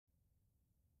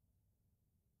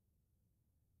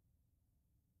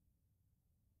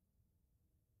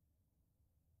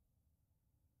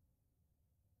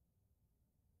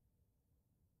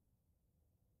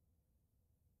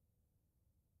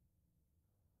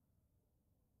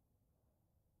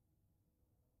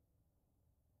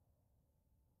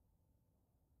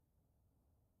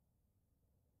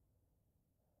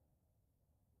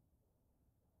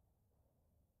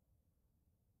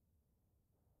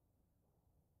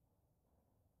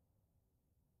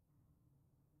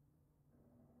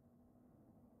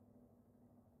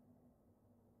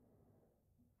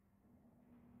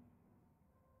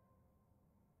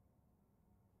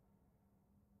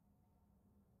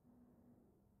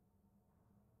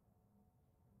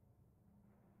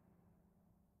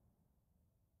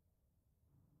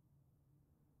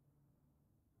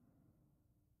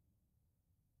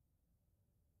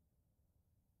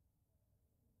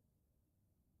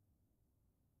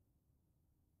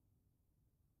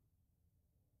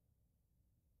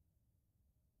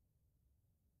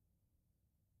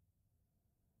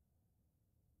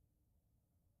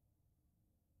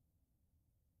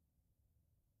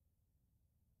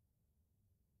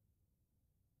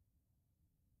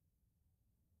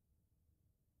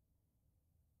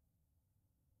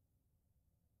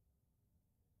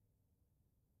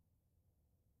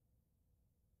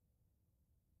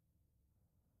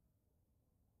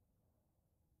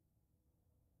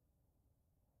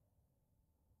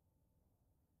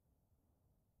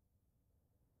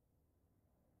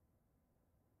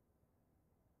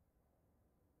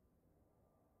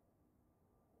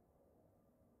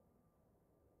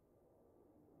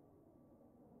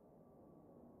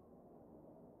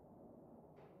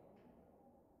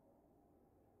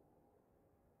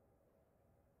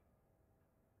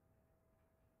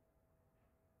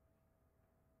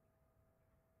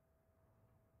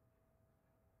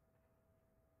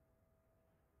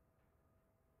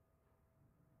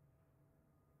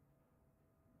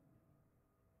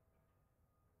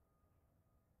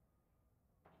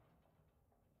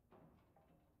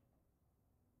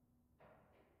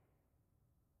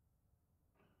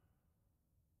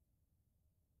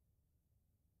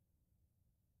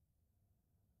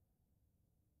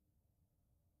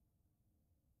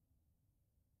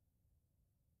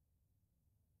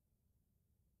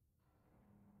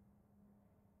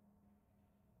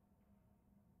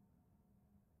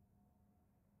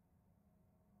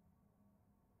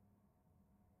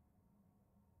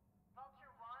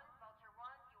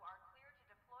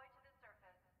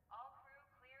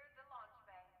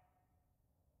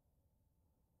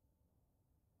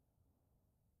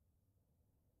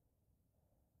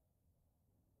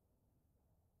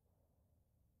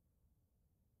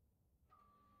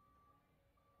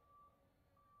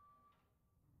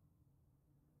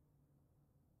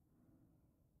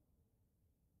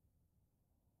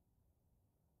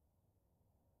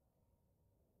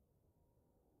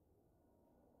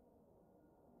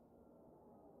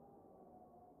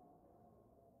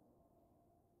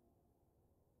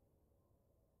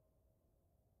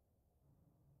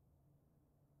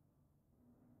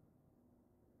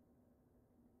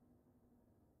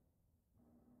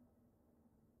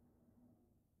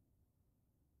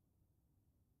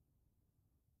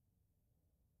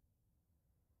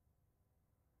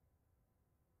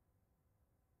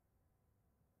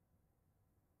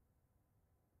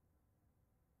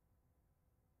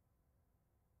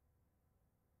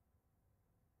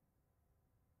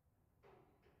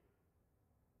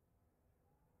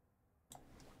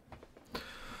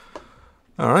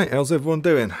Alright, how's everyone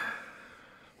doing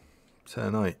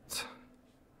tonight?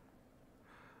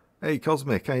 Hey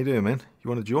Cosmic, how you doing, man? You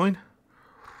want to join?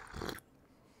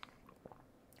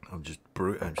 I'm just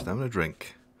having a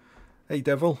drink. Hey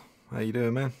Devil, how you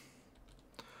doing, man?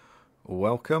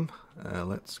 Welcome.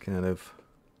 Let's kind of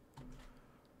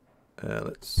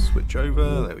let's switch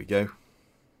over. There we go.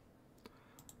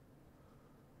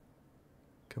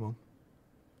 Come on.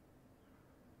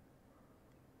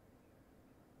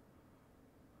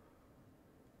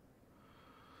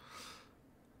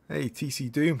 Hey TC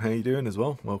Doom, how you doing as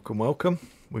well? Welcome, welcome.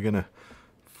 We're gonna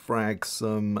frag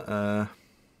some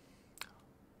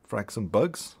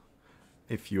bugs.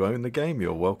 If you own the game,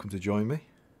 you're welcome to join me.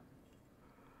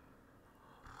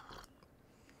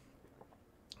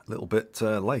 A little bit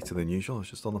later than usual. I was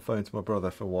just on the phone to my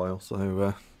brother for a while,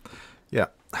 so yeah.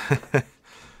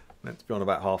 Meant to be on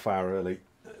about half hour early.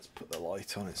 Let's put the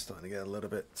light on. It's starting to get a little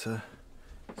bit.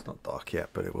 It's not dark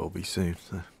yet, but it will be soon.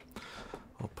 So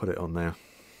I'll put it on now.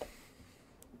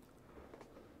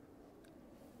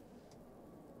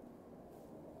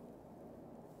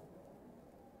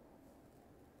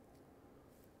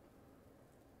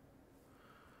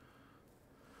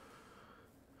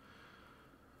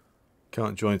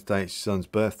 Can't join today, it's your son's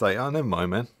birthday. Oh, never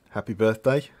mind, man. Happy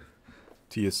birthday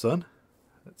to your son.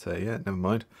 Let's say, yeah, never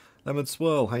mind. Lemon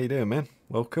Swirl, how you doing, man?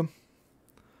 Welcome.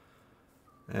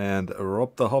 And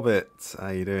Rob the Hobbit, how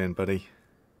you doing, buddy?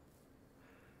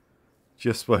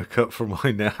 Just woke up from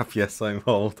my nap. Yes, I'm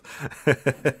old.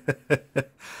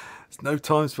 It's no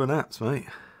times for naps, mate.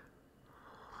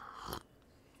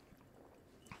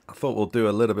 I thought we'll do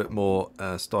a little bit more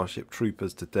Starship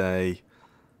Troopers today.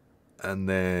 And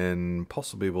then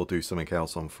possibly we'll do something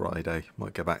else on Friday.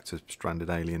 Might go back to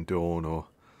Stranded Alien Dawn or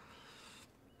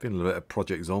been a little bit of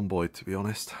Project Zomboid, to be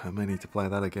honest. I may need to play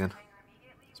that again.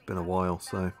 It's been a while,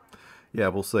 so yeah,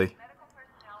 we'll see.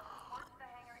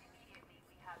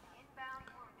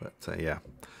 But yeah,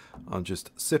 I'm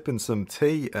just sipping some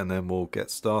tea and then we'll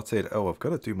get started. Oh, I've got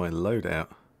to do my loadout.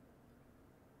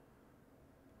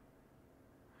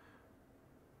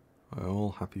 Oh,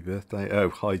 happy birthday. Oh,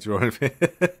 hi, Jordan.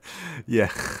 Yeah.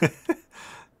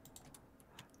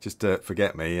 Just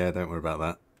forget me. Yeah, don't worry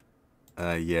about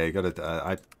that. Yeah, you got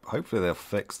to... hopefully they'll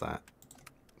fix that.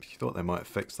 You thought they might have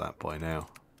fixed that by now.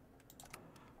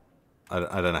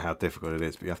 I don't know how difficult it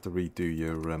is, but you have to redo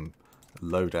your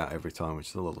loadout every time,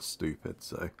 which is a little stupid,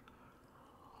 so...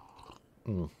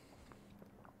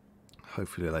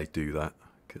 Hopefully they do that,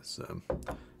 because...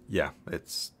 yeah,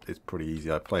 it's pretty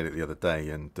easy. I played it the other day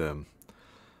and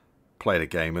played a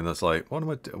game, and it's like, what am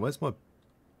I doing?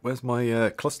 Where's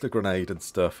my cluster grenade and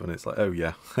stuff? And it's like, oh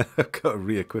yeah, I've got to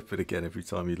re-equip it again every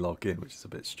time you log in, which is a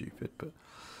bit stupid. But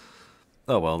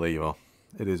oh well, there you are.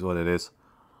 It is what it is.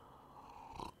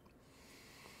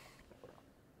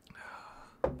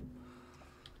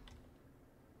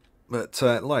 But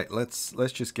let's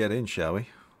just get in, shall we?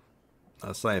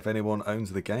 I'll say if anyone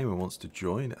owns the game and wants to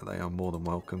join, they are more than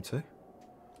welcome to.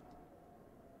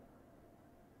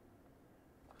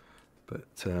 But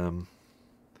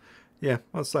yeah,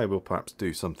 I'll say we'll perhaps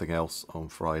do something else on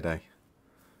Friday.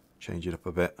 Change it up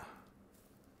a bit.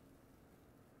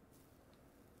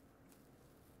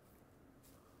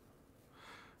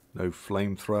 No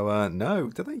flamethrower. No,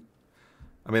 do they?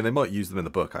 I mean, they might use them in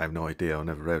the book. I have no idea. I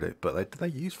never read it. But do they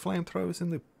use flamethrowers in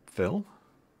the film?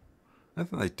 I don't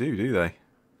think they do they?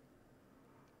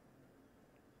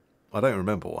 I don't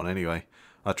remember one anyway.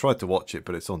 I tried to watch it,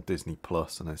 but it's on Disney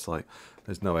Plus, and it's like,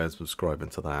 there's no way I'm subscribing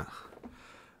to that.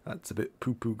 That's a bit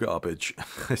poo-poo garbage.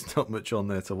 There's not much on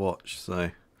there to watch, so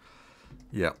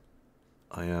yeah.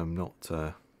 I am not...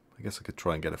 I guess I could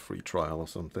try and get a free trial or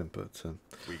something, but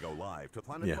we go live to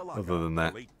planet yeah, Malacca. other than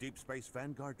that, Elite Deep Space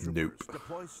Vanguard Troopers nope.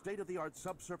 deploy state-of-the-art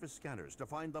subsurface scanners to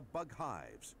find the bug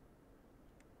hives.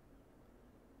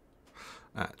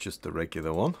 Just the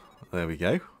regular one. There we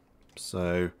go.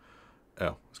 So, oh,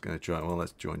 I was going to join. Well,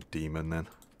 let's join Demon then.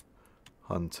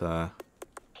 Hunter.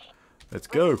 Let's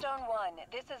go. Stone 1,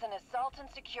 this is an assault and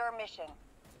secure mission.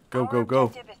 Go, Our go, go.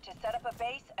 objective is to set up a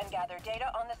base and gather data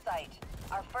on the site.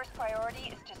 Our first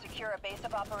priority is to secure a base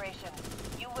of operations.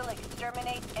 You will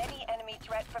exterminate any enemy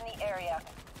threat from the area.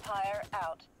 Fire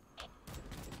out.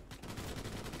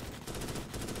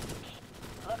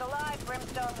 Look alive,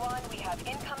 Brimstone 1. We have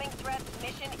incoming threats.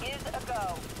 Mission is a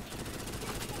go.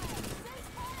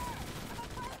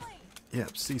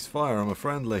 Yep, ceasefire. I'm a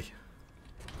friendly.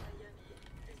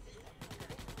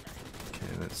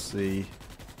 Okay, let's see.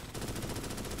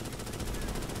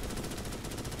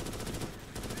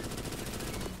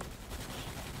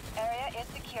 Area is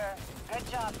secure. Good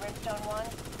job, Brimstone 1.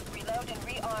 Reload and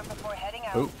rearm before heading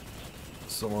out. Oh,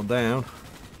 someone down.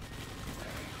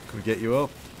 Can we get you up?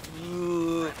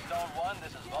 Zone 1,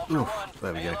 this is Vulture Oof, 1.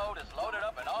 there we go. Payload is loaded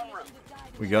up and en route.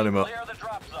 We got him up. Clear the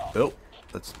drop zone. Oh,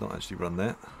 let's not actually run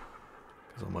that,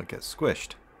 because I might get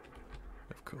squished.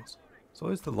 Of course. It's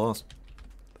always the last.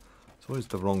 It's always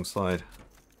the wrong side.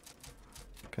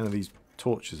 Kind of these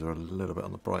torches are a little bit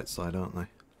on the bright side, aren't they?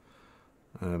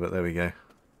 But there we go.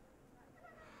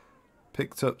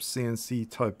 Picked up CNC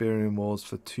Tiberium Wars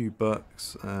for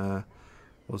 $2.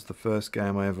 Was the first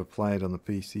game I ever played on the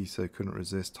PC, so couldn't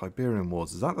resist. Tiberium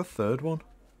Wars. Is that the third one?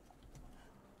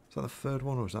 Is that the third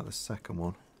one, or is that the second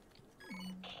one?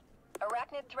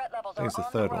 Arachnid threat levels I think it's the are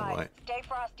on third the one, rise. right? Stay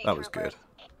frosty, That was troopers.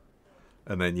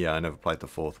 good. And then, yeah, I never played the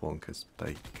fourth one because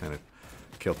they kind of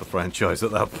killed the franchise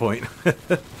at that point.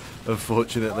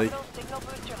 Unfortunately. Orbital signal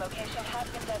booster location has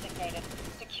been designated.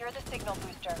 Secure the signal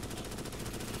booster.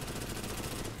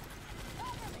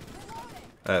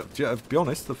 To be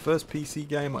honest, the first PC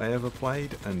game I ever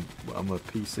played, and on a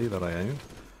PC that I owned,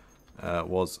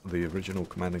 was the original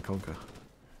Command & Conquer.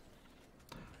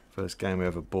 First game I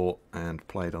ever bought and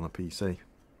played on a PC.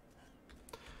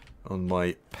 On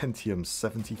my Pentium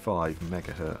 75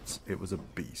 megahertz. It was a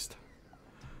beast.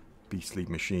 Beastly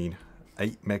machine.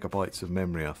 8 megabytes of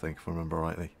memory, I think, if I remember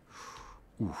rightly.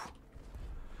 Oof.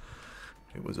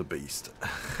 It was a beast.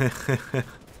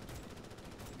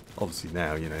 Obviously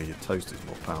now, you know, your toaster's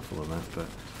more powerful than that,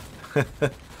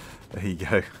 but there you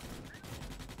go.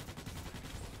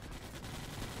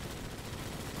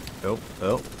 Oh,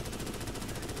 oh.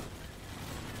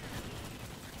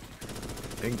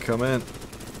 Incoming.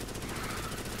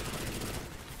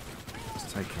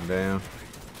 Let's take him down.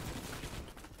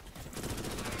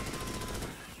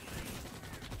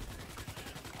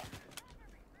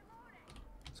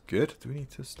 It's good. Do we need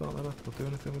to start that up or do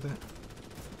anything with it?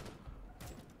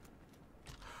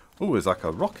 Oh, it's like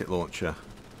a rocket launcher.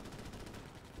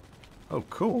 Oh,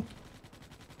 cool.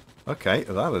 Okay,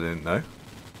 that I didn't know.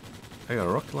 I got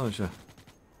a rocket launcher.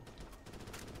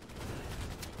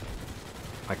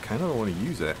 I kind of don't want to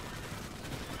use it.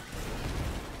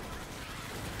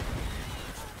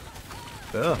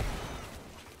 Ugh.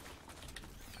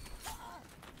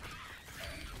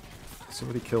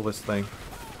 Somebody kill this thing.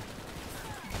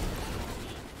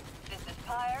 This is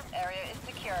Pyre. Area is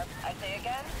secure. I say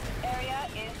again, area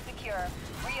is secure.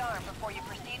 Rearm before you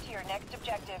proceed to your next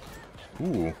objective.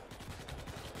 Ooh.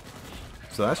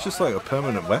 So that's just like a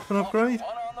permanent weapon upgrade?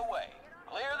 One on the way.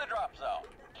 Clear the drop zone.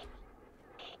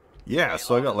 Yeah,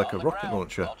 so I got like a Payload is on the rocket ground.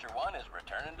 launcher. Vulture 1 is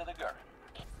returning to the gun.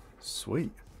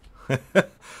 Sweet.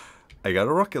 I got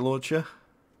a rocket launcher.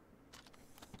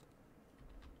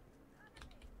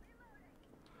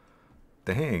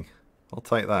 Dang. I'll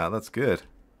take that. That's good.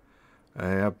 I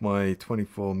have my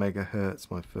 24 megahertz.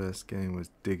 My first game was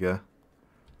Digger.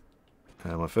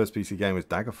 My first PC game was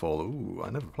Daggerfall. Ooh, I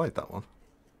never played that one.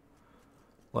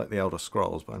 Like the Elder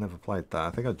Scrolls, but I never played that.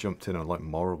 I think I jumped in on like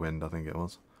Morrowind, I think it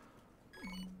was.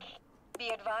 Be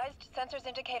advised, sensors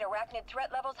indicate Arachnid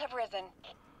threat levels have risen.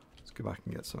 Let's go back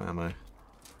and get some ammo.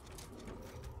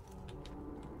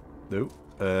 No.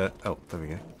 Oh, there we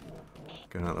go.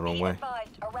 Going out the wrong Be way.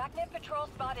 advised, Arachnid patrol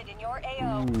spotted in your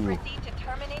AO. Ooh. Proceed to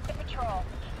terminate the patrol.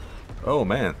 Oh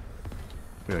man.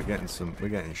 We're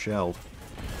getting shelled.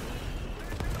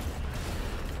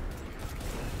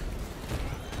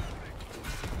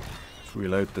 Let's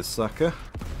reload the sucker.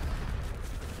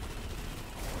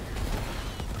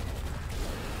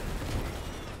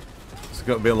 There's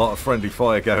got to be a lot of friendly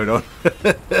fire going on.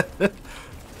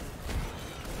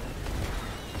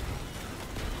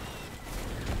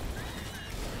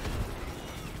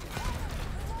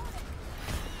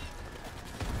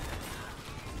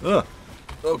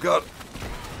 Oh god.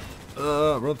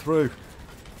 Run through.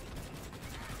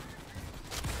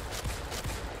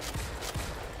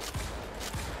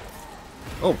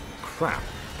 Oh crap.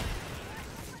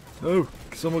 No,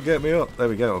 someone get me up. There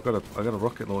we go. I got a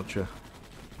rocket launcher.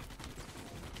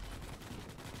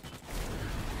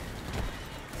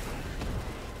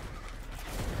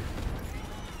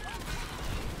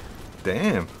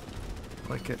 Damn.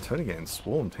 I get totally getting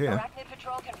swarmed here. Arachnid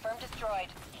patrol confirmed destroyed.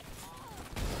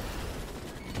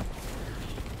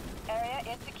 Area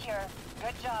is secure.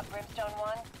 Good job, Brimstone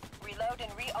 1. Reload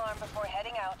and rearm before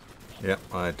heading out. Yep,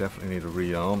 I definitely need a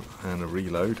rearm and a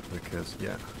reload because,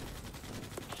 yeah.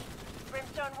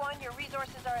 Brimstone 1, your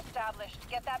resources are established.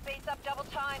 Get that base up double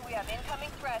time. We have incoming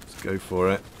threats. Let's go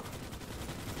for it.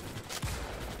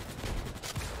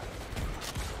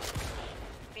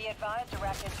 Be advised,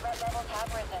 Arachnid threat levels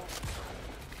have risen.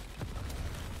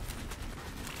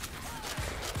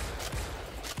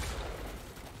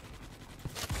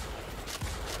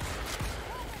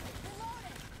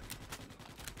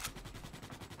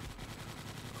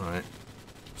 Alright,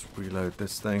 let's reload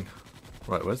this thing.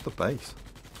 Right, where's the base?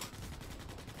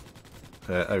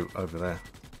 Oh, over there.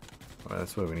 Right,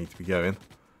 that's where we need to be going.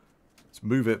 Let's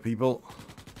move it, people.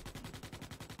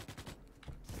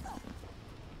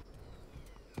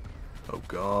 Oh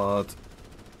god.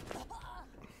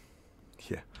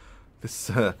 Yeah, this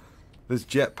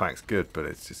jetpack's good, but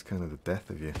it's just kind of the death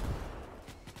of you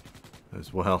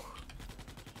as well.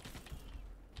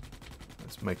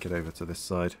 Let's make it over to this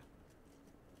side.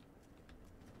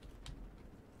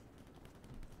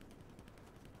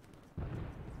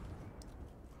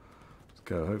 Let's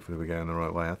go. Hopefully we're going the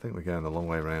right way. I think we're going the long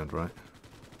way round, right?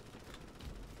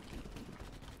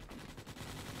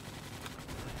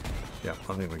 Yeah,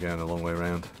 I think we're going the long way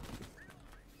round.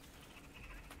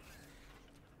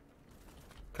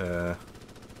 Where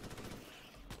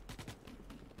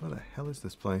the hell is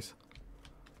this place?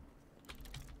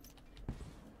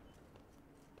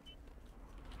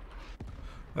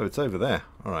 Oh, it's over there.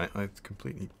 Alright, I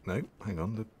completely... No, hang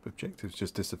on, the objective's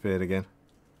just disappeared again.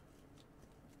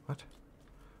 What?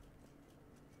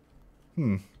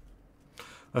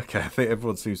 Okay, I think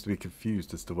everyone seems to be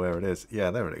confused as to where it is.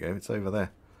 Yeah, there we go, it's over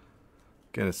there.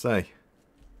 Gonna say.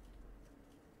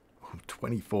 Oh,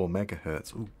 24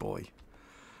 megahertz. Oh boy.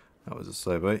 That was a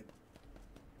slow beat.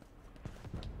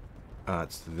 Ah,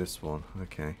 it's this one.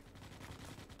 Okay.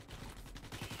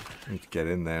 Need to get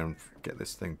in there and get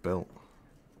this thing built.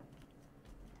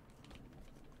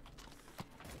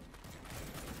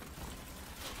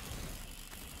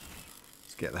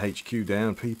 Let's get the HQ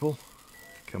down, people.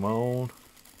 Come on.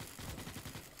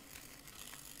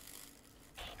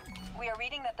 We are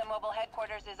reading that the mobile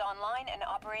headquarters is online and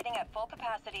operating at full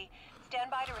capacity.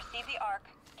 Stand by to receive the ARC.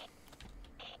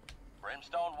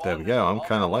 Brimstone There we go. I'm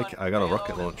kind of like it. I got a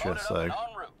rocket launcher, so...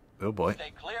 Oh boy.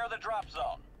 Stay clear of the drop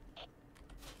zone.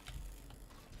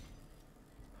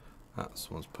 That's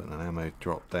one's putting an ammo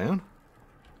drop down.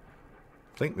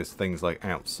 I think this thing's like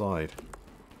outside.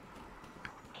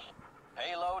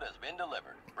 Payload has been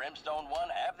delivered. Brimstone 1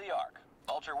 have the ARC.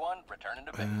 Vulture 1 returning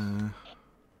to base.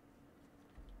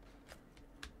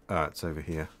 Ah, it's over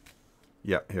here.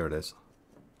 Yep, here it is.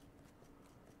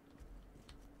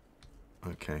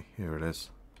 Okay, here it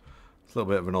is. It's a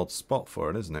little bit of an odd spot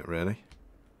for it, isn't it, really?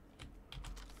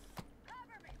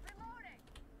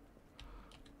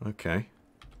 Okay.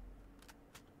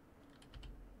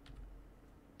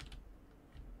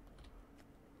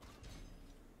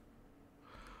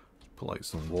 Put like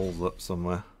some walls up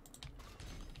somewhere.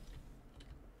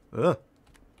 Ugh.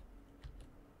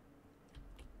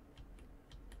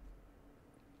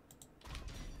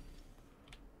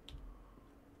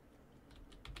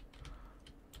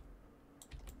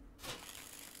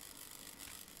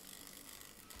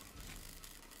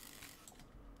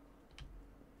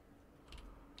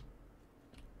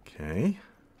 Okay.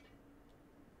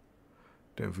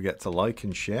 Don't forget to like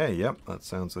and share. Yep, that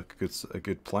sounds like a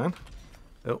good plan.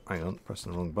 Oh, hang on,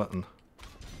 pressing the wrong button.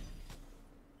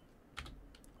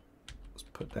 Let's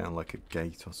put down like a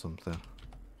gate or something.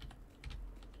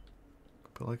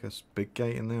 Put like a big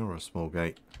gate in there or a small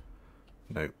gate?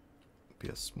 No, be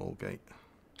a small gate.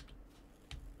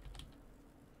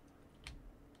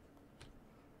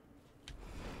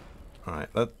 Alright,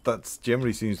 that's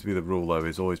generally seems to be the rule though,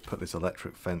 is always put this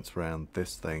electric fence around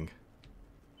this thing.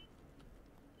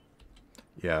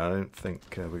 Yeah, I don't think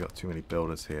we got too many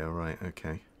builders here. Right,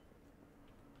 okay.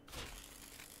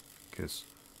 Because...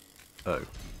 Oh.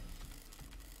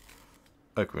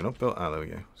 Oh, can we not build... Ah, there we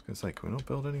go. I was going to say, can we not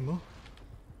build any more?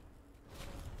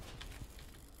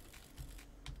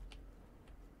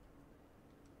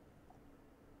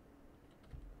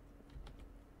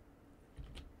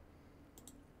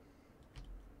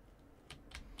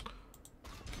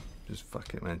 Just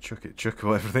fuck it, man. Chuck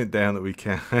everything down that we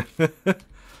can.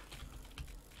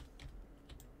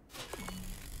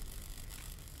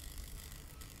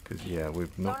 Because, yeah,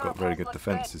 we've not got very good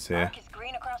defenses here. Arc is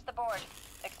green across the board.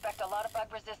 Expect a lot of bug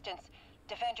resistance.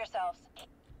 Defend yourselves.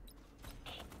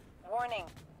 Warning.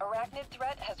 Arachnid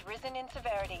threat has risen in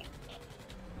severity.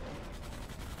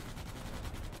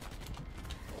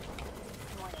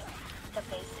 Warning. The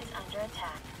base is under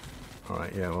attack.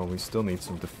 Alright, yeah, well, we still need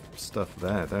some stuff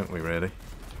there, don't we, really?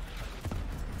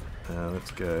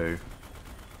 Let's go...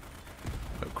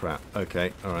 Oh, crap.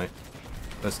 Okay, alright.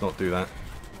 Let's not do that.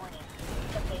 Warning.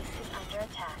 The base is under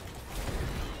attack.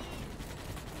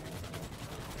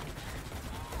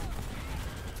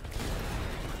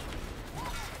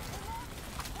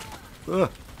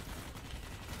 Ugh.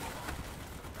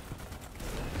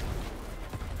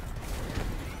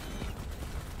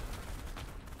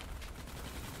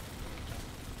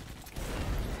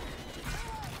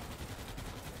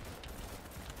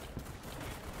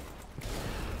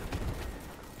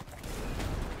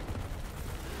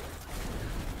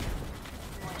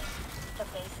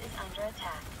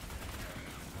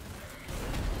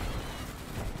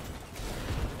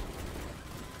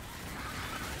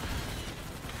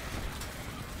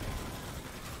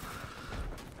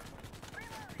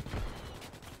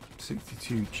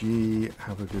 62G,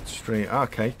 have a good stream.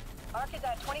 Okay. Arc is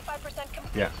at 25%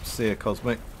 complete. Yeah, see you,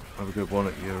 Cosmic. Have a good one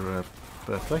at your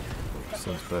birthday. Or The son's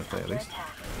base is birthday, at under least. attack.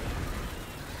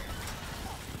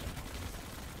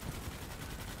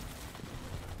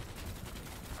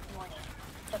 Warning.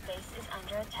 The base is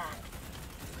under attack.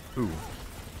 Ooh.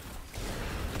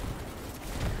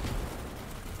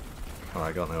 Oh,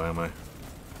 I got no ammo.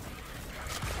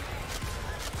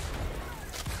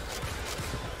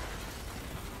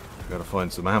 Gotta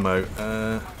find some ammo.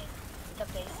 Warning. The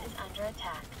base is under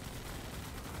attack.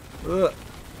 Ugh.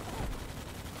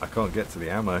 I can't get to the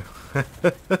ammo.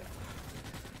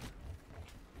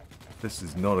 This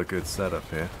is not a good setup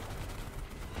here.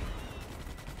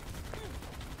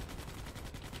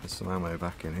 There's some ammo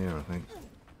back in here, I think.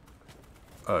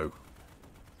 Oh.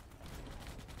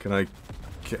 Can I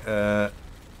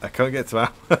can't get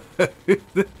to ammo.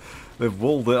 They've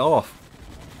walled it off.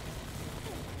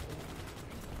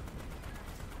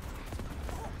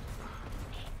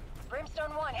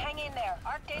 Brimstone 1, hang in there.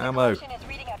 Arc data Ammo. collection is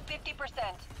reading at 50%.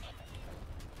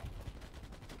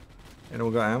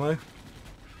 Anyone got ammo?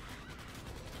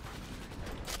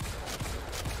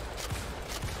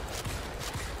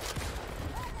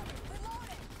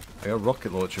 I got a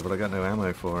rocket launcher, but I got no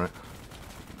ammo for it.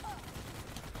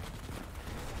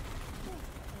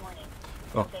 Warning.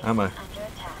 Oh, The base ammo. is under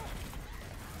attack.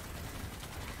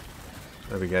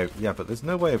 There we go. Yeah, but there's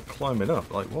no way of climbing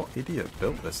up. Like, what idiot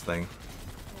built this thing?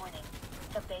 Warning.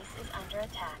 The base is under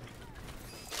attack.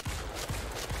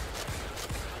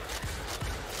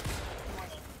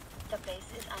 Warning. The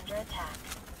base is under attack.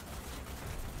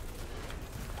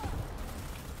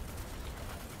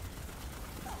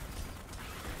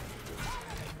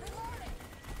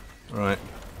 Right.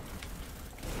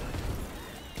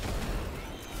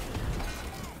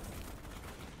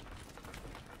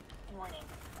 Warning.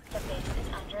 The base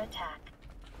is under attack.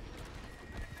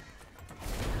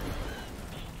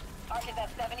 Arc is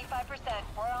at 75%.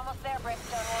 We're almost there,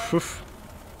 Brimstone 1. Oof.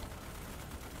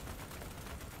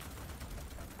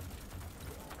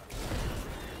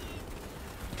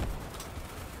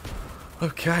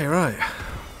 Okay, right.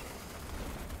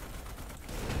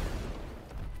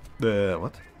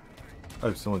 What?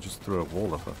 Oh, someone just threw a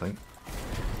wall up, I think.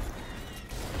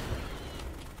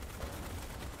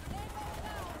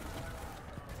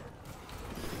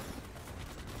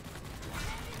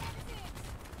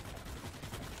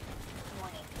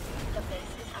 Warning. The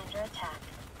base is under attack.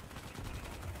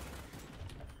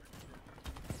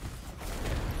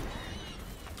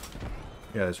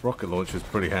 Yeah, this rocket launcher is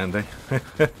pretty handy.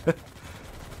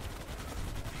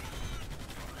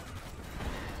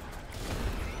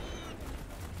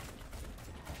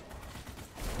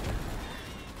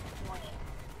 Warning.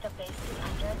 The base is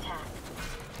under attack.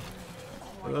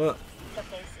 Warning. Uh. The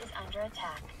base is under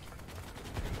attack.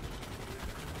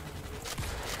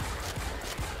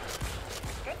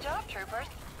 Good job, troopers.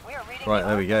 We are reading Right, the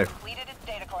there we arc go. and completed its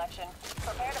data collection.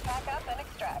 Prepare to pack up and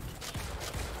extract.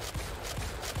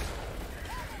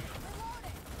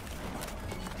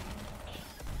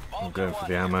 I'm going for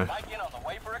the ammo. Mike in on the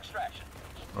way for extraction.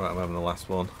 Right, I'm having the last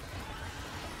one.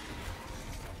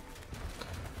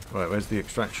 Right, where's the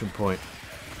extraction point?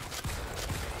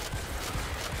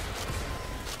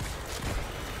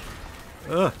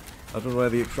 Ugh, I don't know where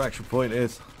the extraction point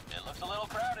is. It looks a little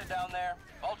crowded down there.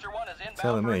 Vulture 1 is inbound.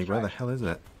 Telling for me, where the extraction. hell is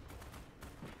it?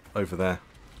 Over there.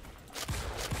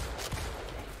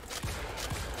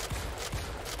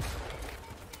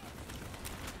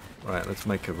 Right, let's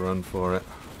make a run for it.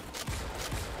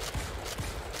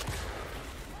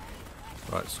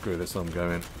 Right, screw this, I'm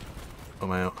going.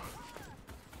 I'm out.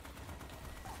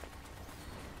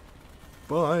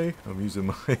 Bye! I'm using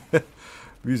my I'm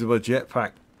using my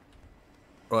jetpack.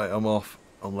 Right, I'm off.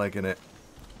 I'm legging it.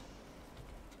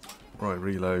 Right,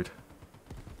 reload.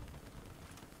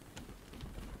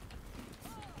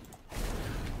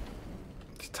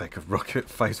 Just take a rocket,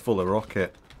 face full of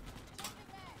rocket.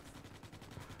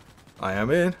 I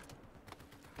am in.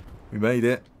 We made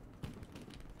it.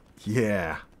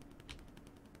 Yeah.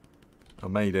 I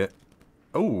made it.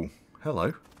 Oh,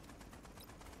 hello.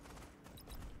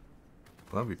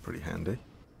 That'd be pretty handy.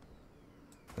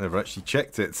 I never actually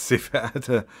checked it to see if it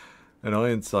had an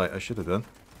iron sight. I should have done.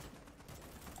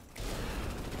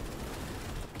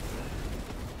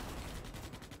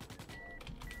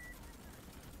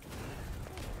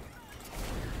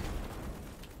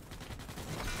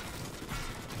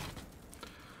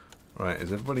 Right,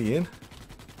 is everybody in?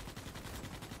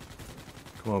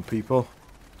 Come on, people.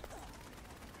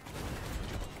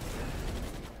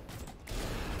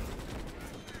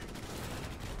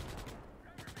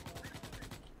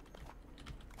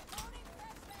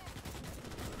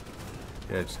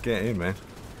 Yeah, just get in, man.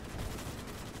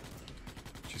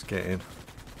 Just get in.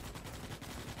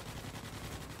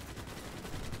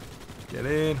 Get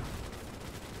in. Let's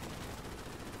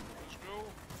go.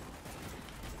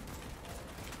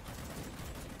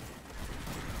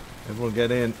 Everyone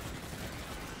get in.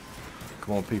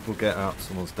 Come on, people, get up.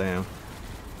 Someone's down.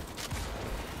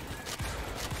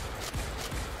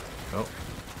 Oh.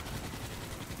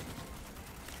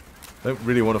 Don't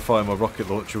really want to fire my rocket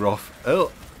launcher off.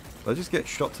 Oh! Did I just get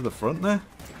shot to the front there?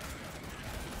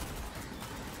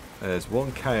 There's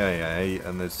one KIA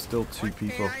and there's still two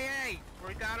people. KIA.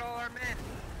 We got all our men.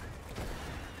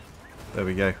 There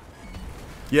we go.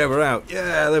 Yeah, we're out.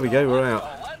 Yeah, there we go. We're out.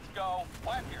 Let's go.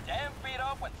 Wipe your damn feet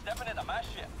off when stepping into my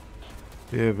ship.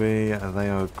 POV, they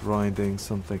are grinding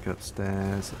something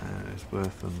upstairs. It's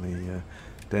worth on the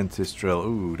dentist drill.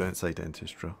 Ooh, don't say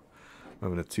dentist drill. I'm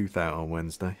having a tooth out on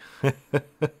Wednesday.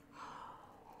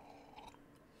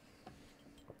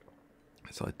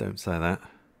 So I don't say that.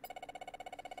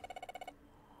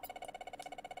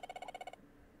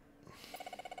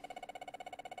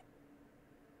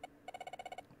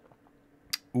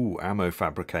 Ooh, ammo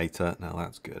fabricator. Now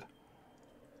that's good.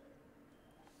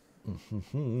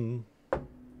 I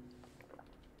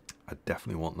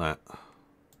definitely want that.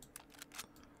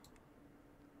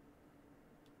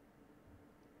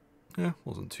 Yeah,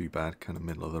 wasn't too bad. Kind of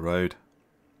middle of the road.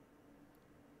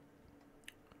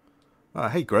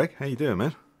 Hey Greg, how you doing,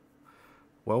 man?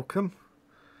 Welcome.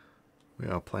 We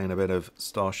are playing a bit of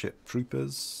Starship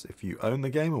Troopers. If you own the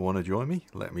game or want to join me,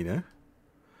 let me know.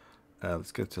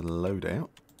 Let's go to loadout.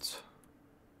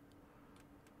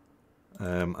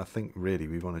 I think really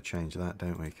we want to change that,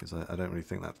 don't we? Because I don't really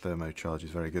think that thermocharge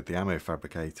is very good. The ammo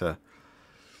fabricator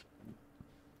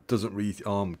doesn't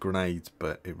rearm grenades,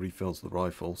 but it refills the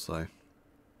rifle, so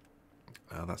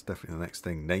that's definitely the next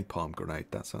thing. Napalm grenade,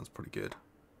 that sounds pretty good.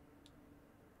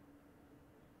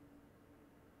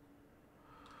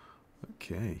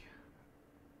 Okay.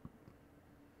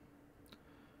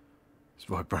 It's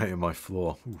vibrating my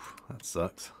floor. Oof, that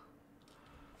sucks.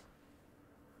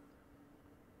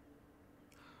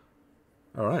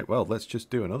 Alright, well, let's just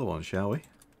do another one, shall we?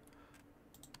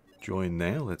 Join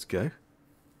now, let's go.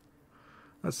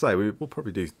 I'd say we'll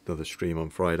probably do another stream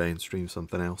on Friday and stream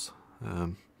something else.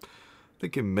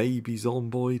 Thinking maybe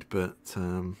Zomboid, but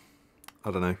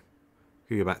I don't know.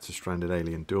 Could go back to Stranded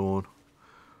Alien Dawn.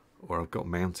 Or I've got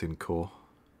Mountain Core,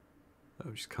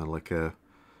 which is kind of like a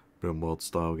real world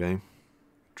style game.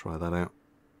 Try that out.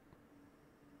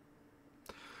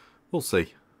 We'll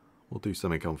see. We'll do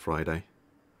something on Friday.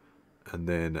 And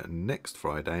then next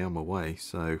Friday I'm away,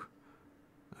 so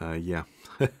yeah.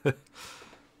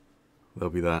 There'll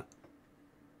be that.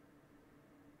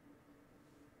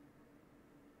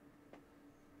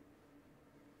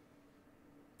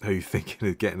 Are you thinking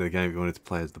of getting the game if you wanted to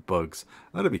play as the bugs?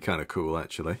 That'd be kind of cool,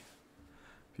 actually.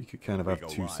 If you could kind of have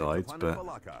two sides, but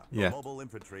yeah. Mobile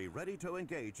infantry ready to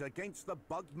engage against the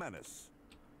bug menace.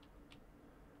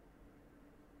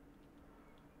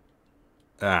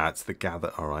 Ah, it's the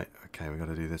gather. All right, okay, we got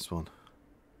to do this one.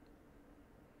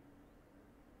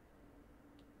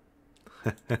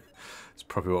 It's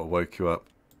probably what woke you up.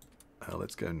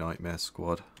 Let's go Nightmare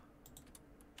Squad.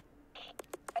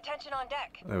 Attention on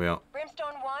deck. There we are.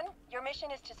 Brimstone 1, your mission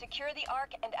is to secure the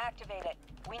Ark and activate it.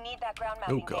 We need that ground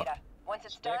mapping data. Once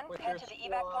it's done, head to the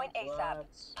evac point ASAP.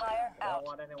 Pyre I out. don't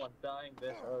want anyone dying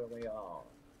this early on.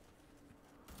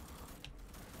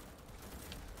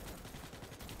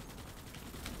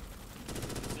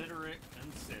 Consider it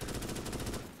considered.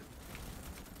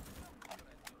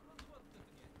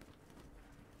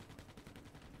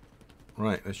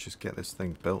 Right, let's just get this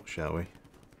thing built, shall we?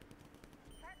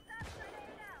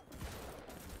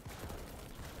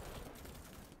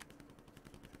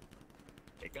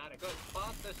 You got a good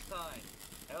spot this time.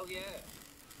 Hell yeah.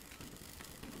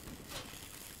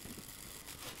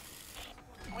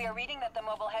 We are reading that the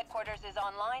mobile headquarters is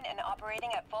online and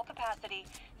operating at full capacity.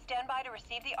 Stand by to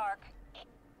receive the Ark.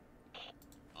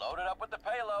 Loaded up with the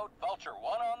payload. Vulture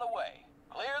 1 on the way.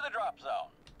 Clear the drop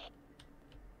zone.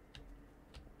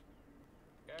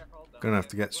 Gonna have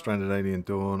to get Stranded Alien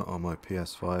Dawn on my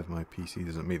PS5. My PC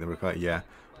doesn't meet the requirement. Yeah,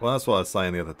 well, that's what I was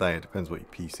saying the other day. It depends what your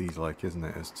PC's like, isn't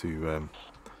it? As to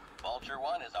Vulture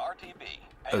 1 is RTB.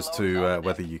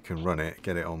 whether you can run it,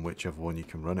 get it on whichever one you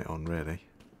can run it on, really.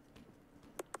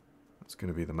 That's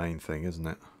going to be the main thing, isn't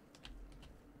it?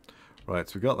 Right,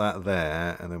 so we got that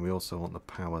there, and then we also want the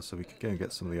power, so we could go and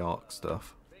get some of the Arc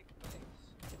stuff.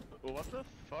 Well, what the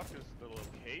fuck is the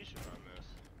location on this?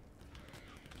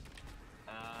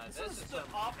 This is the some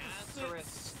opposite cancerous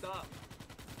stuff.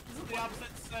 This is the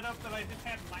opposite setup that I just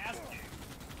had last game.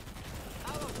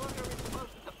 How the motherfucker is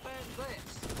supposed to defend this?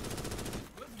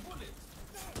 With bullets.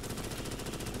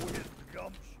 With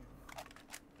gumption.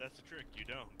 That's the trick, you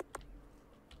don't.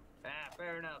 Ah,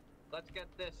 fair enough. Let's get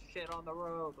this shit on the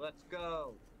road. Let's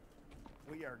go.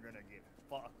 We are gonna get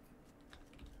fucked.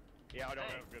 Yeah, I don't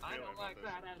Hey, have a good I feeling don't about like this.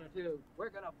 that attitude. We're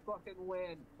gonna fucking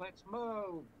win. Let's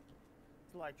move.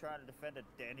 It's like trying to defend a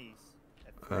Denny's.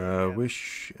 At 3 a.m.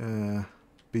 Wish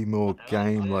be more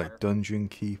game like Dungeon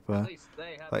Keeper, At least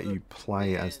they have that you good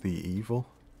play as the skins. evil.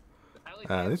 At least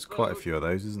they have There's quite a food. few of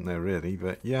those, isn't there, really?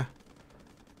 But yeah.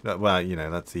 Well, you know,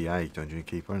 that's EA Dungeon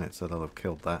Keeper, isn't it? So they'll have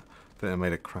killed that. I think they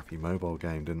made a crappy mobile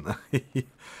game, didn't they?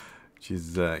 Which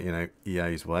is, you know,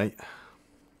 EA's way.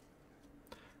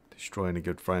 Destroying a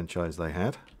good franchise they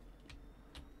had.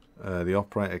 The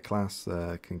operator class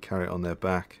can carry it on their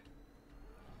back.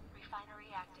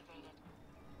 Refinery activated.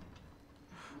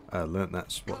 Learnt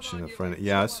that watching Come a on, you friend. big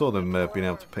Yeah, I son saw of a them being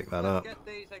able whore. to pick that Let's up. Get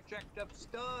these ejectives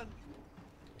done.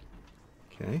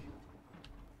 Okay.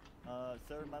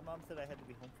 Sir, my mom said I had to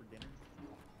be home for dinner.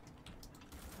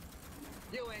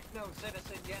 You ain't no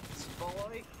citizen yet,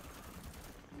 boy.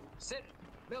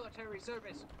 Military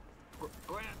service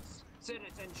grants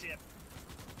citizenship.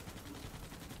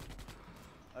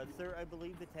 Sir, I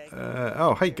believe the tag.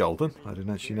 Oh, hey, Golden. I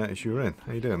didn't actually notice you were in.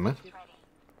 How you doing, man? Ready.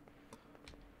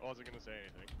 I wasn't gonna say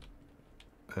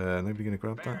anything. Nobody gonna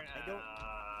grab that?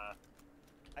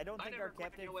 I don't think our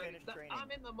captain finished training. I'm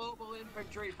in the mobile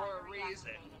infantry for a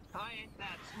reason. I ain't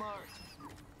that smart.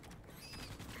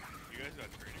 You guys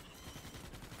got training?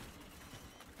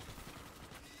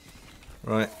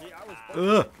 Right. See, I was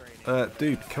supposed to be training, but,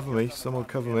 Dude, cover me. Someone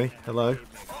cover me. Hello. Oi,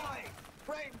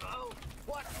 Rainbow,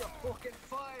 watch your fucking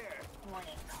fire.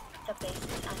 Warning. The base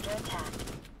is under attack.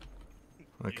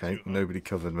 Okay, nobody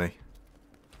covered me.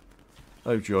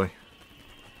 Oh, joy.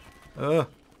 Yeah,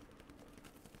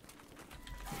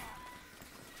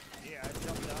 I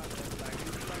jumped on and it was like,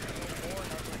 "Would you like to go more?"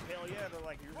 And I was like, "Hell yeah!" They're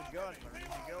like, "Here's a gun. Where did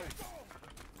you go?"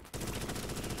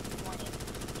 Warning.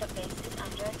 The base is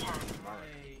under attack.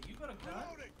 Hey, you got a gun?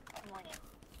 Warning.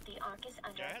 The Ark is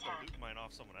under Yeah, I had to attack. loot mine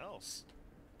off someone else.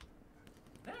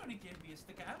 They only gave me a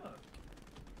stick of ammo.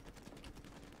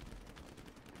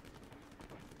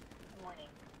 Warning.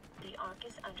 The Ark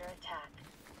is under attack.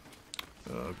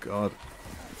 Oh, God.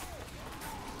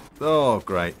 Oh,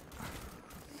 great.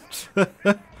 Warning.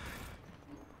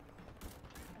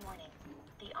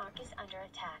 The Ark is under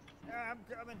attack. Yeah, I'm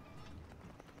coming.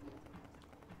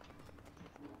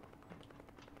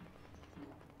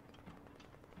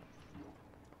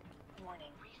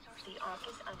 Warning. The Ark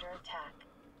is under attack.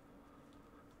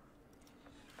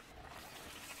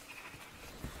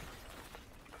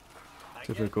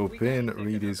 Typical pin.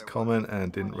 Read his comment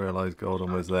and didn't realise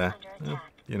Golden was there. Yeah,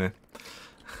 you know.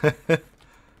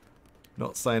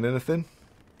 Not saying anything.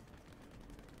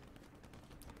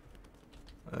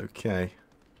 Okay.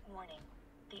 Warning.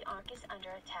 The Ark is under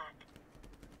attack.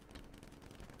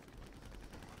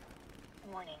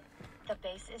 Warning. The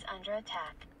base is under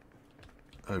attack.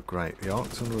 Oh, great. The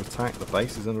Ark's under attack. The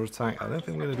base is under attack. I don't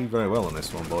think we're going to do very well on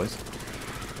this one, boys.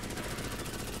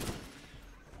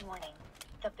 Warning.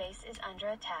 The base is under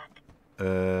attack.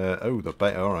 Oh, the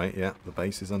base. All right, yeah. The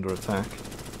base is under attack. I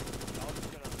was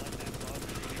just gonna let that bug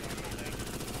shoot on the thing.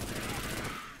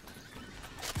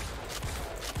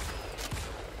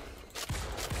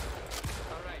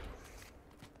 All right.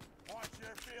 Watch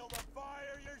your field of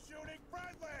fire. You're shooting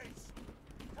friendlies.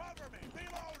 Cover me.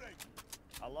 Reloading.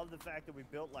 I love the fact that we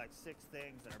built like 6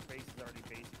 things and our base is already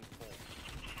basically full.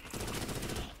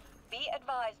 Be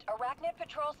advised, Arachnid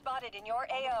patrol spotted in your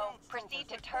AO. Proceed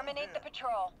to terminate the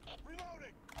patrol.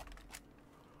 Reloading.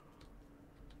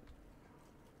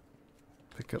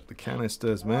 Pick up the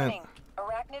canisters, man. Warning.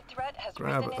 Arachnid threat has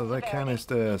Grab risen in the severity.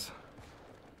 canisters.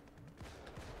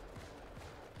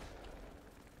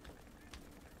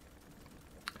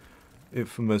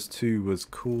 Infamous 2 was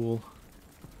cool.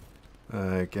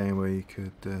 Game where you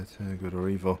could turn good or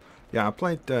evil. Yeah, I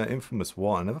played Infamous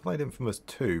 1. I never played Infamous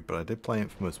 2, but I did play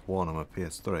Infamous 1 on my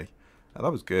PS3. That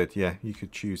was good, yeah. You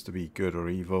could choose to be good or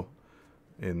evil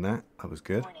in that. That was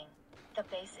good. Warning. The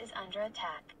base is under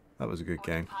attack. That was a good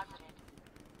Warning game. positive.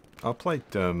 I played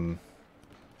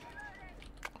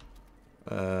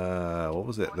what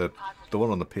was it? The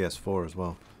one on the PS4 as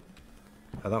well.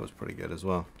 That was pretty good as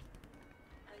well.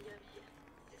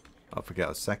 I forget,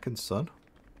 A Second Son.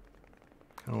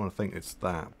 I don't want to think it's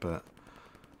that, but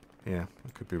yeah, I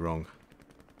could be wrong.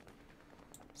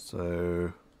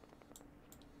 So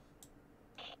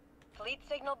Fleet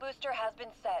signal booster has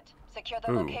been set. Secure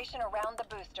the Ooh. location around the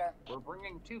booster. We're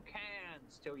bringing 2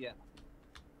 cans to you.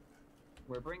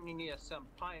 We're bringing you some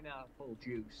pineapple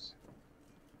juice.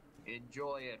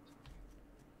 Enjoy it.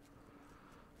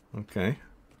 Okay.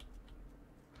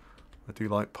 I do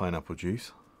like pineapple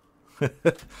juice. How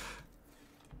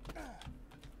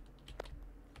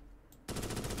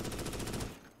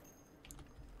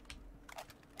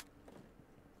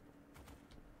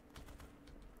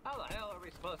the hell are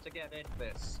we supposed to get into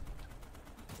this?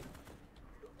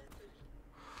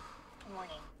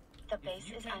 Warning. The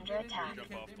base is under attack.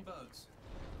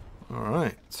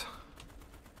 Alright.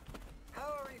 How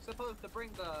are we supposed to bring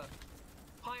the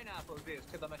pineapple juice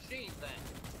to the machine then?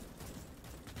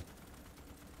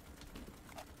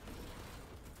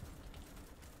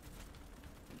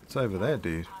 It's over there,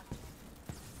 dude.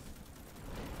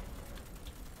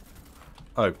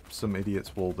 Oh, some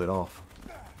idiots walled it off.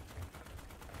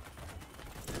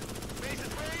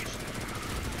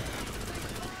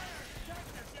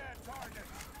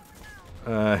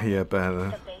 Yeah,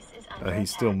 better.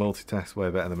 He's still multitasks way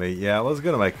better than me. Yeah, I was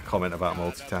going to make a comment about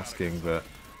multitasking, but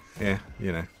yeah,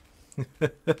 you know.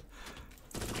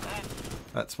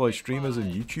 That's why streamers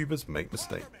and YouTubers make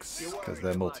mistakes, because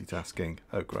they're multitasking.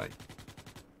 Oh, great.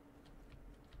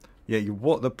 Yeah,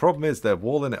 what the problem is they're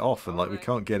walling it off, and like we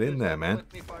can't get in there, man.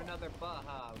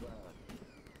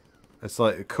 It's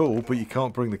like cool, but you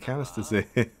can't bring the canisters in.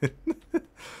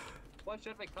 What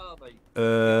should we call the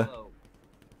yellow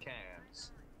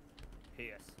cans?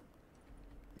 Yes.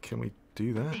 Can we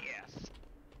do that? Piss.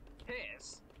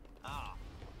 Piss. Ah.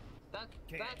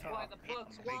 That's why the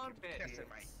books want it.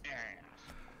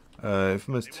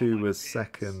 Infamous 2 was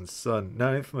Second Son.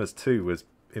 No, Infamous 2 was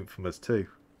Infamous 2.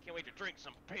 Can't wait to drink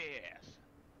some piss.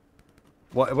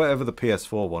 Whatever the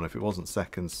PS4 one, if it wasn't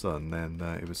Second Son, then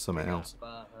it was something else.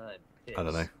 I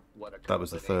don't know. That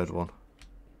was the third one.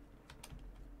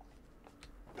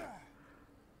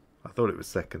 I thought it was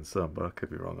Second Son, but I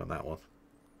could be wrong on that one.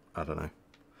 I don't know.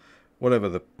 Whatever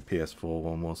the PS4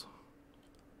 one was.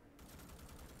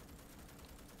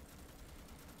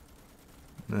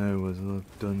 No, was a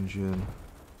Dungeon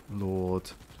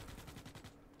Lord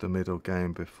the middle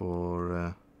game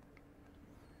before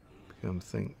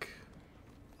think.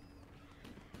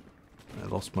 I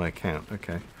lost my account.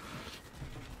 Okay.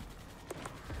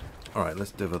 All right,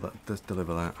 let's deliver that. Let's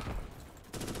deliver that.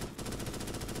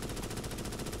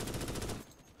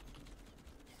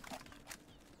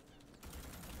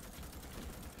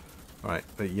 All right,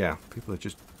 but yeah, people are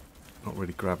just not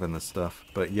really grabbing the stuff.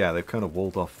 But yeah, they've kind of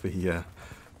walled off the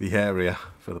area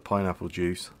for the pineapple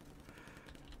juice.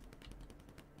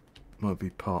 Might be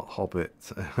part Hobbit.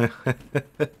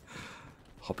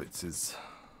 Hobbits is.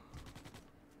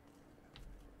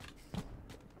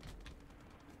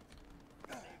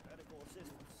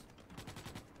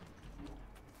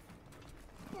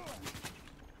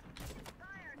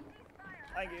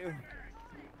 Thank you.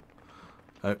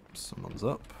 Oh, someone's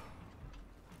up.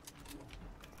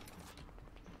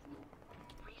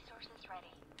 Resources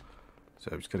ready.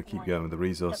 So I'm just gonna keep going with the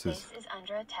resources. The base is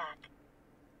under attack.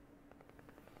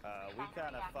 We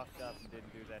kind of fucked up and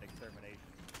didn't do that extermination.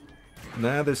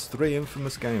 Nah, there's 3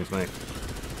 Infamous games, mate.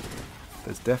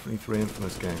 There's definitely 3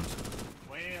 Infamous games.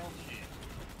 Well, shit.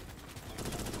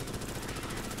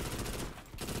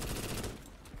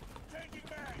 Taking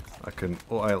bags.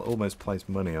 I'll almost place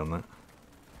money on that.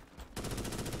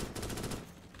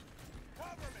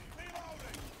 Cover me.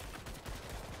 Reloading.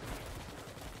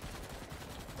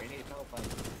 We need help on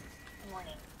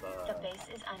Warning. The base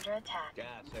is under attack. gas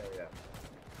area.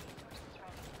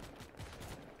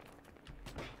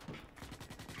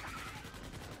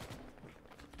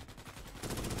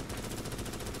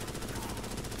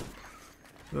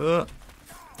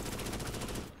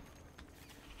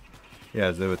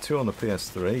 Yeah, there were 2 on the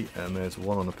PS3 and there's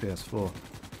 1 on the PS4.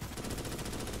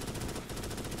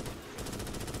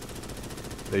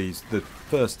 The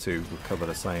first 2 will cover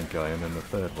the same guy, and then the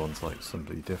third one's like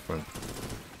somebody different.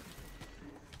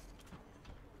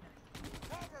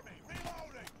 Cover me.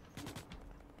 Reloading.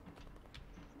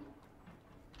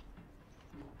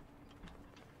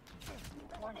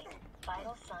 Warning.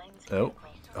 Vital signs.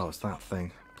 Oh, it's that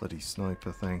thing. Bloody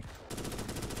sniper thing.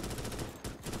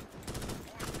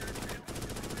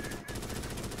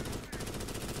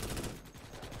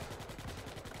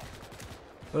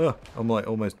 Oh, I'm like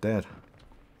almost dead.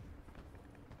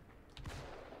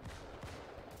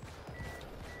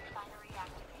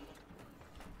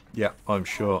 Yeah, I'm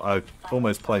sure. I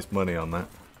almost placed money on that.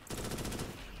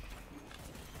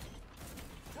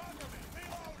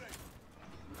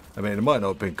 I mean, it might not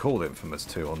have been called Infamous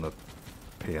 2 on the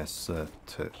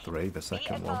PS3, the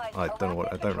second one. I don't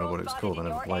know what it was called. I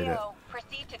never played it.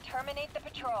 Proceed to terminate the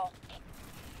patrol.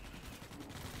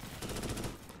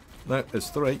 No, there's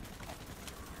 3.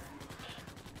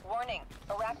 Warning.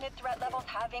 Arachnid threat levels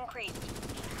have increased.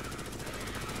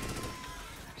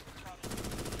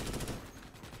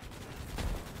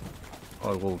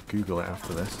 I will Google it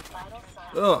after this. Vital signs.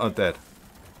 Oh, I'm dead.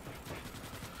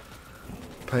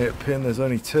 Pay it pin, there's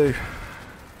only 2.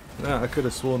 No, I could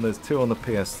have sworn there's 2 on the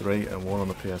PS3 and 1 on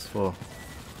the PS4.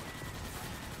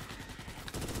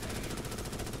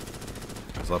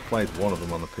 Because I played one of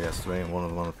them on the PS3 and one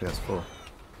of them on the PS4.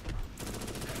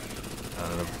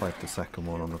 And I never played the second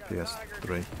one on the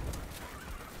PS3.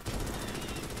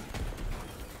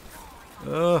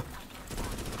 Ugh.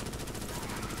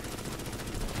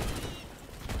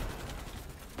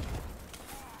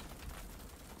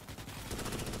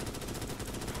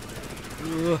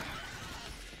 Oh.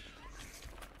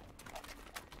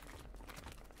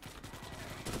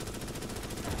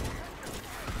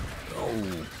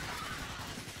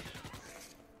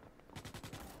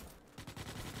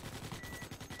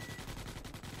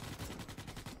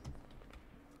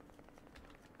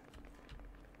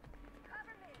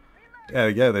 There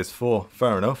we go. There's 4.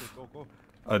 Fair enough.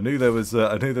 I knew there was.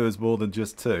 I knew there was more than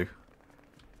just 2.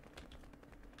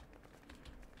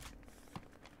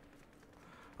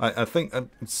 I think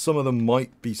some of them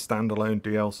might be standalone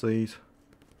DLCs.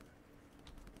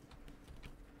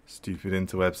 Stupid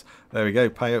interwebs. There we go.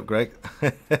 Pay up, Greg.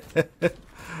 So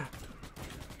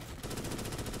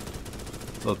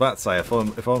I was about to say, if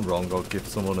I'm wrong, I'll give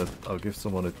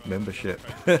someone a membership.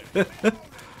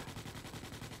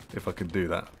 If I can do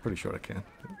that, pretty sure I can.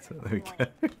 So there we go.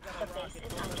 The base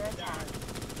is under attack.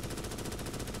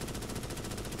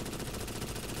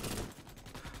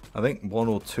 I think 1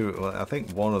 or 2. Well, I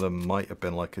think one of them might have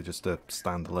been like just a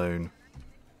standalone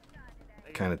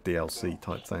kind of DLC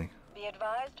type thing. Be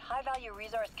advised, high-value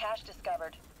resource cache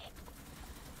discovered.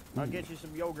 I'll get you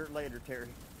some yogurt later, Terry.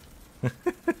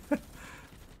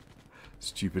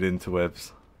 Stupid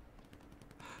interwebs.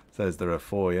 Says there are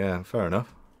 4. Yeah, fair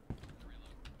enough.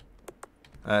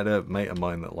 I had a mate of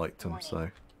mine that liked them,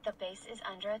 so The base is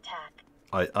under attack.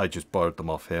 I just borrowed them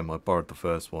off him. I borrowed the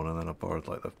first one, and then I borrowed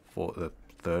like the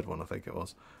third one, I think it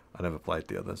was. I never played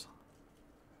the others.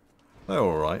 They were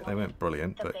alright. They weren't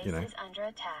brilliant, The but base you know, is under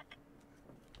attack.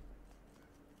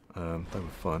 they were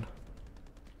fun.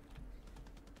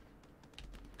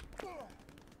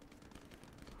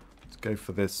 Let's go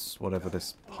for this, whatever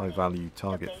this high-value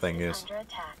target The base thing is. under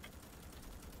attack.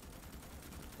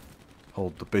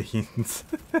 Hold the beans.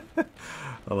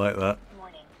 I like that.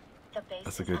 Warning. The base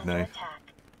That's a is good under name. attack.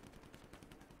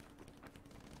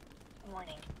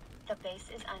 Warning. The base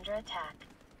is under attack.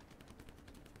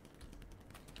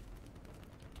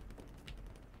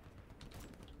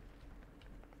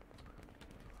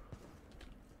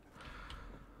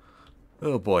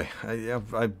 Oh boy, I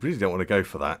really don't want to go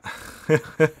for that.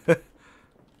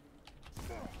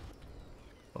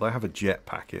 Although I have a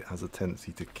jetpack, it has a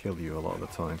tendency to kill you a lot of the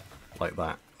time. Like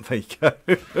that. There you go.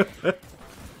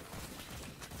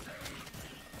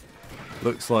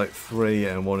 Looks like 3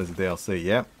 and 1 is a DLC.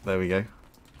 Yep, there we go.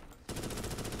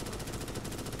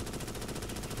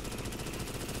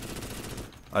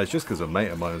 It's just because a mate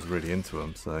of mine was really into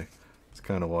them, so it's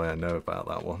kind of why I know about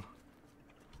that one.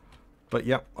 But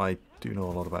yep, I do know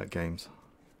a lot about games.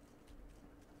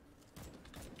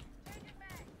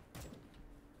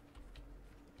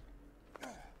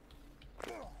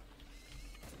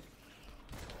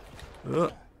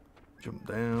 Jump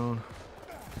down.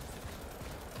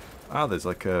 Ah, there's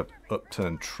like a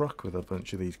upturned truck with a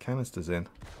bunch of these canisters in.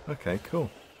 Okay, cool.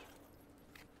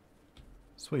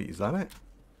 Sweet, is that it?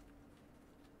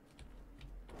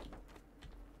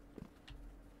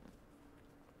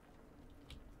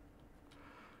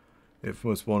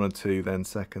 Infamous 1 and 2, then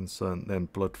Second Son, then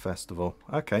Blood Festival.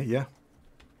 Okay, yeah.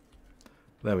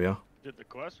 There we are. Did the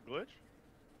quest glitch?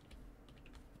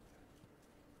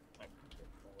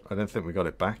 I don't think we got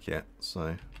it back yet,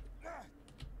 so...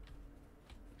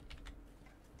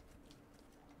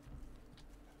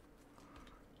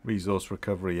 Resource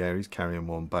recovery, yeah, he's carrying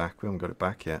 1 back. We haven't got it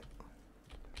back yet.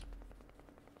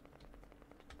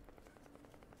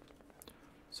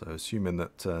 So, assuming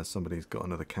that somebody's got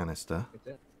another canister.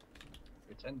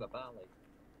 It's in the valley.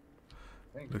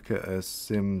 Look at a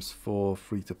Sims 4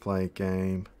 free-to-play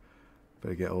game.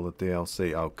 Better get all the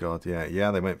DLC. Oh god, yeah. Yeah,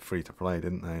 they went free-to-play,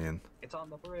 didn't they? And It's on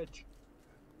the bridge.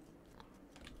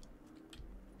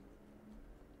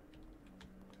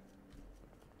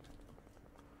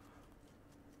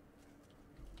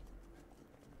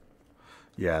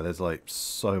 yeah, there's like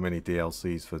so many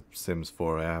DLCs for Sims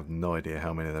 4. I have no idea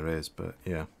how many there is, but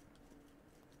yeah.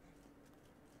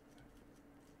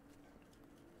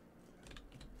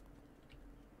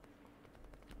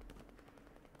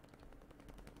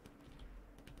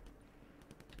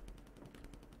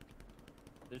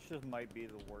 this just might be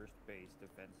the worst base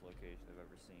defense location I've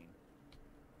ever seen.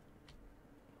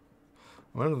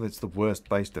 I don't know if it's the worst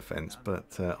base defense,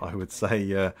 but I would say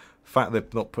the fact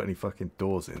they've not put any fucking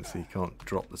doors in so you can't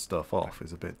drop the stuff off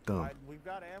is a bit dumb. We've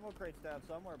got ammo crates down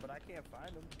somewhere, but I can't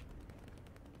find them.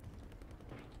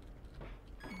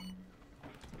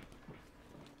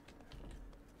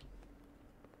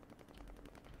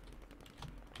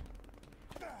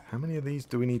 How many of these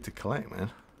do we need to collect,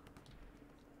 man?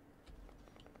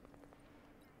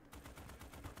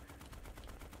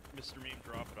 Mr. Meme,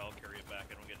 drop it. I'll carry it back.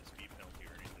 I don't get a speed penalty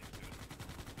or anything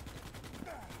to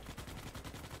it.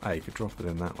 Ah, you could drop it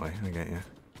in that way. I get you.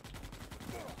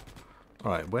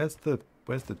 All right, where's the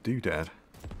doodad?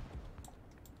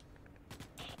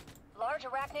 Large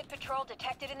Arachnid patrol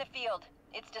detected in the field.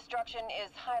 Its destruction is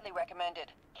highly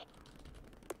recommended.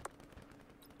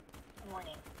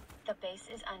 Warning. The base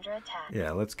is under attack.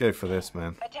 Yeah, let's go for this,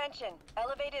 man. Attention!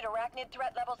 Elevated Arachnid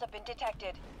threat levels have been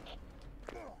detected.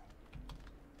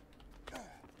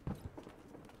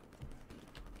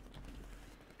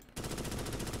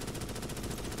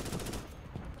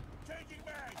 Taking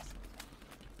mags.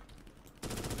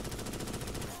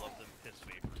 I love them piss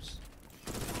vapors.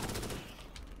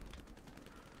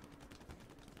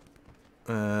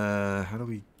 How do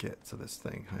we get to this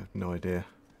thing? I have no idea.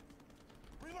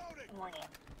 Reloading. Warning.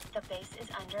 The base is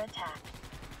under attack.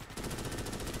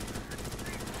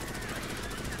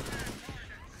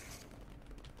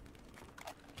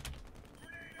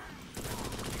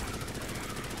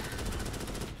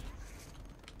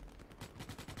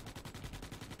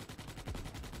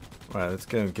 Right, let's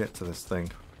go and get to this thing.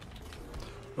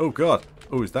 Oh god!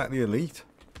 Oh, is that the elite?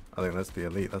 I think that's the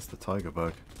elite. That's the tiger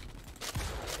bug.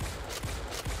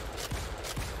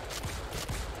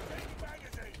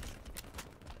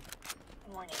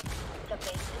 Warning. The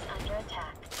base is under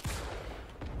attack.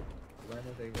 When are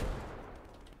they going?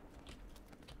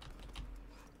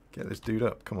 Get this dude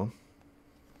up. Come on.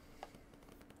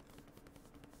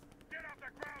 Get off the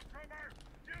ground, Trooper.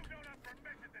 You don't have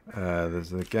permission to There's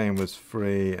the game was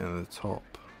free and at the top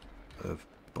of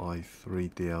buy 3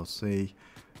 DLC.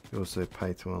 You also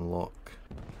pay to unlock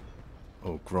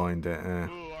or grind it.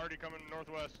 Ooh, already coming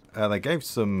northwest. They gave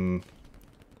some.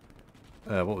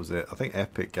 What was it? I think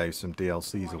Epic gave some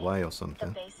DLCs away or The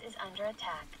something base is under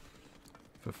attack.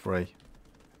 for free.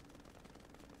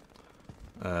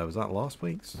 Was that last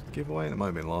week's giveaway? It might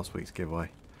have been last week's giveaway.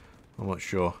 I'm not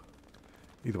sure.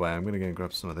 Either way, I'm going to go and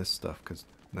grab some of this stuff because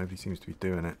nobody seems to be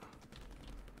doing it.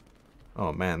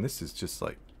 Oh man, this is just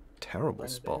like terrible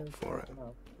spot for it.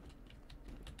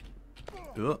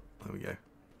 Ugh, there we go.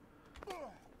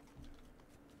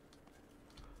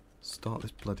 Start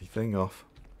this bloody thing off.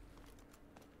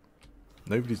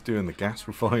 Nobody's doing the gas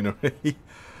refinery.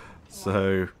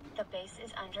 So, The base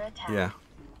is under attack. yeah.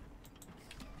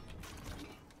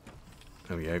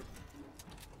 There we go.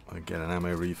 I get an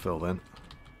ammo refill then.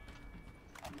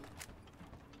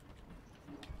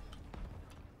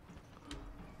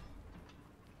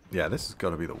 Yeah, this has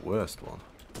got to be the worst one.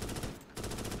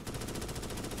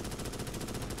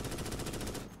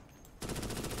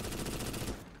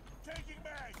 taking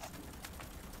mags.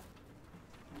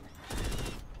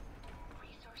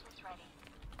 Resources ready.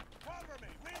 Cover me.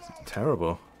 Reload.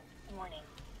 Terrible. Warning.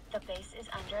 The base is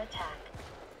under attack.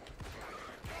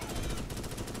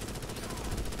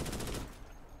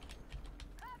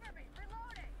 Cover me!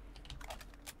 Reloading!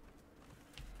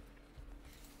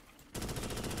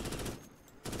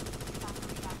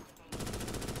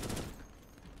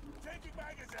 Taking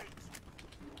magazines.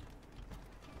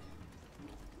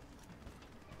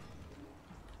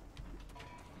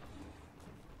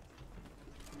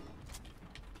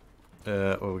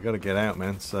 Well, we got to get out,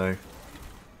 man, so...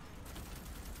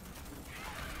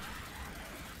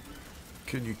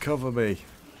 Can you cover me?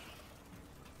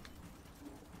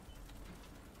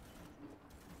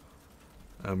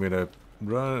 I'm gonna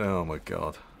run. Oh my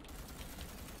god.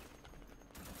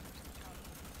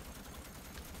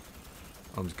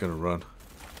 I'm just gonna run.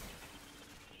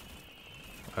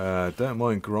 Don't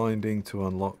mind grinding to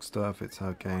unlock stuff. It's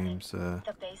how games The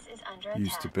base is under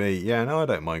used to attack. be. Yeah, no, I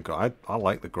don't mind. I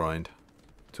like the grind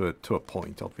to a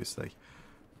point, obviously.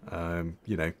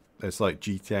 You know, it's like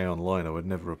GTA Online. I would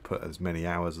never have put as many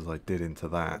hours as I did into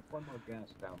that One more gas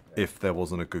down there. if there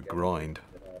wasn't a good grind.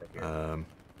 Get out of here.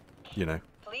 You know.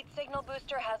 Fleet signal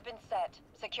booster has been set.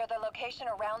 Secure the location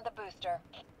around the booster.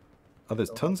 Oh,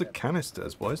 there's tons of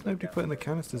canisters. Why is nobody putting the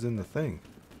canisters in the thing?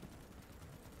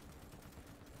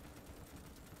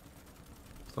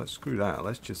 It's like, screw that.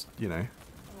 Let's just, you know,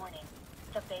 Warning.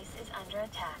 The base is under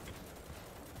attack.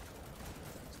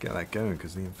 let's get that going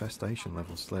because the infestation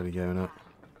level's slowly going up.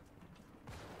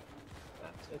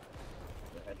 That's it.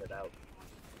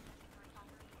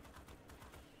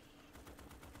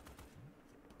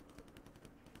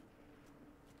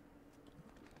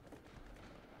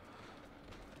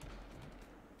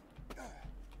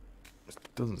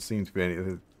 doesn't seem to be any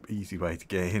other easy way to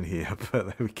get in here, but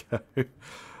there we go.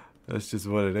 That's just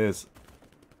what it is.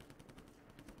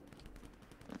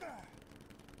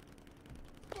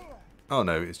 Oh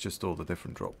no, it's just all the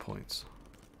different drop points.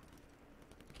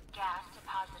 Gas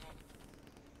deposited.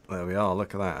 There we are,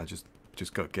 look at that, I just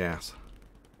got gas.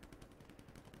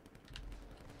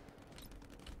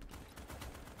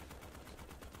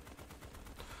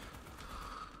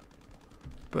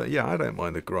 But yeah, I don't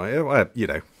mind the grind. You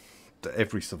know,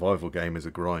 every survival game is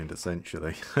a grind,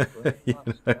 essentially.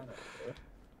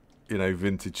 You know,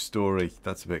 Vintage Story,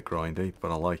 that's a bit grindy, but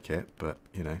I like it. But,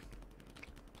 you know,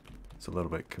 it's a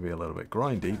little bit, can be a little bit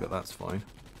grindy, but that's fine.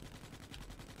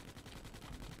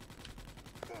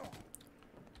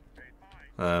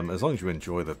 As long as you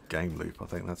enjoy the game loop, I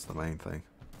think that's the main thing.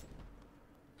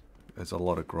 There's a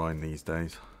lot of grind these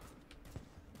days.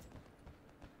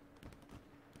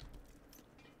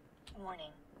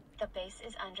 Warning. The base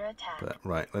is under attack. But,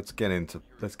 right, let's get into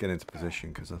position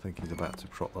because I think he's about to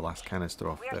drop the last canister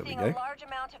off. There we We're go. seeing a large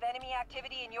amount of enemy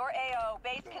activity in your AO.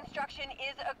 Base construction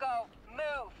is a go.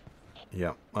 Move.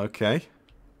 Yeah. Okay.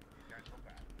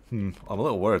 I'm a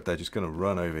little worried they're just going to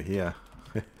run over here.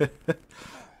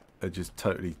 They just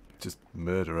totally just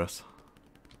murder us.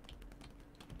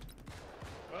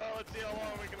 Well, let's see how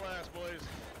long we can last, boys.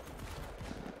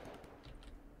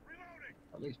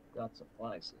 At least we got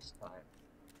supplies this time.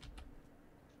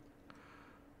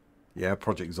 Yeah,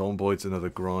 Project Zomboid's another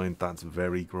grind. That's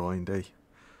very grindy.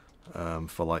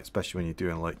 For like, especially when you're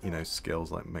doing like, you know,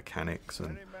 skills like mechanics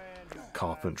and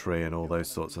carpentry and all those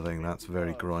sorts of things. That's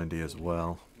very grindy as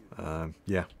well.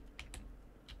 Yeah.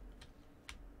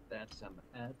 That's some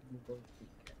admirable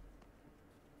thinking.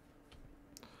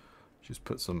 Just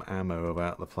put some ammo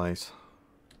about the place.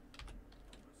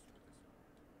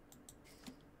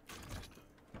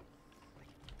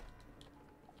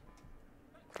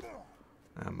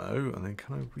 Ammo, and then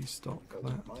can I restock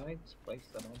that? Mines, place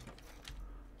them on.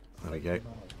 There we Place go.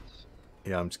 them on.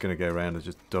 Yeah, I'm just going to go around and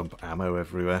just dump ammo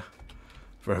everywhere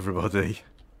for everybody.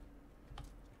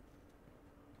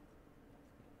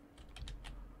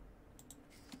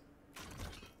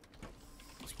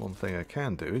 That's one thing I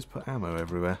can do, is put ammo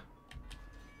everywhere.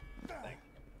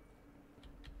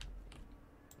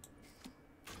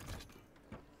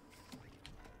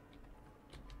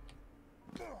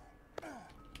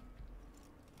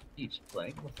 Each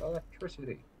playing with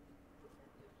electricity.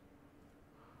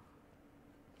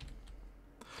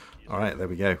 Alright, there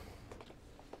we go.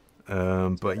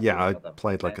 But yeah, I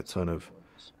played like a ton of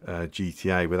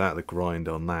GTA without the grind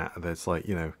on that. There's like,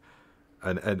 you know,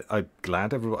 and I'm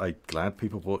glad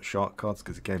people bought shark cards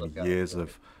because it gave me years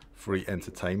of free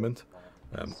entertainment.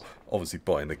 Obviously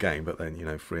buying the game, but then, you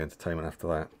know, free entertainment after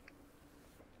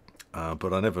that.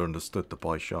 But I never understood the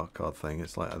buy shark card thing.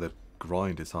 It's like the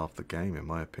grind is half the game, in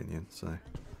my opinion. So,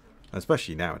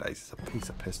 especially nowadays, it's a piece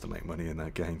of piss to make money in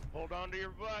that game. Hold on to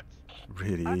your butts.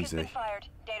 Really Arc has been easy. fired.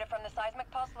 Data from the seismic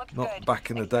pulse looks Not good.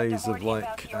 back in the Expect a days of horde inbound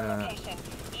like to your location.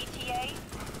 ETA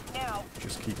now.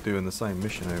 just keep doing the same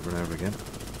mission over and over again.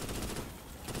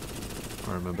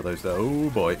 I remember those there. Oh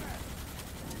boy.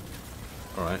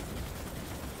 Alright.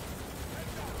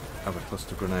 Have a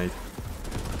cluster grenade.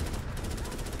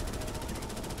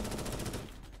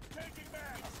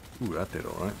 Ooh, that did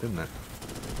alright, didn't it?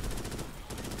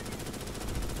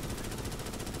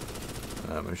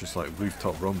 It was just like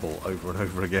rooftop rumble over and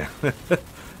over again.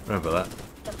 Remember that?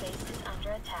 The base is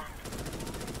under attack.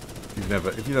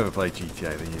 If you've never played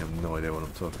GTA, then you have no idea what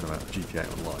I'm talking about. GTA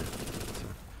Online. So,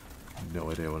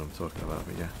 no idea what I'm talking about,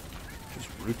 but yeah. Just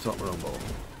rooftop rumble.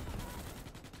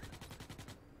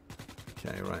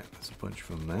 Okay, right, there's a bunch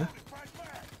from there.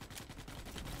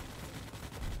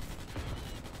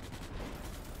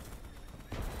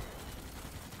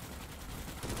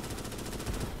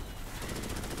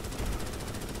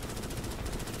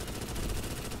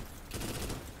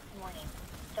 Warning.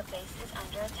 The base is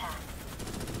under attack.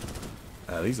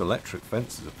 These electric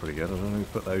fences are pretty good. I don't know who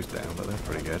put those down, but they're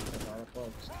pretty good. There are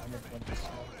folks coming from the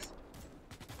sides.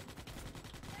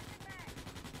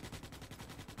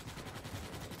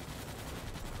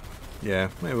 Yeah,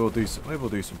 maybe we'll do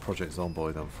some Project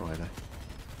Zomboid on Friday.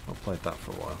 I've played that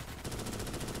for a while.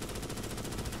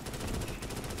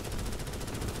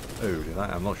 Oh, did that?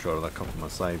 I'm not sure that copied my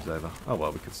saves over. Oh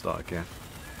well, we could start again.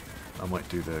 I might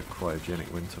do the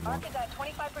cryogenic winter mod Arc is at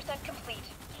 25% complete.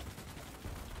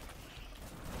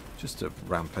 just to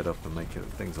ramp it up and make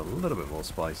things a little bit more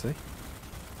spicy.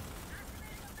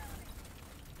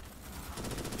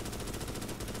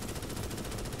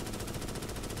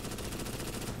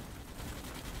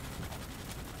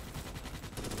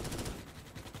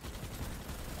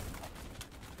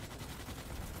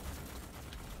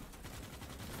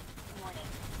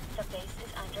 base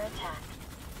is under attack.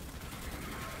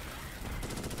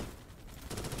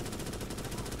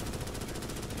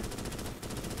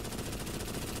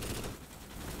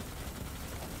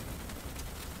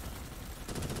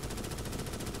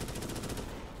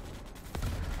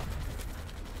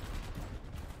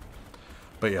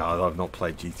 But yeah, I've not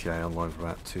played GTA Online for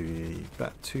about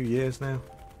two years now.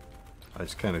 I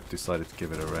just kind of decided to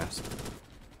give it a rest.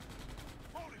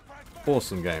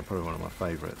 Awesome game, probably one of my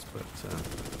favourites, but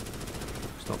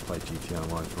just not played GTA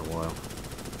Online for a while.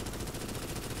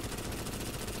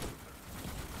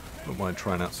 Don't mind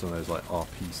trying out some of those like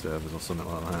RP servers or something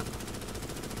like that.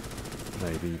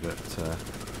 Maybe, but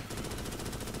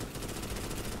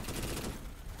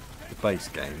the base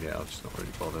game, yeah, I'm just not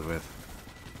really bothered with.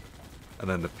 And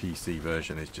then the PC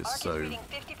version is just so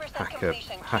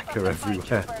hacker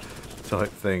everywhere type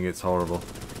thing. It's horrible,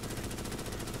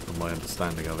 from my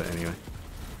understanding of it anyway.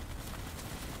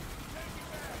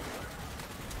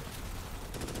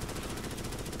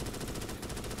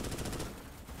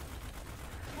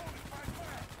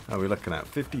 How are we looking at?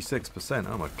 56%.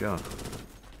 Oh my god.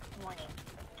 Warning.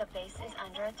 The base is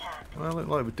under attack. Well, look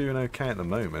like we're doing okay at the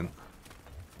moment,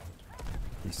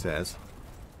 he says.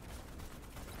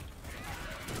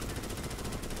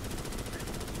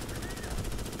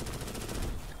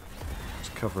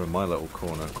 Covering my little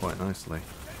corner quite nicely.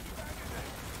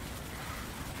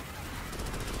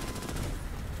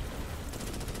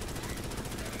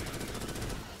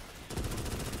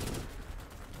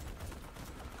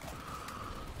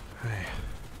 Hey.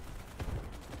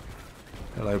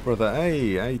 Hello, brother.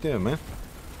 Hey, how you doing, man?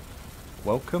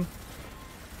 Welcome.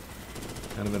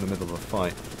 Kind of in the middle of a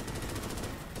fight.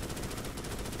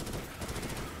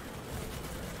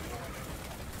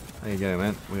 There you go,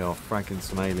 man. We are fragging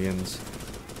some aliens.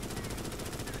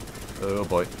 Oh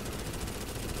boy. It's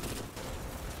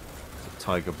a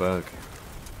tiger berg.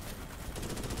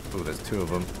 Oh, there's two of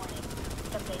them.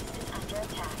 The base is under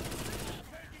attack.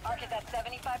 Arc is at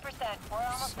 75%. We're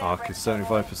almost there. Arc is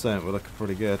 75%. We're looking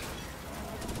pretty good.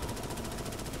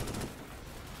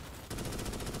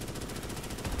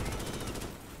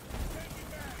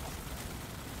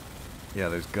 Yeah,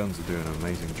 those guns are doing an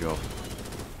amazing job.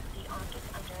 The Ark is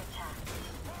under attack.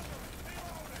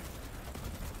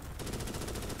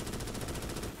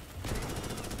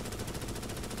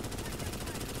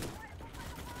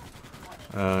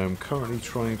 I'm currently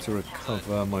trying to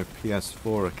recover my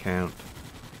PS4 account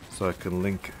so I can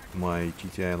link my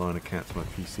GTA Online account to my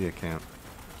PC account.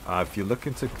 If you're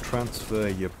looking to transfer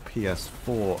your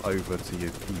PS4 over to your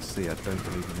PC, I don't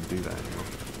believe you can do that anymore.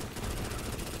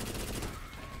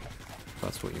 If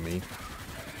that's what you mean.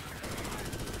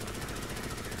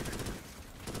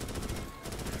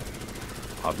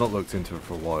 I've not looked into it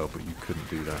for a while, but you couldn't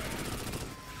do that.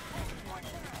 Warning.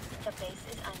 The base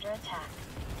is under attack.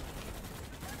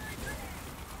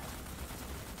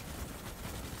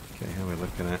 Okay, how are we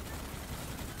looking at?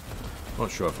 Not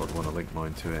sure if I'd want to link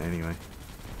mine to it anyway.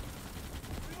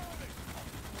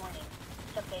 Warning.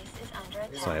 The base is under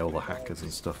attack. Say all the hackers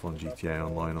and stuff on GTA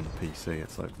Online on the PC,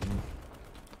 it's like,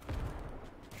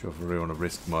 sure if I really want to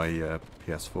risk my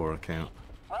PS4 account.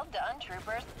 Well done,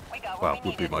 troopers. We got Well, what it we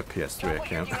would be needed. my PS3 Stop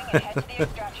what you're account. doing and head to the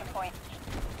extraction point.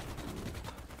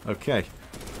 Okay.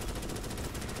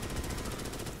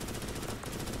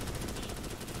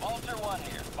 Vulture 1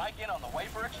 here. Spike in on the way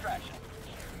for extraction.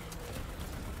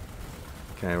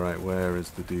 Okay, right, where is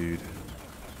the dude?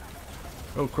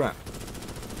 Oh crap.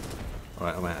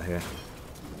 Alright, I'm out of here.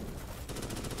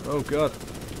 Oh god.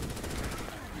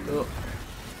 Oh.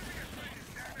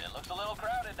 It looks a little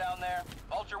crowded down there.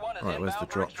 Vulture 1 is Right, where's the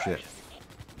inbound for drop ship? extraction.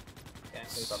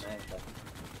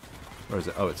 Where is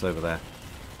it? Oh, it's over there.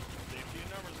 Safety in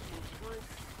numbers, move the group.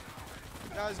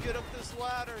 Guys, get up this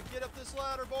ladder. Get up this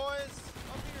ladder, boys.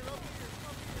 Up here, up here,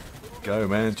 up here. Go,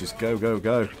 man. Just go, go,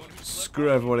 go. Screw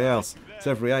everybody else. It's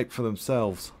every ape for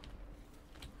themselves.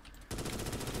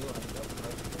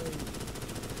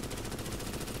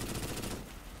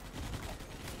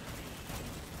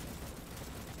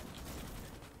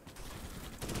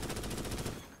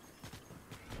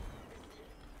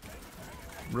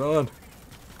 Run.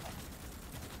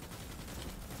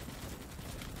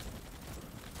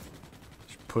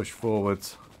 Just push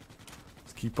forwards.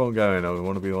 Let's keep on going. I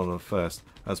want to be one of the first.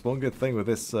 That's one good thing with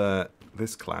this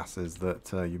this class is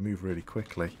that you move really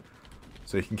quickly,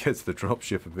 so you can get to the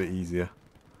dropship a bit easier.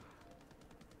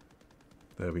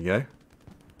 There we go.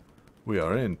 We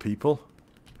are in, people.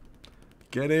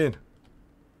 Get in.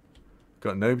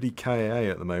 Got nobody KA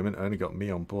at the moment. Only got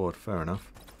me on board. Fair enough.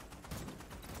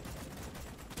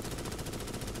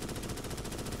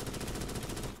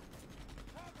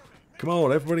 Come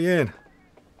on, everybody in.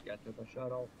 to the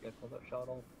shuttle. Get to the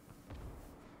shuttle.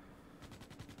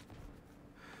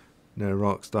 No,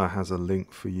 Rockstar has a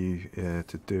link for you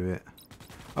to do it.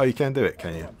 Oh, you can do it,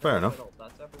 can you? Fair enough.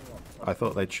 That's everyone. I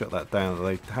thought they'd shut that down.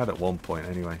 They had at one point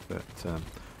anyway, but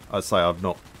I'd say I've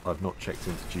not checked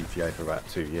into GTA for about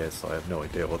 2 years, so I have no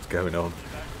idea what's going on.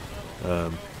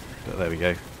 But there we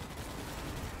go. Here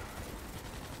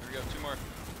we go, 2 more.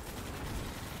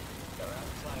 They're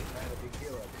outside trying to be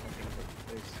heroes. I think that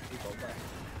there's people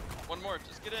left. 1 more,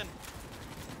 just get in.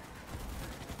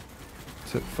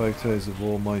 Took photos of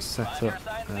all my setup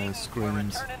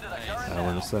screens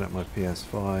when I set up my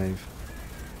PS5.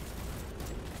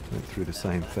 Went through the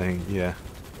same thing, yeah.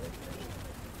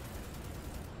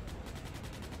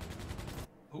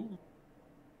 Ooh.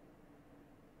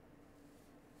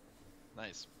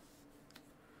 Nice.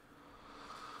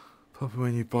 Probably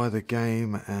when you buy the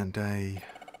game and a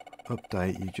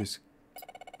update, you just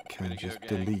can just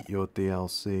delete your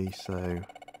DLC, so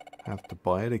have to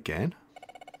buy it again.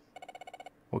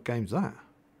 What game's that?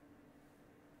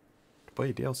 To buy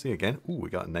your DLC again? Ooh, we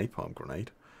got a napalm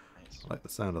grenade. Nice. I like the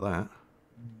sound of that.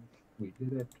 We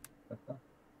did it.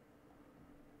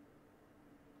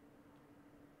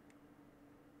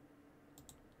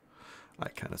 I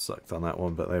kind of sucked on that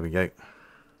one, but there we go.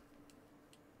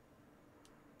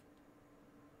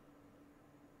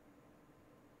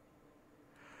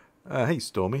 Hey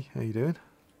Stormy, how you doing?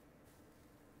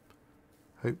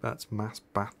 Hope that's mass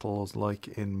battles like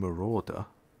in Marauder.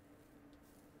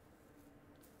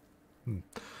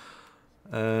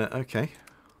 Okay.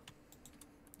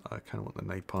 I kind of want the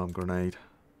napalm grenade.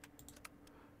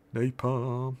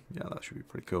 Napalm! Yeah, that should be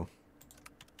pretty cool.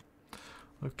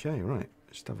 Okay, right.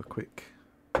 Just have a quick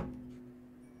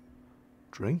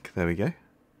drink. There we go.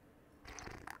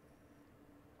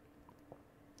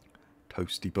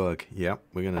 Toasty bug. Yep,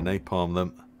 we're going to napalm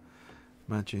them.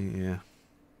 Imagine, yeah.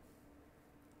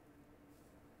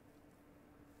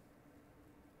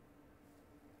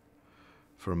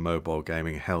 For mobile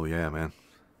gaming, hell yeah, man.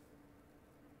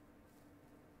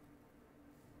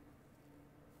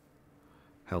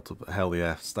 Hell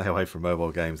yeah, stay away from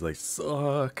mobile games, they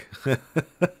suck.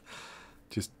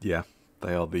 Just, yeah,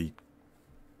 they are the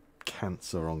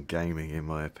cancer on gaming, in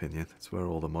my opinion. It's where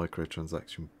all the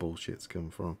microtransaction bullshits come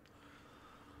from.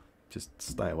 Just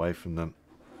stay away from them.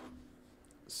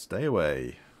 Stay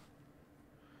away.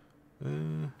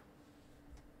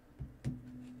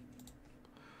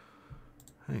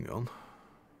 Hang on.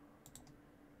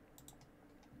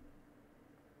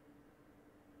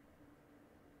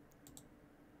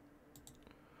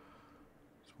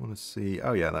 Just want to see.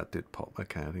 Oh yeah, that did pop.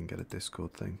 Okay, I didn't get a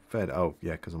Discord thing. Fed. Oh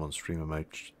yeah, because I'm on streamer mode.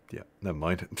 Yeah, never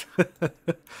mind.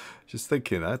 Just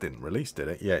thinking that didn't release, did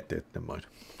it? Yeah, it did. Never mind.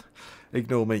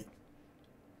 Ignore me.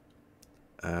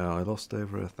 I lost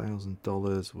over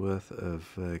 $1,000 worth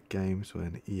of games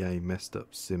when EA messed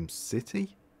up SimCity.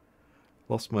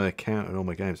 Lost my account and all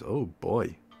my games. Oh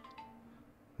boy.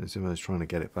 I assume I was trying to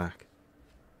get it back.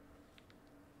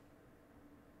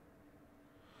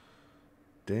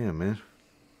 Damn, man.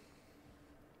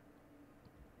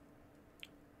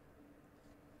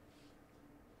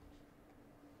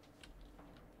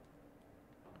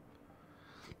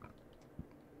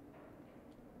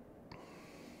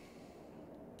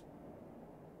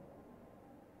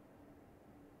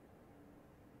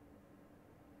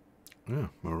 Yeah,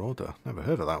 Marauder. Never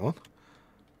heard of that one.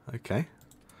 Okay.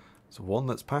 It's one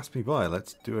that's passed me by.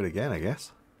 Let's do it again, I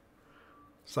guess.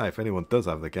 So if anyone does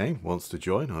have the game, wants to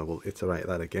join, I will iterate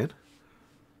that again.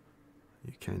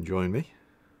 You can join me.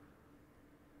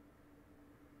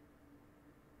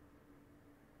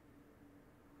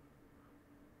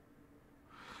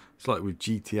 It's like with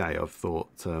GTA, I've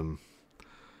thought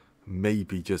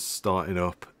maybe just starting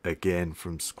up again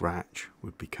from scratch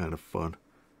would be kind of fun.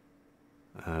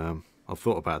 I've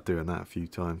thought about doing that a few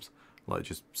times, like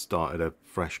just started a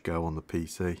fresh go on the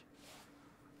PC.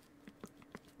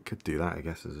 Could do that, I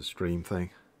guess, as a stream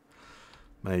thing,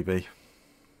 maybe,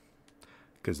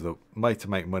 because the way to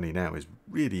make money now is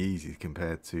really easy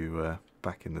compared to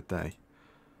back in the day.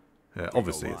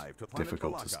 Obviously it's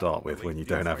difficult to start with when you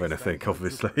don't have anything,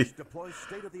 obviously.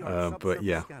 But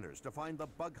yeah,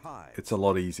 it's a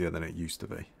lot easier than it used to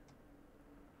be.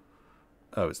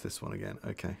 Oh, it's this one again.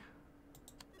 Okay.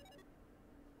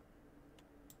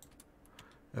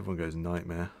 Everyone goes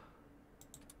nightmare.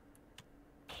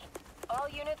 All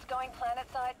units going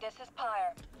planetside, this is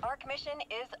Pyre. Arc mission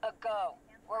is a go.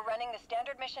 We're running the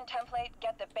standard mission template,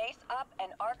 get the base up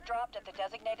and arc dropped at the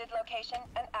designated location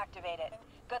and activate it.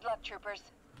 Good luck, troopers,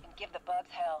 and give the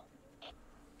bugs hell.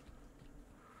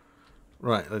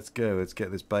 Right, let's go. Let's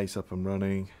get this base up and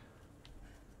running.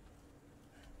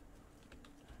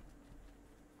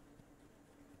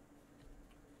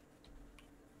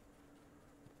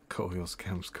 Got all your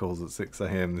scams calls at 6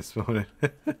 AM this morning.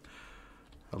 I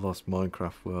lost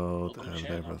Minecraft World and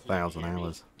over 1,000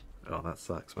 hours. Oh, that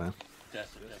sucks, man.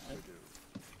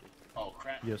 Oh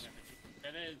crap. Yes.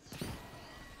 It is.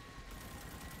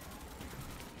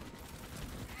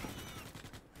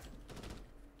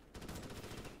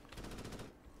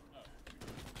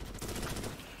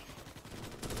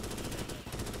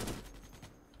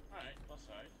 Alright, that's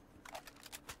alright.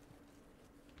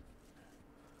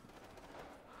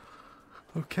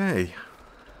 Okay.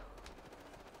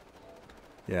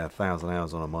 Yeah, 1,000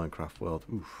 hours on a Minecraft world.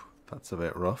 Oof, that's a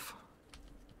bit rough,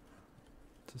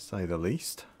 to say the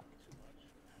least.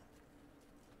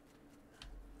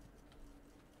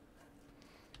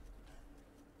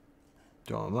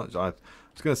 John, I was going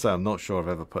to say I'm not sure I've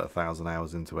ever put 1,000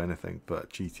 hours into anything, but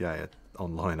GTA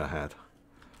Online I had.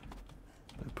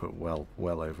 I put well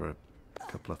over a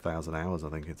couple of thousand hours, I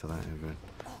think, into that.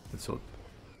 It's sort of,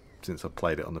 since I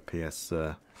played it on the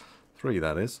PS3,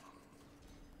 that is.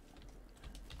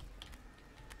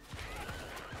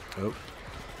 Oh.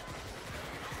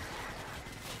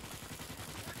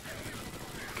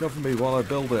 Cover me while I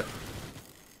build it.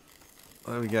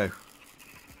 There we go.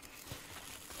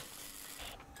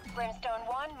 Brimstone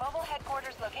 1, mobile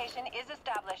headquarters location is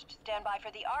established. Stand by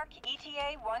for the ARC.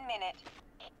 ETA 1 minute.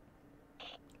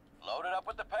 Load it up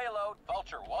with the payload.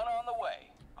 Vulture 1 on the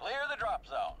way. Clear the drop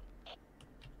zone.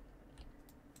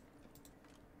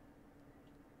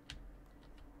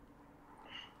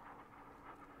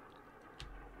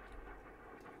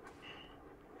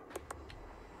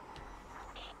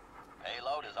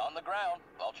 Payload is on the ground.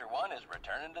 Vulture 1 is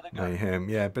returning to the gun. Mayhem,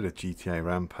 yeah, a bit of GTA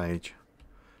Rampage.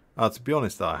 To be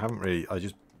honest, though, I haven't really. I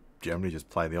just generally just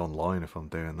play the online if I'm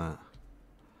doing that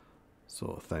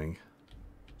sort of thing.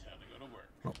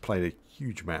 Not played a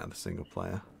huge amount of the single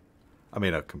player. I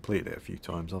mean, I've completed it a few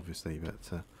times, obviously,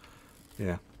 but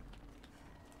yeah.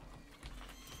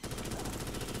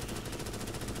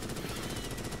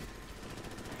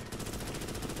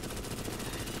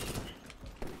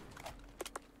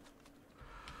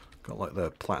 Got like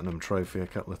the platinum trophy a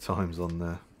couple of times on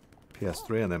the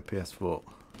PS3 and then PS4,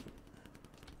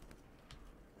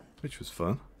 which was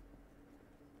fun.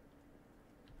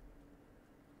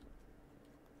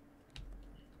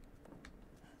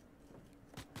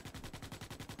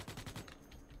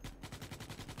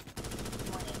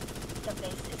 Warning. The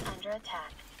base is under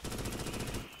attack.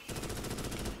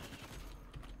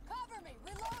 Cover me,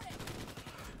 reloading.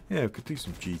 Yeah, we could do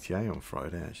some GTA on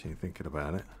Friday, actually, thinking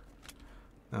about it.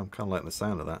 Now I'm kind of liking the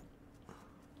sound of that.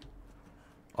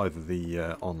 Either the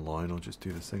online or just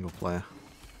do the single player.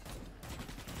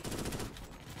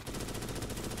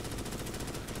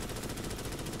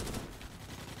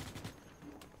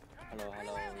 Hello,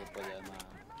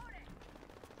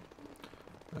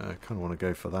 I kind of want to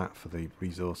go for that for the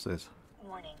resources.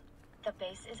 Warning. The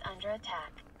base is under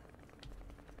attack.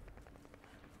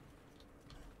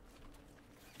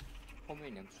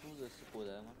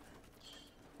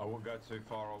 I won't go too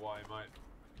far away, mate.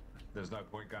 There's no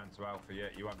point going to Alpha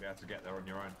yet. You won't be able to get there on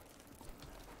your own.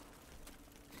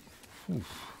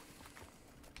 Oof.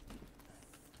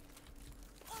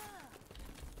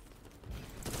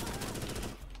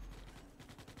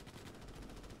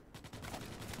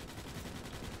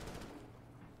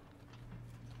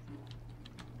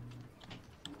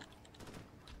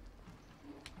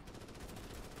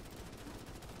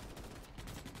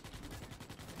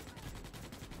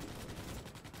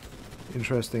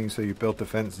 Interesting. So you build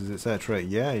defenses, etc.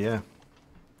 Yeah. You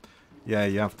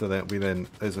have to.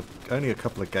 There's only a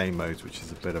couple of game modes, which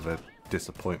is a bit of a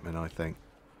disappointment, I think.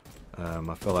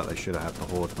 I feel like they should have had the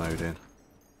horde mode in.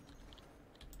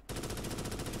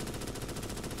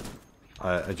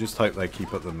 I just hope they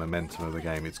keep up the momentum of the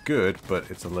game. It's good,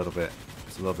 but it's a little bit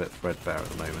threadbare at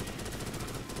the moment,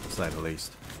 to say the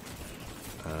least.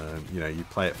 You know, you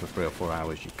play it for 3 or 4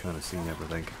 hours, you've kind of seen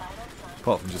everything.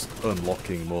 Apart from just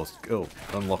unlocking more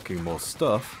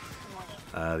stuff,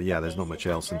 yeah, there's not much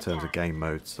else in terms of game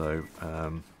mode. So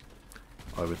I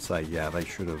would say, yeah, they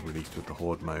should have released with the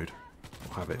horde mode,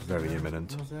 or have it very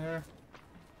imminent.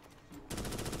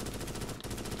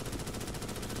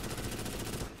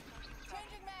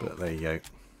 But there you go.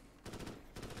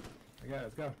 Okay,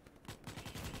 let's go.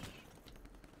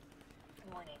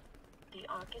 Warning. The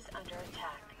Ark is under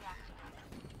attack.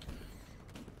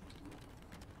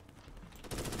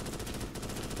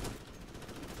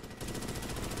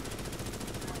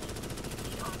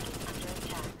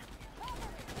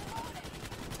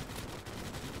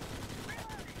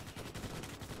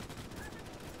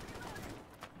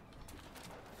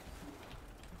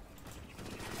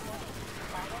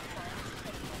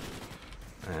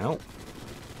 Ow.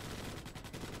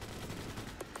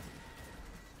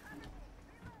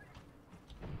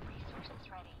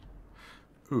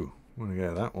 Ooh, I'm gonna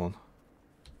get that one.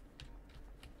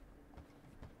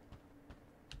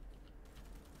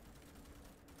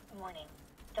 Warning.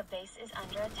 The base is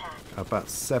under attack. About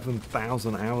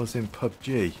 7,000 hours in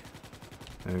PUBG.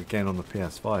 And again on the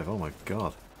PS5. Oh my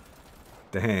god.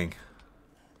 Dang.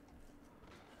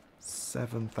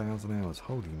 7,000 hours.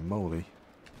 Holy moly.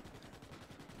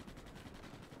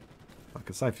 I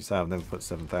can safely say I've never put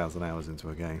 7,000 hours into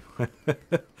a game.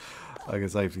 I can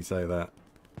safely say that.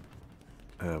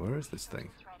 Where is this thing?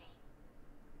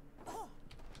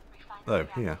 Oh,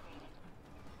 here.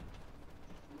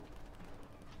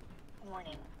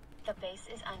 Warning. The base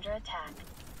is under attack.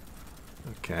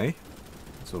 Okay.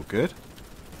 That's all good.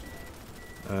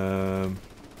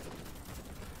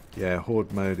 Yeah,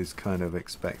 horde mode is kind of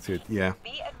expected. Yeah.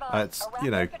 It's,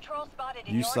 you know,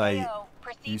 you say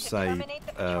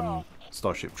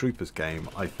Starship Troopers game,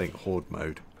 I think horde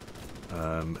mode.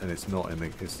 And it's not in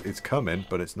the it's coming,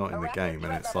 but it's not in the game,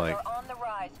 and it's like,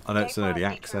 I know it's an early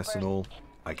access and all,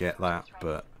 I get that,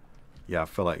 but yeah, I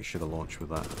feel like you should have launched with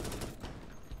that.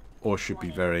 Or should be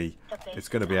very, it's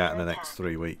going to be out in the next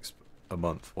 3 weeks, a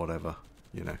month, whatever,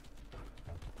 you know.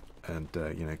 And,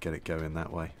 you know, get it going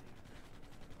that way.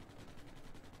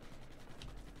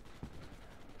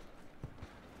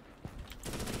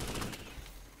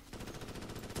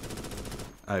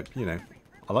 You know,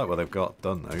 I like what they've got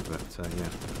done though, but yeah. I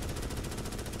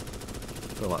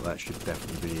feel like that should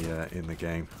definitely be in the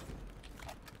game.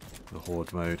 The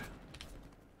horde mode.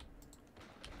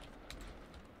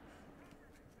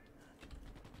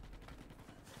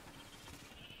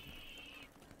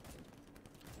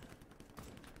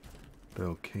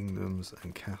 Build kingdoms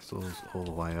and castles all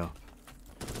the way up.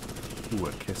 Ooh,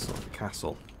 a castle.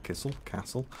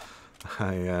 Castle.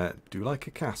 I do like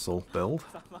a castle build.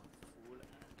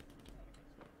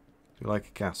 You like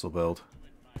a castle build?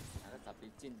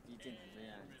 Dude,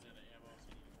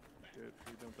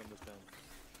 we don't understand.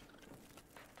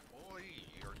 Warning.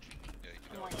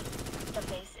 The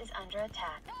base is under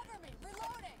attack.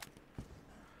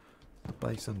 The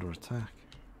base under attack.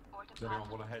 Does anyone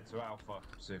want to head to Alpha?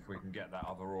 See if we can get that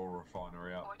other ore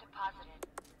refinery up.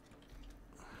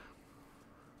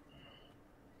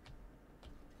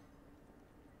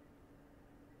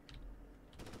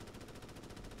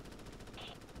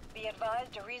 Be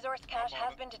advised, a resource cache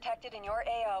has been detected in your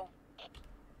AO.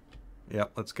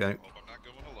 Yep, let's go. I'm not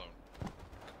going alone.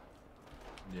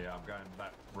 Yeah, I'm going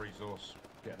that resource.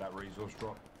 Get that resource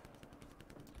drop.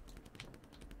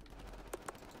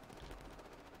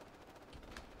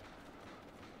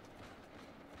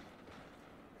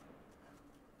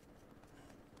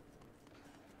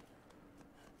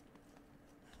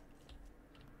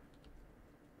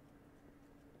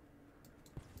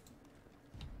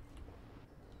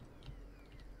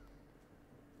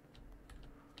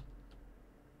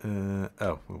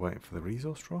 Oh, we're waiting for the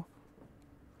resource drop?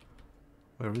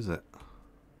 Where is it?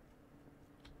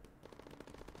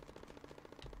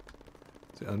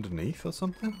 Is it underneath or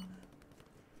something?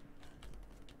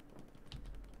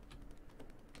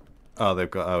 Oh, they've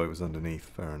got... Oh, it was underneath.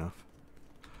 Fair enough.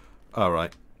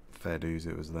 Alright. Fair dues,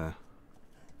 it was there.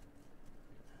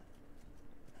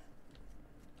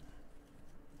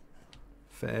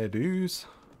 Fair dues.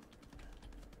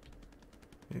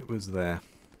 It was there.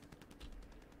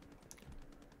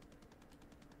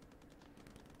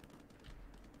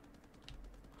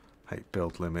 Hate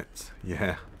build limits,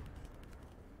 yeah.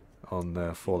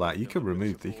 On for that, you could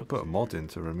remove. You could put a mod in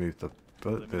to remove the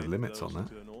limits on that.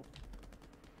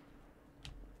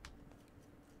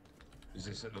 Is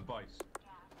this at the base?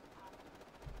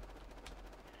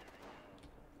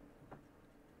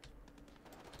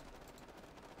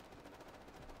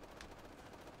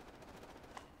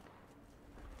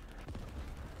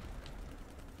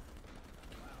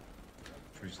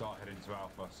 Should we start heading to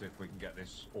Alpha, see if we can get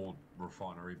this ore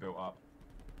refinery built up?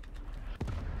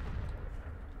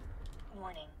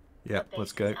 Warning. Yep,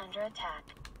 let's go. Under attack.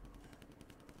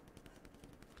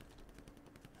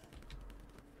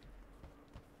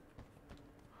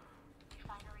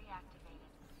 Refinery activated.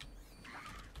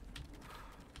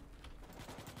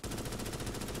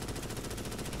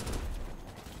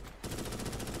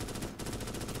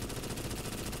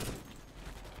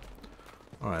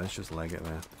 Alright, let's just leg it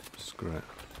there. Screw it.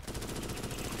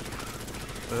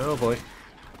 Oh boy.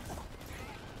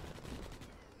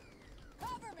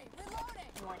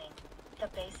 Warning. The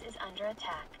base is under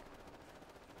attack.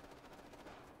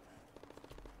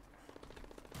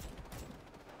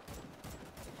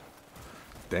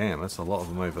 Damn, that's a lot of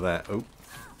them over there. Oh.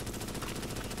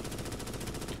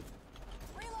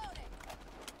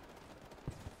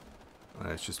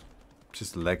 Let's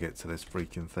just leg it to this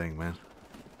freaking thing, man.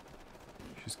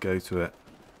 Just go to it.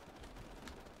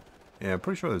 Yeah, I'm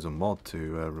pretty sure there's a mod to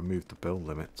remove the build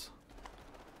limits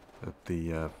of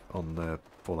the on the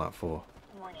Fallout 4.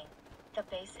 Warning. The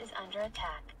base is under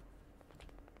attack.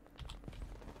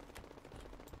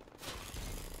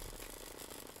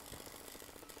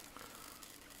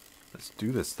 Let's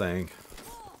do this thing.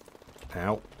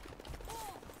 Ow.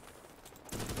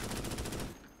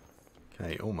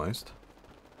 Okay, almost.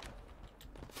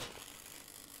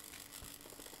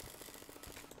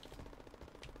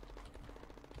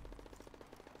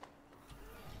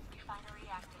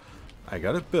 I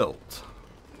got it built.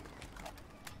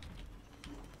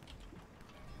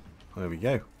 There we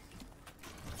go.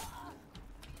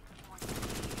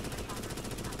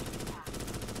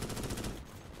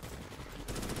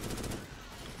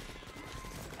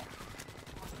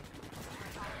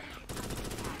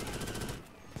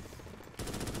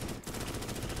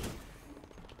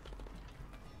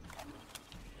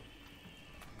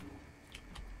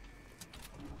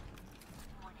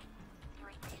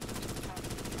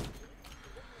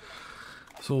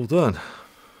 It's all done.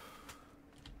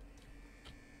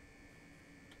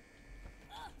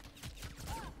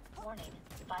 Warning.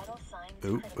 Vital signs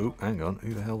Ooh, critical. ooh, hang on.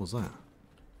 Who the hell was that?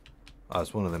 Oh,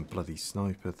 it's one of them bloody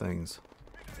sniper things.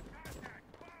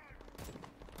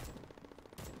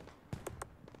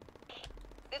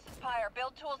 This is Pyre.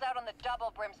 Build tools out on the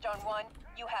double, Brimstone 1.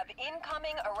 You have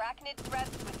incoming Arachnid threats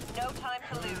with no time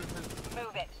to lose.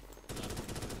 Move it.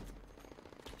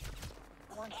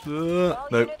 All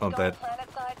Nope, units I'm go dead.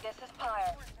 planetside, this is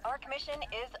Pyre. Arc mission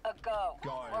is a go.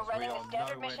 Guys, We're running we the are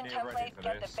standard nowhere mission near ready template, for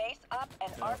get this. the base up,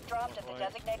 and arc dropped at the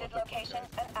designated location,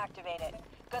 and activate it.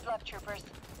 Good luck, troopers,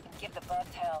 and give the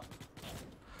bugs hell.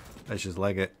 Let's just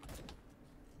leg it.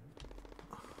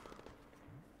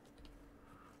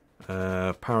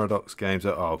 Paradox games.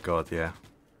 Oh god, yeah.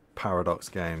 Paradox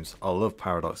games. I love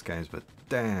Paradox games, but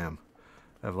damn,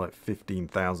 they have like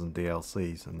 15,000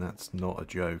 DLCs, and that's not a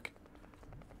joke.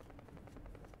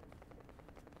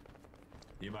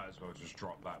 You might as well just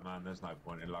drop that, man. There's no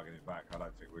point in lugging it back. I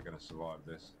don't think we're going to survive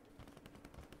this.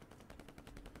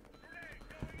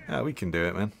 Yeah, we can do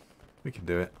it, man. We can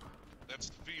do it.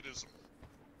 That's defeatism.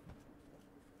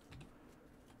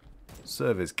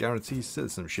 Service guarantees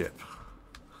citizenship.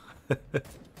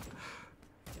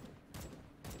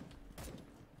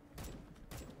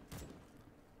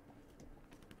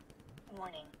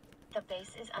 Warning. The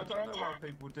base is I under don't know why attack.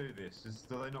 people do this.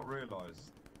 Do they not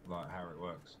realise like how it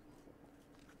works?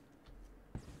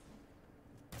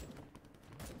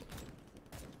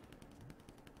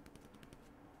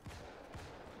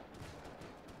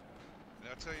 Now,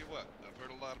 I'll tell you what, I've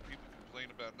heard a lot of people complain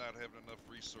about not having enough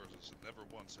resources, and never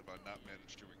once have I not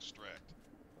managed to extract.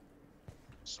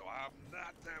 So I'm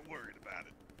not that worried about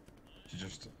it. To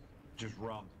just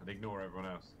run and ignore everyone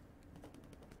else.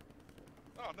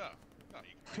 Oh, no. No,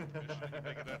 you can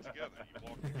figure that together. You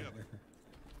walk together.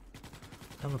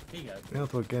 How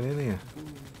do I get in here?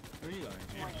 Where are you going?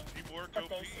 Warning. Teamwork, The OP.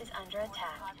 base is under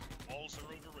attack. Walls are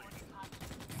overrated.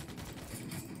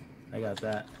 I got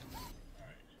that.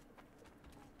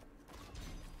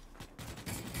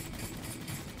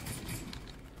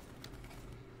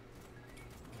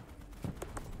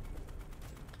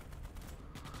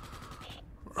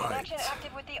 Right. Action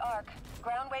active with the Arc.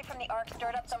 Ground wave from the Arc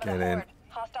stirred up some of the Get in. horde.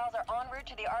 Hostiles are en route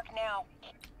to the Arc now.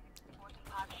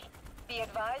 Be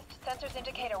advised, sensors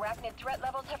indicate Arachnid threat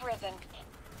levels have risen.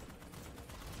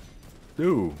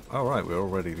 Ooh, alright, we're all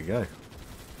ready to go.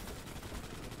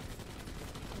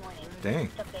 Warning. Dang.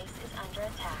 The base is under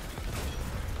attack.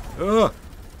 Ugh!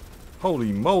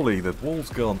 Holy moly, the wall's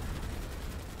gone.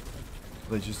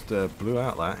 They just blew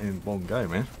out that in one go,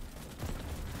 man.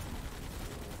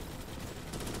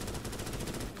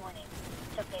 Warning.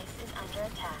 The base is under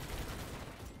attack.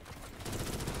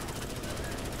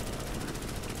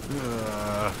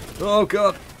 Oh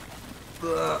god!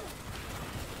 Ugh.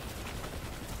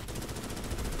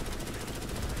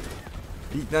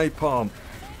 Eat napalm.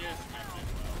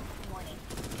 Warning.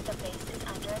 The base is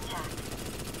under attack.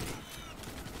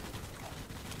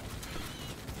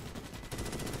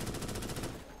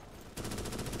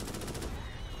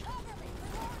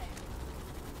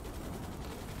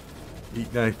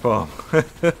 Eat napalm.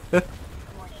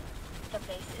 Warning. The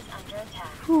base is under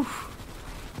attack. Whew.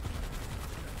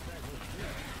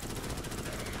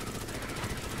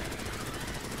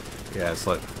 Yeah, it's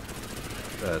like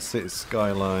City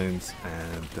Skylines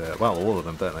and, well, all of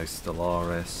them, don't they?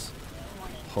 Stellaris,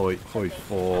 Hoi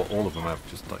 4, all of them have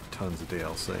just like tons of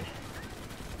DLC.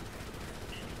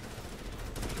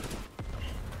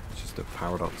 It's just a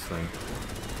Paradox thing.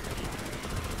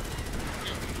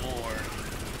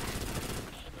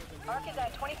 Arc is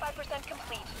at 25%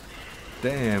 complete.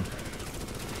 Damn.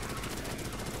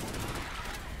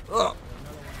 Oh.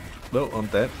 No, I'm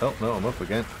dead. Oh, no, I'm up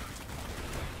again.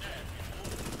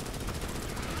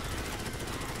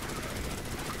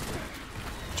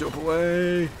 Jump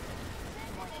away!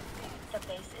 The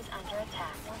base is under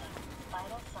attack.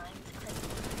 Vital signs critical.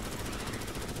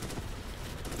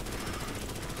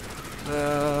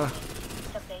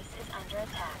 The base is under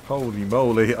attack. Holy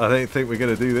moly, I don't think we're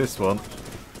going to do this one. The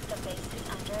base is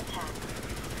under attack.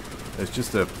 There's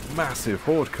just a massive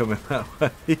horde coming that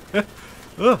way.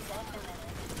 Ugh.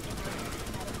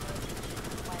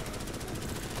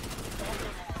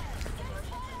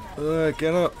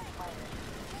 Get up.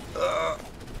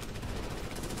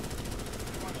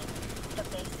 The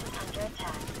base is under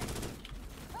attack.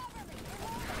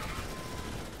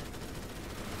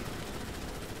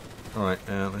 Alright,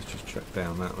 let's just check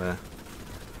down that there.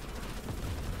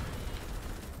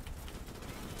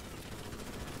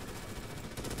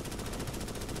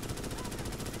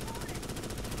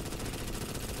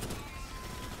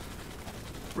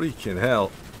 Freaking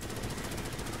hell.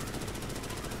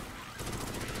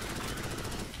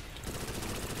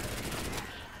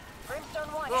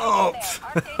 Oh,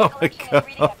 oh my god.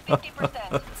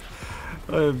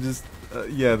 I'm just,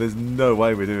 yeah, there's no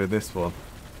way we're doing this one.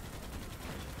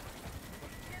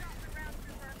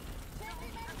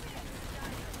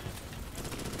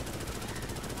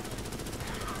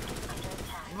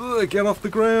 Ugh, get off the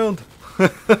ground. The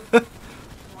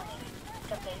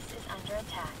base is under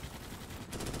attack.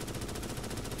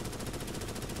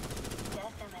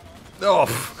 Death imminent. Oh.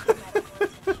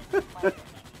 The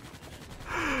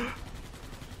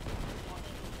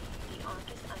Ark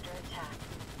is under attack.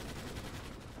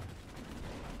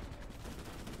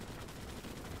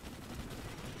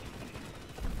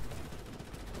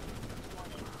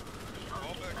 The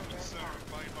Ark is under attack.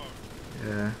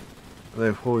 Yeah.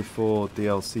 The Hoi 4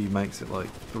 DLC makes it like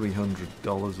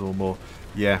 $300 or more.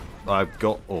 Yeah, I've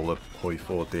got all the Hoi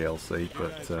 4 DLC,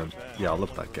 but yeah, I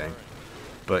love that game.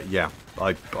 But yeah,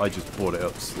 I just bought it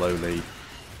up slowly.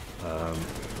 I'm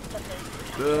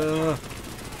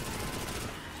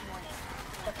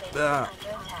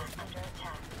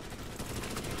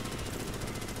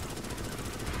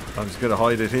just gonna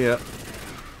hide it here.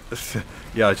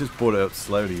 Yeah, I just bought it up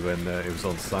slowly when it was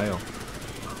on sale.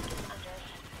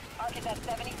 At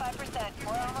 75%.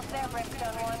 We're almost there,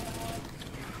 Brimstone 1.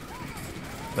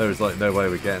 There is like no way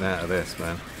we're getting out of this,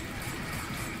 man.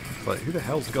 It's like, who the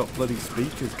hell's got bloody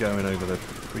speakers going over the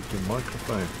freaking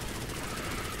microphone?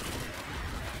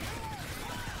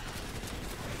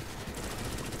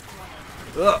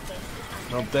 Ugh!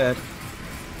 I'm dead.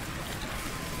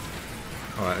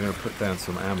 Alright, I'm gonna put down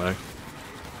some ammo.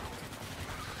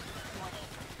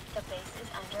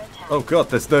 Oh god,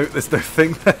 there's no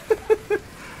thing there.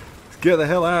 Get the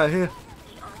hell out of here.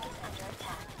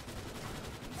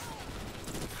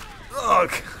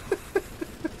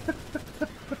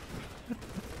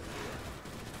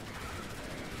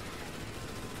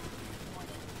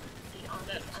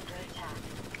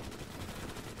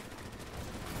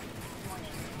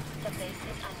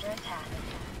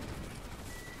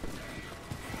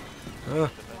 Oh,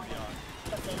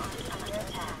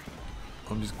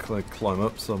 I'm just gonna climb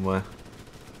up somewhere.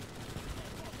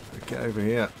 Get over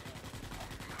here.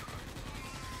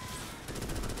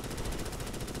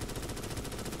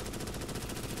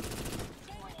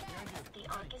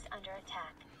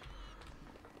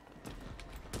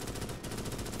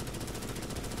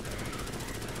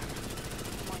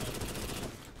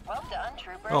 Well done,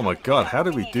 Trooper. Oh my god, how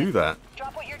did we do that?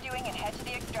 Drop what you're doing and head to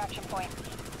the extraction point.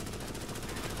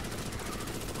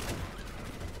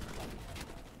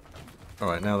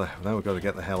 Alright, now we've got to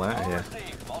get the hell out of here.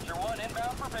 Vulture 1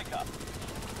 inbound for pickup.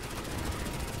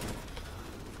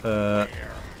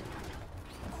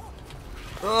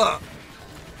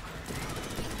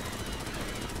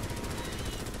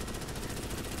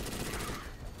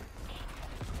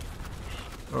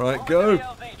 Alright, go!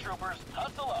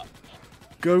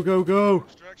 Go, go, go!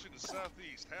 Extraction is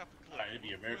southeast, half a clip. It'd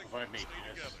be a miracle if I made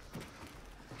this.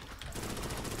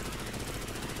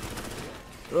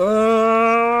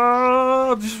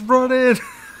 Just run in!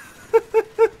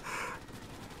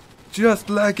 Just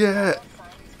like it!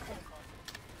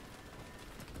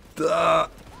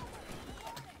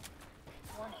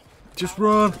 Just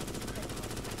run!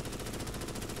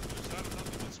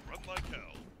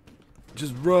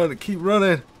 Just run, keep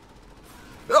running!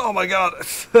 Oh my god!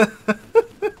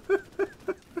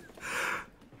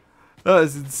 That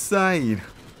is insane!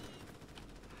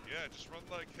 Yeah, just run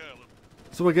like hell.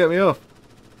 Someone get me off!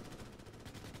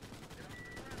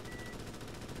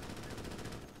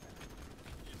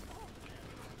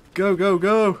 Go, go,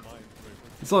 go!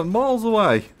 It's like miles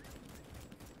away!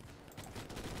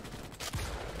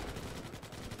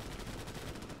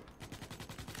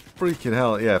 Freaking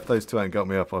hell, yeah, if those two hadn't got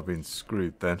me up, I've been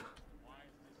screwed then.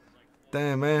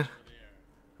 Damn, man.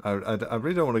 I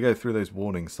really don't want to go through those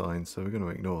warning signs, so we're going to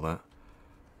ignore that.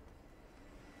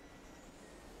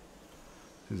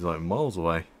 This is like miles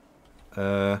away.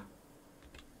 How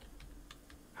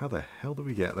the hell do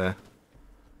we get there?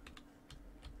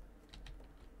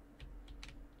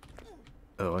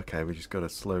 Oh, okay, we just got to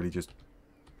slowly just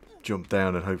jump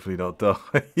down and hopefully not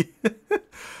die.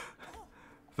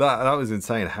 That was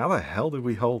insane. How the hell did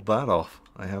we hold that off?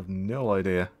 I have no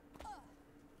idea.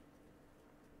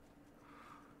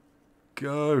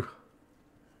 Go.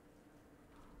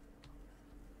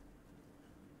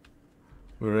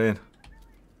 We're in.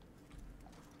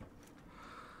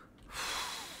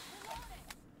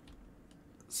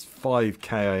 It's 5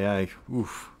 KIA.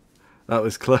 Oof. That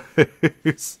was close.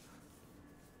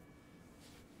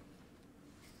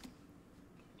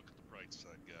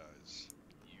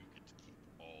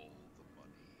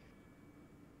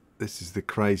 This is the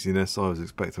craziness I was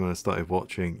expecting when I started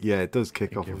watching. Yeah, it does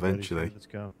kick off eventually. Let's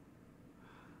go.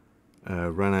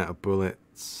 Ran out of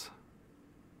bullets.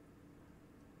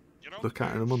 Look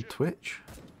at them on Twitch.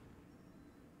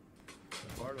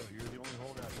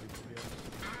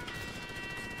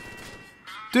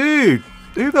 Dude,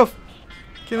 who the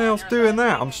fucking hell's doing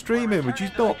that? I'm streaming. Would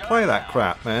you not play that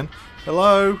crap, man?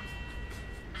 Hello?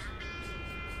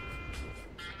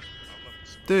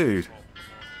 Dude.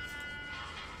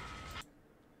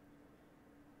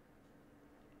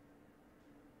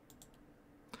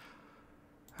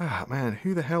 Ah, man,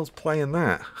 who the hell's playing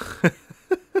that?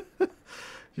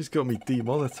 Just got me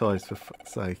demonetized for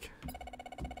fuck's sake.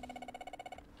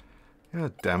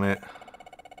 God damn it.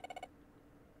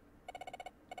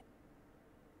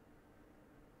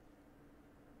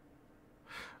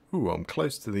 Ooh, I'm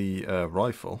close to the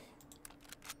rifle.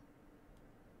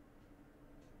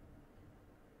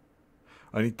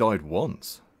 I only died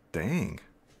once. Dang.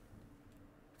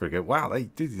 Forget. Wow, they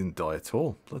didn't die at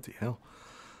all. Bloody hell.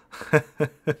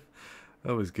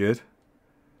 That was good.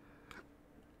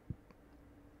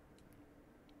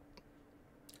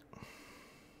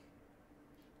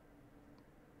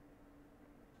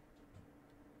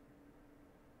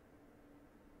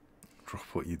 Drop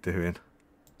what you're doing.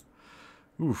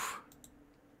 Oof.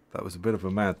 That was a bit of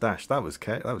a mad dash. That was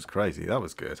crazy. That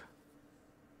was good.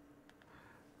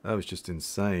 That was just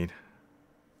insane.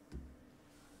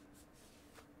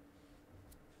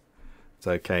 It's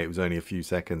okay, it was only a few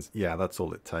seconds. Yeah, that's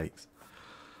all it takes.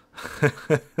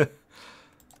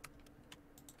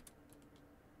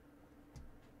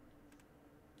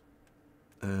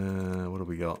 What have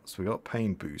we got? So we got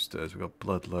pain boosters, we got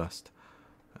bloodlust.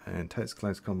 And intense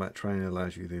close combat training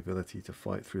allows you the ability to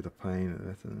fight through the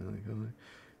pain.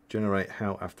 Generate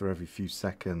health after every few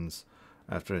seconds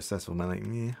after a successful melee.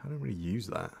 Yeah, I don't really use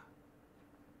that.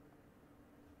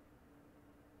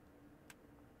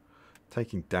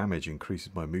 Taking damage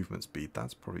increases my movement speed.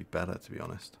 That's probably better, to be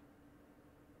honest.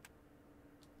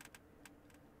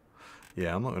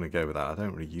 Yeah, I'm not going to go with that. I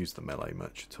don't really use the melee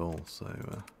much at all,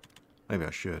 so maybe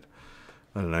I should.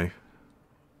 I don't know.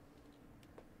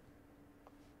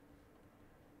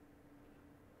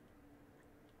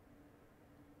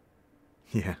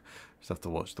 Yeah, just have to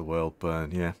watch the world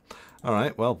burn, yeah.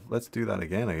 Alright, well, let's do that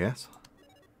again, I guess.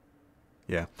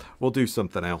 Yeah, we'll do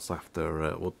something else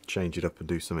after. We'll change it up and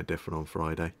do something different on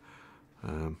Friday.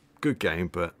 Good game,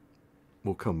 but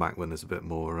we'll come back when there's a bit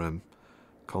more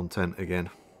content again.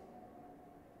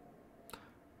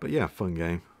 But yeah, fun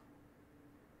game.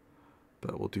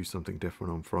 But we'll do something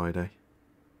different on Friday.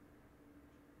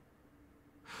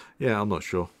 Yeah, I'm not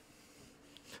sure.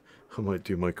 I might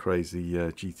do my crazy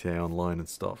GTA Online and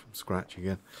start from scratch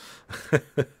again.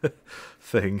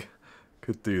 Thing.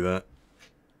 Could do that.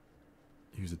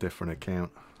 Use a different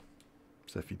account.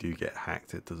 So if you do get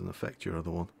hacked, it doesn't affect your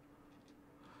other one.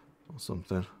 Or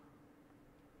something.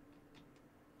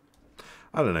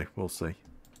 I don't know. We'll see.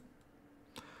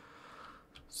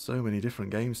 So many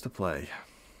different games to play.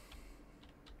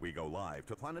 We go live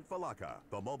to Planet Valaka,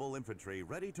 the mobile infantry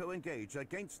ready to engage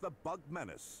against the bug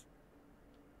menace.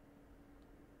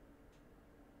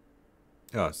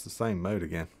 Oh, it's the same mode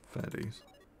again. Fair dues.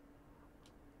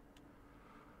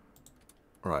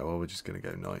 Right, well, we're just going to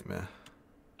go Nightmare.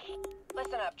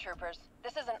 Listen up, troopers.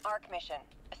 This is an ARC mission.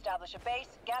 Establish a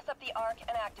base, gas up the ARC,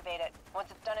 and activate it.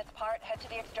 Once it's done its part, head to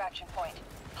the extraction point.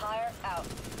 Pyre out.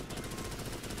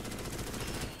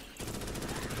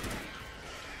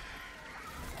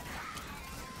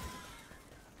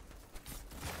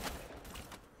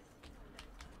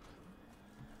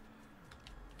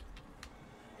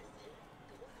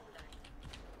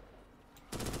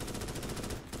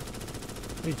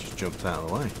 He just jumped out of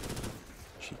the way.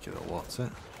 Cheeky little what's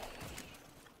it?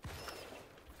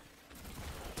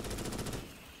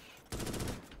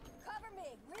 Cover me!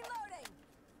 Reloading!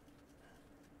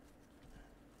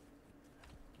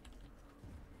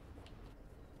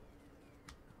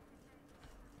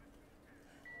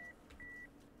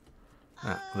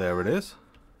 Ah, there it is.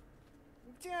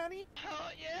 Daddy. Oh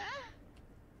yeah.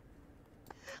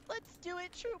 Let's do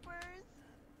it, troopers.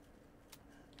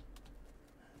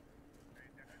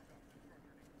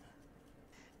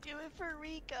 Do it for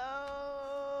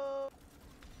Rico.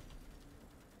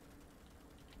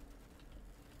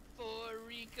 For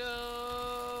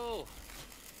Rico.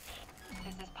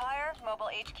 This is Pyre. Mobile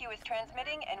HQ is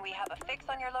transmitting, and we have a fix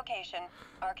on your location.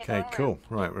 Okay, cool.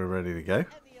 Right, we're ready to go.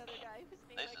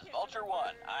 This is Vulture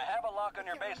 1. I have a lock on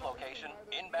your base location,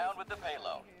 inbound with the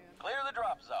payload. Clear the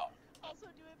drop zone. Also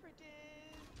do it for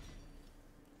Diz.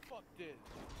 Fuck Diz.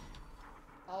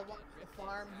 I'll watch the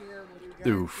farm here.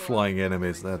 Ooh, flying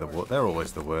enemies. They're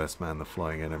always the worst, man. The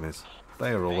flying enemies.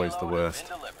 They are always the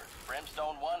worst.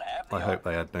 I hope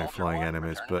they had no flying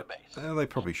enemies, but they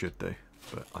probably should do.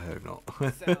 But I hope not.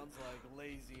 Sounds like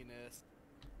laziness.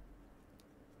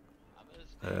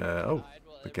 Oh,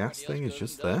 the gas thing is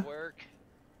just there.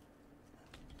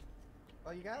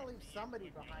 Well, you gotta leave somebody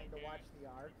behind to watch the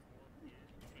arc.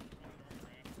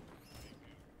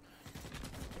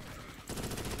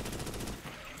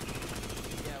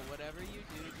 Yeah, whatever you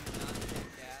do, do not get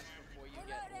gas before you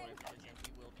get ore, because then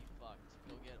we will be fucked.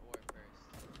 Go get ore first.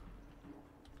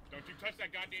 Don't you touch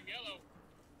that goddamn yellow.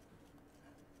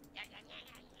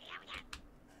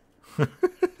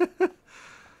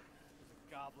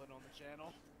 Goblin on the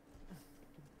channel.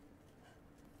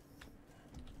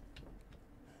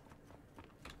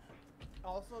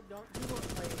 Also, don't do what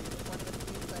one of the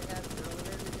things I had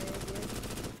earlier today did,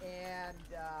 and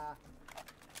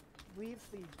leave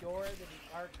the door to the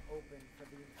arc open for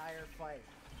the entire fight.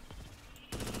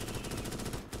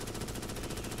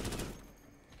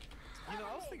 You know, I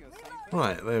was thinking the same thing.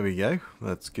 Right, there we go.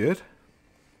 That's good.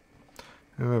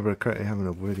 Remember correctly having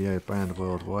a video banned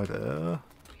worldwide. Try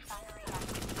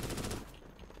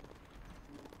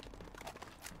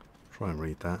and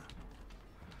read that.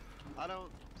 I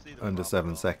don't see the Under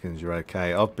 7 seconds, you're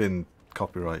okay. I've been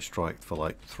copyright striked for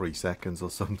like 3 seconds or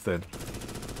something.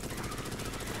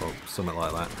 Or something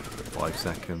like that. 5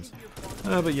 seconds.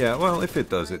 But yeah, well, if it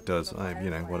does, it does.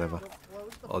 You know, whatever.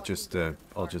 I'll just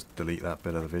delete that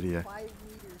bit of the video.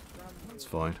 That's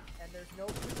fine.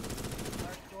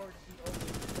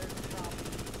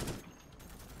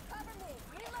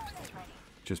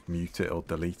 Just mute it or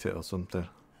delete it or something.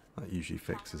 That usually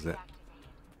fixes it.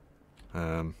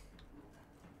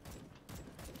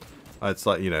 It's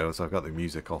like, you know, so I've got the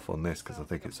music off on this because I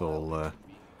think it's all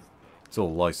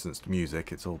licensed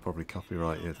music. It's all probably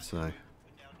copyrighted, so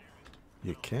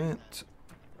you can't.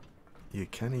 You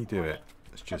can't do it.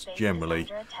 It's just generally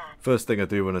first thing I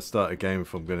do when I start a game,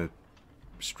 if I'm going to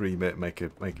stream it, make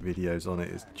videos on it,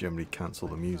 is generally cancel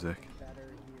the music.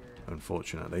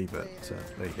 Unfortunately, but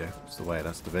there you go. It's the way it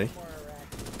has to be.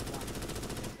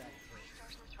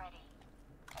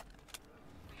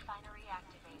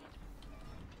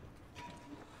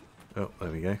 Oh,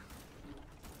 there we go.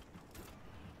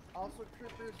 Also,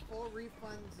 troopers, full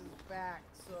refunds is back,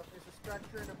 so if there's a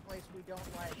structure in a place we don't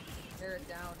like, we can tear it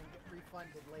down and get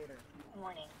refunded later.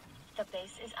 Warning, the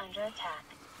base is under attack.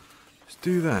 Let's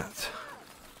do that.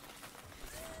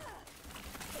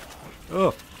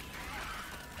 Oh!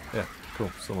 Yeah, cool.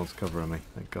 Someone's covering me.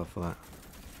 Thank God for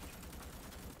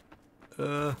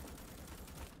that.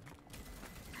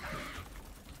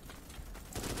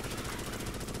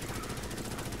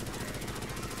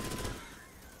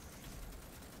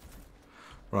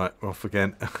 Right, we're off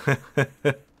again.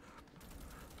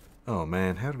 Oh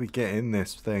man, how do we get in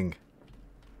this thing?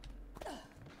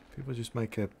 People just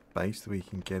make a base that we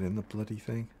can get in the bloody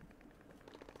thing.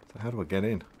 So how do I get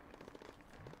in?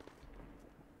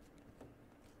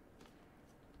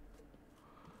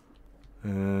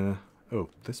 Oh,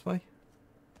 this way?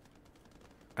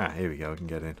 Ah, here we go, I can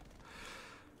get in.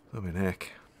 Blooming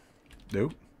heck.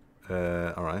 Nope.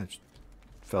 Alright, I just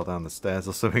fell down the stairs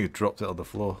or something and dropped it on the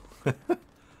floor. I'm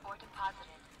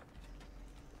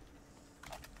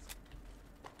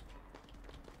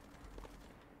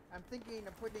thinking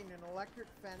of putting an electric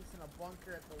fence and a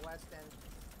bunker at the west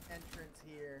entrance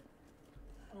here.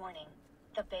 Warning,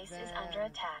 the base is under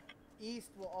attack.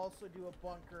 East will also do a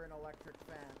bunker and electric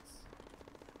fence.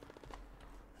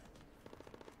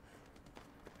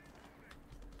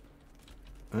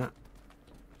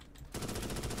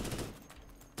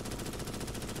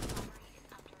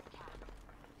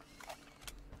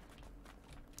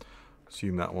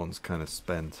 Assume that one's kind of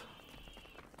spent.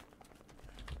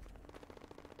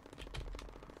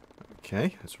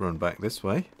 Okay, let's run back this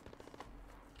way.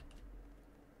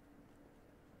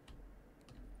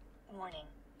 Warning.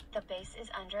 The base is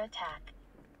under attack.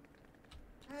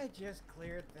 I just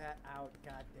cleared that out,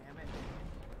 goddammit.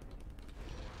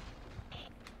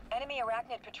 Enemy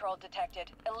Arachnid patrol detected.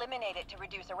 Eliminate it to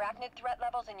reduce Arachnid threat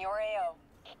levels in your AO.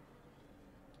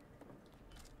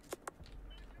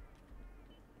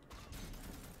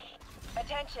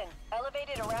 Attention!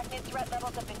 Elevated Arachnid threat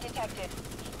levels have been detected.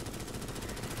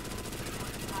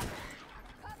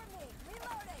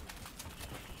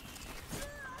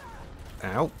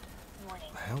 Ow. Warning.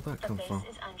 How'd that come the base from?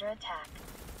 is under attack.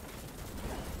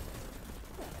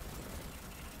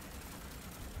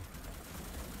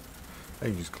 Hey,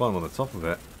 you just climb on the top of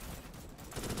it.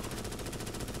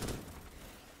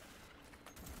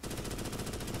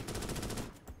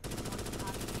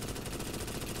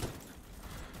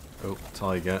 Oh,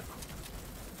 tiger.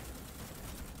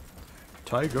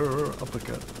 Tiger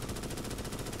uppercut.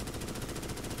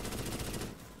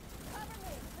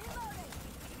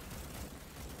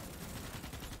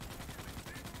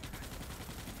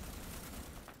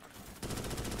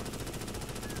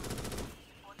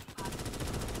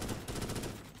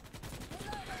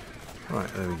 Right,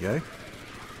 there we go.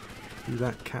 Do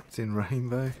that, Captain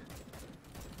Rainbow.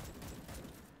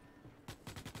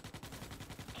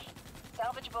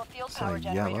 Salvageable field So power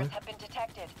yellow. generators have been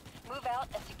detected. Move out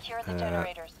and secure the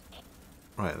generators.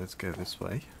 Right, let's go this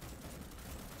way.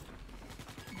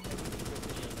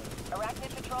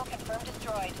 Arachnid patrol confirmed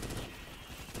destroyed.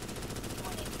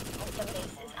 Warning. The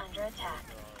base is under attack.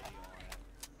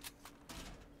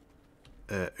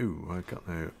 Ooh, I got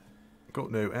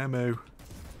no ammo.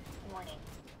 Warning.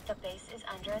 The base is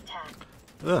under attack.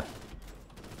 Ugh.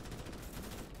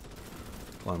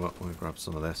 Climb up, we'll grab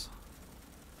some of this.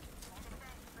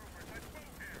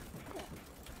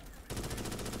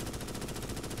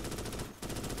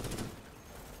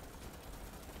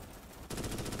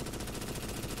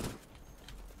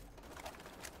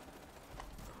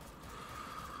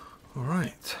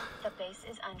 Alright. The base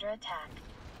is under attack.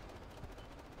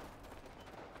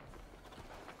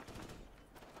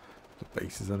 The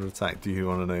base is under attack. Do you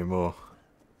want to know more?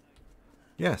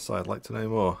 Yes, I'd like to know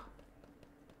more.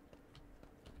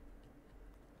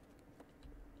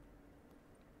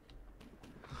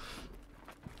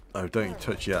 Oh, don't you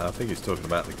touch yet. I think he's talking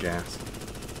about the gas. I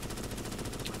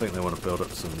think they want to build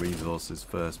up some resources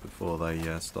first before they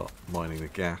start mining the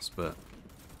gas, but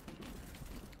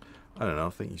I don't know.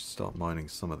 I think you should start mining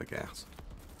some of the gas.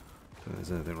 I don't think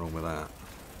there's anything wrong with that.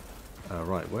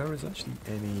 Right, where is actually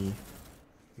any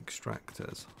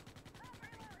extractors?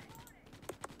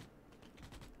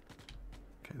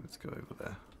 Okay, let's go over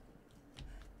there.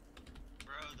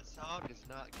 Bro, the SOG does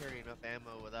not carry enough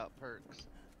ammo without perks.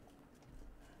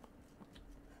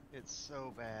 It's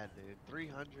so bad, dude.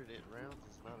 300 rounds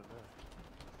is not enough.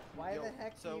 Why the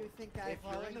heck do you think I If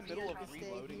you're in the middle of volunteered to stay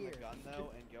reloading here? the gun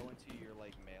though and go into your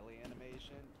like melee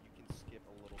animation, you can skip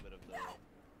a little bit of the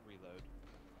reload.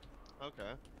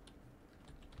 Okay.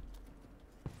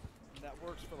 And that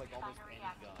works for like almost any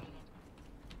gun.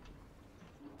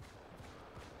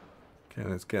 Okay,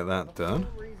 let's get that done.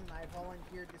 The reason I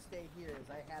volunteered to stay here is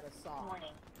I had a saw.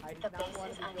 Warning. I did The not base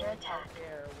want is to be under going attack. out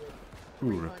there with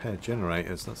Ooh, repair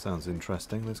generators. That sounds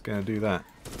interesting. Let's go and do that.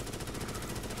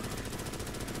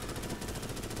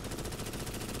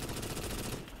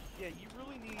 Yeah, you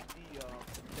really need the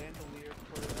bandolier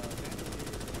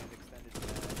and extended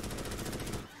mag.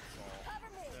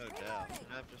 No doubt. And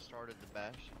I've just started the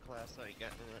Bastion class, I ain't got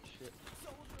none of that shit.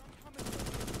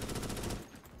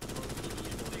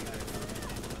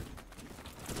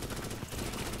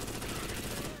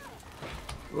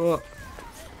 Whoa.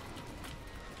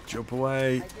 Jump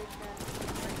away. I did the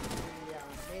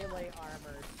melee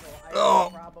armor, so I Oh.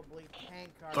 could probably tank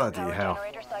armor. Bloody Power hell.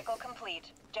 generator cycle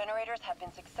complete. Generators have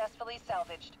been successfully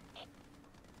salvaged.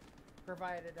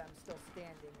 Provided I'm still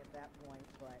standing at that point,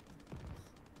 but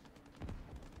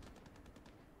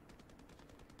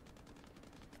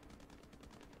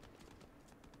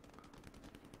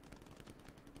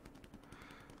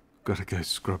Gotta go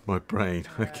scrub my brain.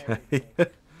 Okay.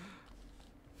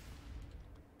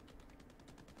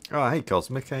 Oh, hey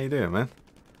Cosmic, how you doing, man?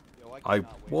 I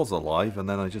was alive and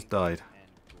then I just died.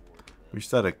 We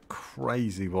just had a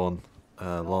crazy one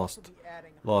last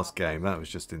game. That was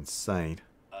just insane.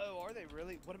 Oh, are they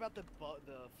really? What about the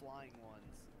flying ones?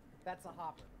 that's a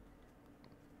hopper.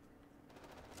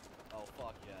 Oh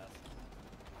fuck yes.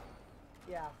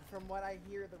 Yeah, from what I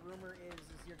hear, the rumor is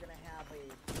you're gonna have the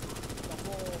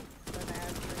whole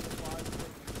menagerie of Roswell.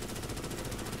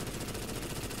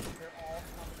 They're all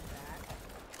coming back,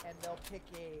 and they'll pick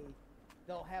a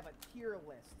they'll have a tier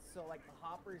list. So like the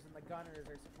hoppers and the gunners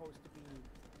are supposed to be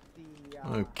the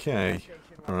okay.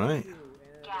 All right. 2, and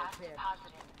it'll pick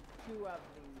 2 of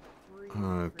the 3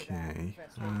 Okay. for that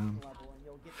infestation level, and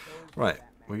you'll get those. Right.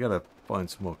 We gotta find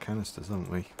some more canisters, haven't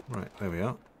we? Right. There we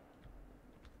are. I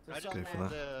Let's just go for had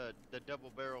that. the double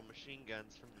barrel machine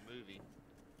guns from the movie.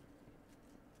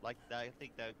 Like that, I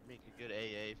think that would make a good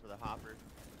AA for the hopper.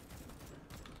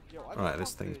 Yo, I Right,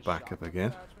 just this popped thing's the back up shotgun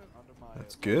again. attachment under my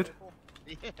That's assault good. rifle.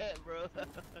 Yeah, bro.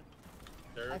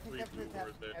 I think I've heard that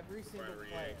every single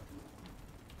player.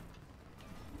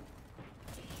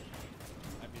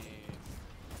 I mean,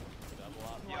 double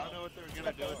out. Y'all know what they're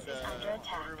gonna do with the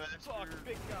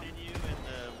quartermaster menu and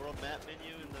the world map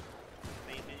menu and the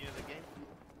main menu of the game?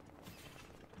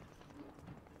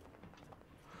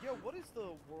 Yo, what is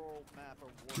the world map or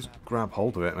war Just map? grab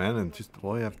hold of it, man, and just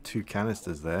while you have 2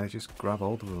 canisters there, just grab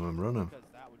hold of them and run them. Because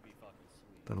that would be fucking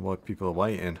sweet. Don't know why people are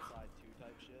waiting.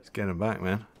 Just get them back,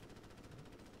 man.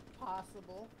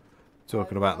 Possible.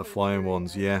 Talking about the flying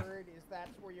ones, yeah. Is that's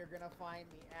where you're gonna find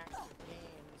the active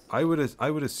games.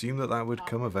 I would assume that that would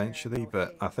come eventually,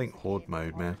 but I think horde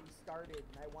mode, man. Started,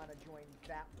 and I want to join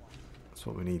that one. That's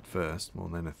what we need first, more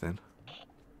than anything.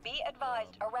 Be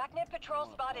advised, Arachnid patrol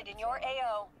spotted in your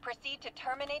AO. Proceed to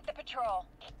terminate the patrol.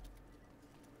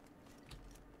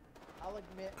 I'll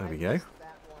admit There we I go. missed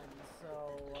that one,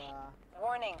 so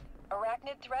Warning,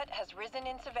 Arachnid threat has risen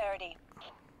in severity.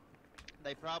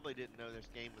 They probably didn't know this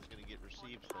game was gonna get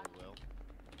received so well.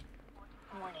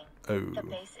 Warning. Oh. The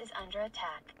base is under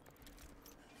attack.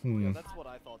 Hmm. That's what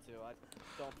I thought too. I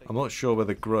don't think I'm not sure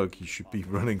whether Grug, you should be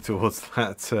running towards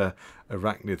that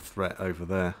Arachnid threat over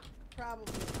there.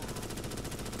 probably not.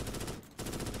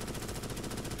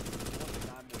 one thing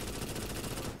I'm waiting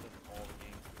for is all the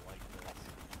games like this.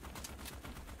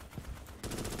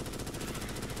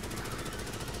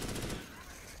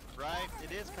 Right?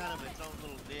 It is kind of its own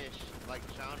little niche, like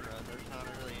genre. There's not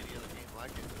really any other game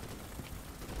like it.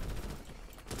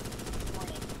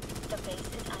 Warning. The base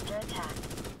is under attack.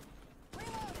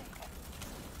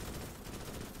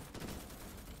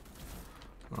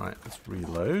 Alright, let's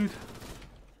reload.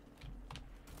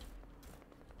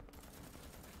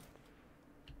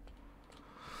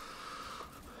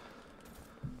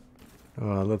 Oh,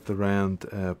 I love the round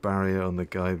barrier on the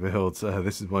guy builds.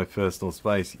 This is my personal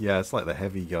space. Yeah, it's like the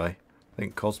heavy guy. I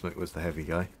think Cosmic was the heavy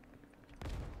guy.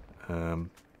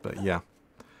 But yeah.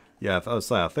 Yeah, I was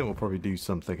saying, I think we'll probably do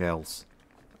something else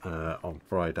on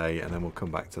Friday, and then we'll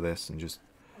come back to this and just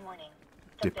Warning.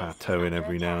 dip our toe in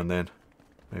every now and then.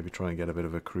 Maybe try and get a bit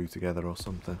of a crew together or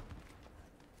something.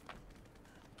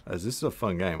 As this is a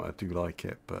fun game, I do like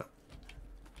it, but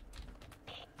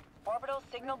Orbital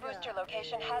signal booster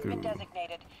location has been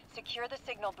designated. Secure the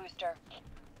signal booster.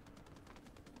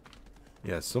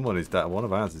 yeah, someone is down. One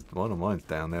of mine's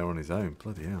down there on his own.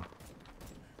 Bloody hell.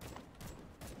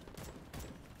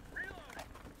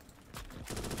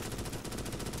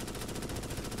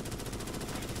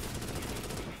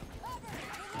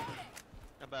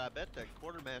 But I bet the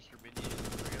quartermaster menu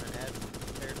are gonna add some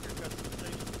character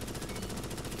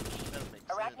customization. That would make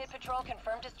Arachnid sense. patrol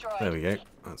confirmed destroyed. There we go.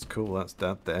 That's cool. That's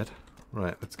that dead.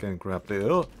 Right, let's go and grab the.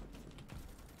 Oh,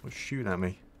 what's shooting at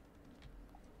me?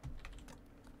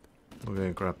 We'll go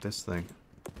and grab this thing.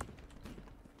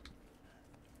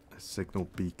 A signal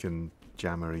beacon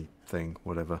jammery thing,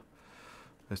 whatever.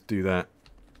 Let's do that.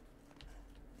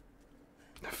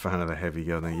 A fan of the heavy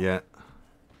gunner yet.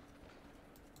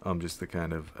 I'm just the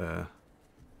kind of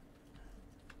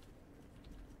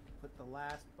Put the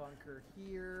last bunker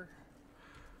here.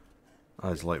 I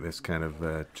just like this kind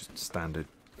of just standard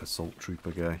assault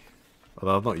trooper guy.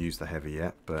 Although I've not used the heavy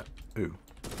yet, but ooh.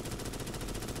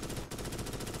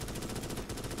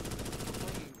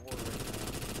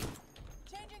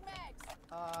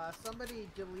 Somebody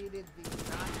deleted the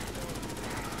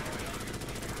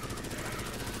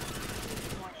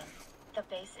Warning. The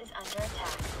base is under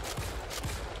attack.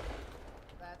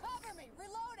 That's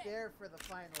there for the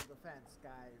final defense,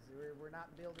 guys. We're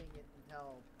not building it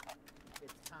until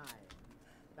it's time,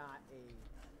 not a...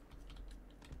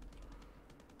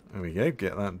 There we go,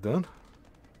 get that done.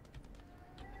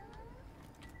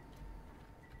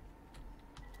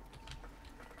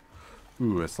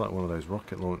 Ooh, it's like one of those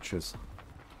rocket launchers.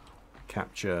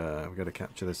 Capture, we've got to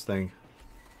capture this thing.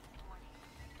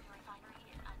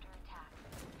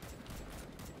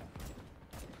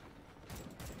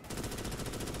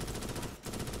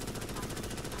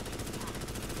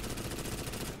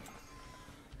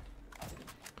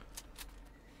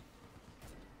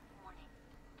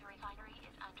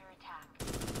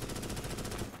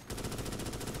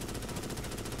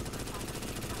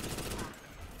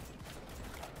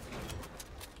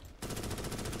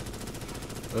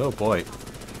 Oh boy.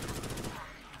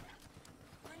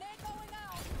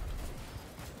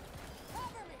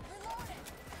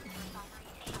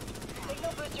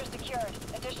 Signal booster secured.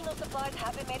 Additional supplies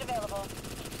have been made available.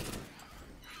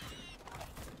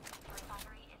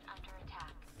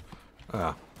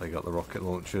 Ah, they got the rocket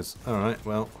launchers. Alright,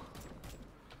 well.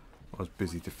 I was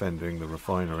busy defending the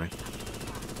refinery.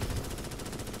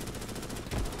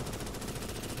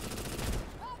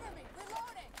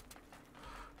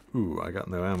 Ooh, I got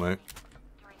no ammo.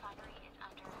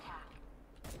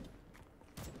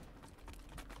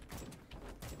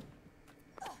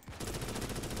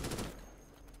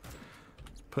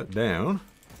 Put down.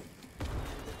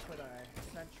 Put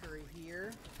a sentry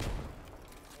here,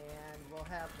 and we'll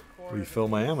have the core Refill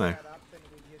my ammo. set up, and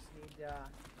we just need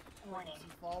Warning.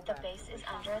 some fallback. The base is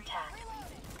under attack.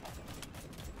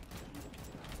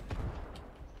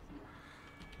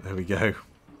 There we go.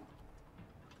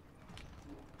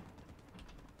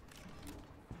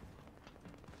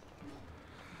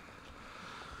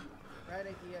 Right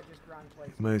idea, just wrong place.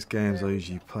 Most games I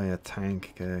usually play a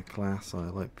tank class. I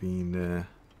like being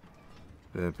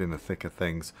a thick of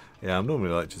things. Yeah, I'm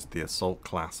normally like just the assault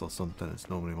class or something. It's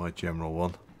normally my general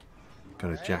one.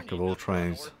 Kind of jack of all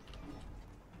trades.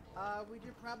 We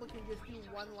probably can just do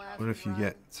one last What if you run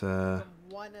get from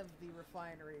one of the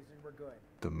refineries and we're good.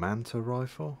 the Manta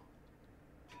rifle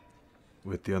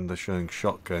with the undershowing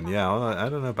shotgun? Yeah, I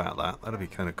don't know about that. That'd be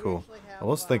kind of cool. I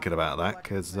was thinking about that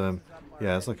because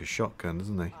yeah, it's like a shotgun,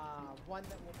 isn't it? One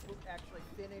that will actually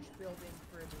finish building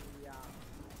for the.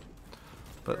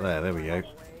 But there we go.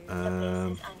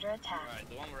 Under attack. Alright,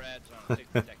 the one we're at is on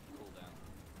 60 second cooldown.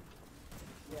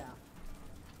 Yeah.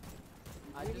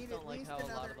 I We just need don't at like least how a lot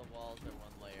another- of the walls are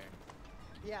one layer.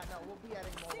 Yeah, no, we'll be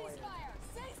adding more layers.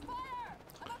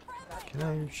 Can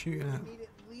I shoot at? We need at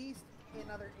least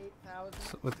another 8,000.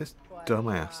 So with this but,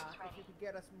 dumbass. if you could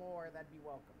get us more, that'd be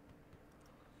welcome.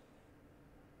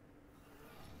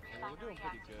 Yeah, we're doing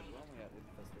pretty good. We're only at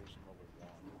infestation level 1.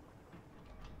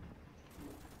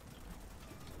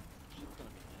 Shit's gonna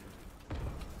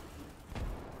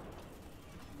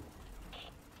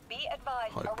be Be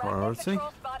advised, High Arachnid priority.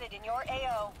 patrol spotted in your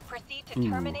AO. Proceed to Ooh.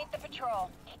 terminate the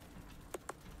patrol.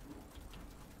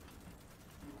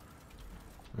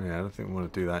 Yeah, I don't think we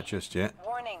want to do that just yet.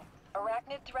 Warning,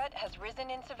 Arachnid threat has risen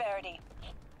in severity.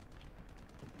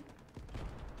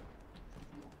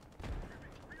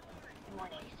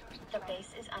 Warning. The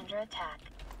base is under attack.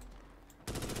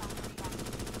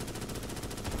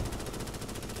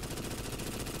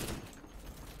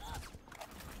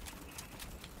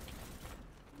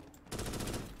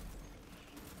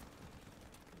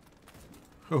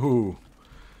 Ooh,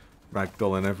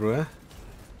 ragdolling everywhere.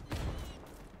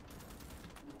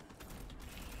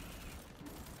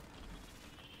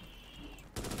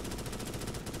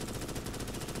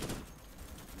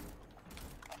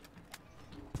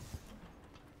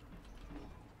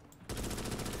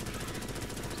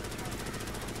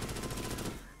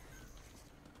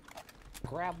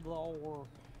 Grab the ore.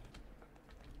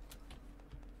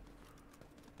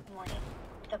 Warning.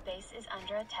 The base is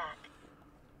under attack.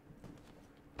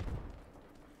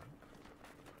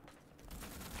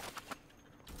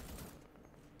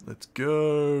 Let's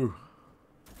go.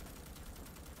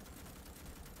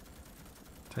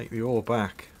 Take the ore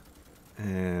back.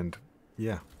 And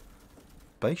yeah,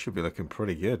 base should be looking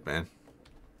pretty good, man.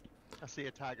 I see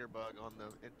a tiger bug on the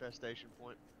infestation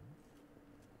point.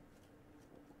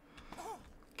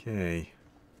 Okay.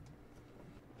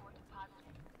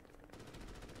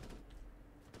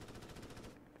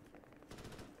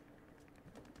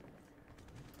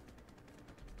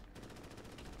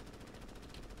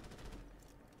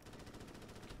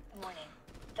 Warning.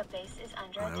 The base is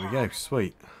under There attack. we go,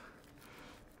 sweet.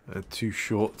 Too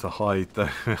short to hide though.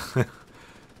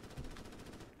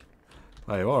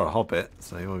 Well, you are a hobbit,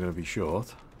 so you are going to be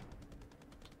short.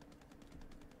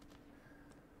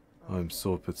 I'm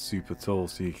super tall,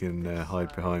 so you can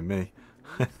hide behind me.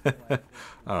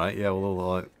 Alright, yeah, we'll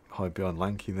all hide behind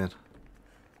Lanky then.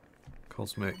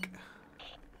 Cosmic.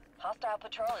 Hostile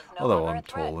patrol is no Although longer I'm a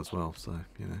threat. tall as well, so,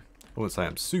 you know. I wouldn't say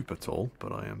I'm super tall,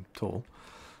 but I am tall.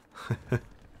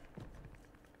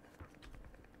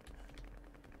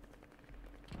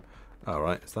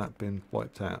 Alright, has that been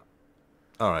wiped out?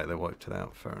 Alright, they wiped it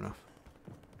out, fair enough.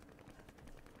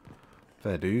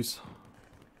 Fair dues.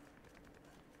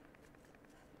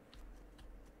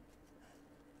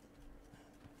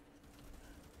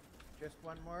 Just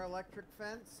one more electric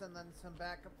fence and then some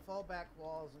backup fallback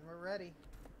walls and we're ready.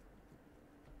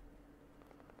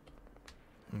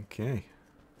 Okay.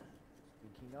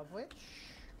 Speaking of which,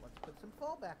 let's put some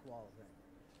fallback walls in.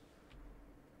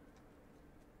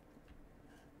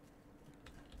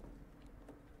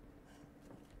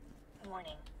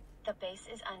 Warning. The base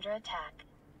is under attack.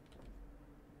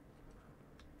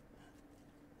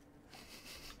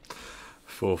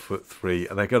 4'3",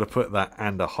 and they got to put that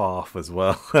and a half as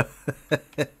well. I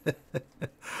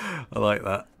like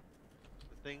that.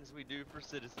 The things we do for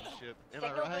citizenship. Am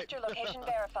Signal I right? booster location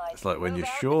verified. It's like when Move you're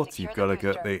out and short, secure you've got to the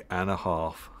get booster. the and a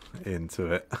half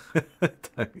into it.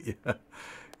 Don't you?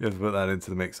 You have to put that into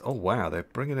the mix. Oh wow, they're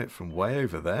bringing it from way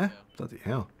over there. Bloody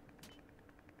hell.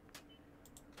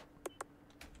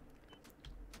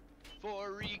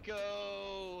 For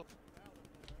Rico.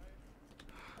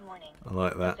 Warning. I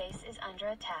like that. The base is under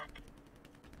attack.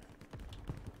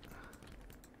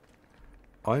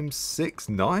 I'm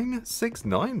 6'9"?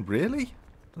 6'9"? Really?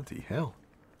 Bloody hell.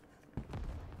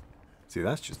 See,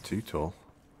 that's just too tall.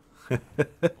 Well,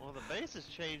 the base has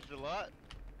changed a lot.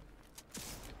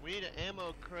 We need an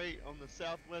ammo crate on the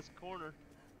southwest corner.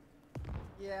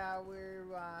 Yeah, we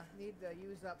need to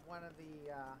use up one of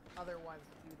the other ones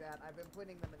to do that. I've been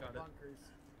putting them in the bunkers.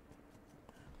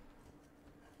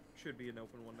 Should be an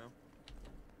open one now.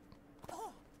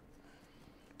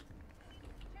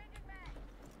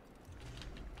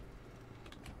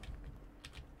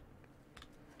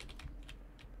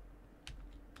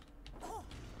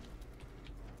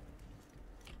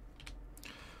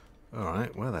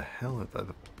 Alright, where the hell are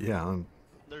they? Yeah, I'm...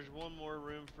 There's one more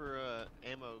room for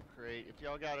ammo crate. If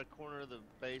y'all got a corner of the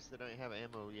base that don't have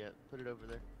ammo yet, put it over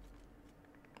there.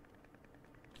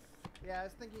 Yeah, I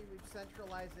was thinking we'd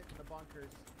centralize it in the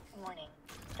bunkers. Warning.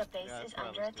 The base Yeah, is that's what I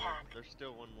under was doing. attack. There's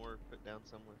still one more put down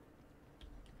somewhere.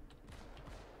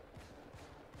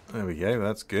 There we go,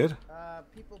 that's good.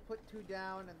 People put 2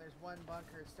 down, and there's one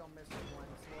bunker still missing one,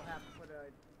 so we'll have to put a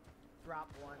drop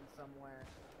one somewhere.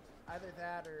 Either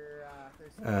that or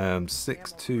there's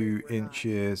 6'2"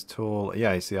 inches tall.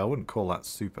 Yeah, you see, I wouldn't call that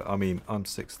super. I mean, I'm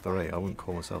 6'3". I wouldn't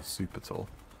call myself super tall.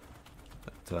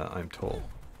 But I'm tall.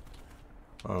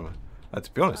 To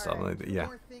be honest, I'm like, yeah.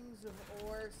 More things of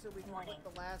ore so we can Warning.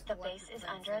 put the last The base is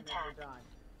under attack.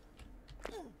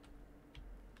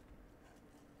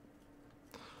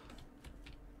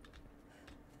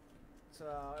 So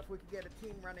if we could get a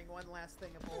team running one last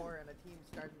thing of ore and a team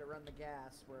starting to run the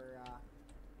gas, we're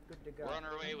good to go. We're on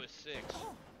our way with 6.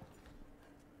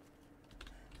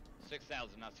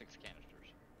 6,000, not 6 canisters.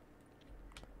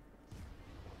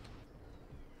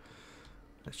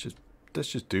 Let's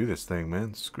just do this thing,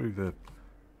 man. Screw the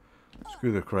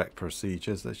correct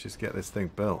procedures. Let's just get this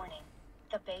thing built. Warning.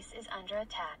 The base is under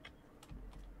attack.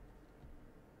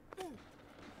 Let's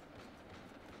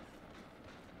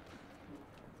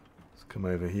come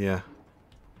over here.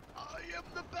 I am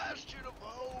the bastion of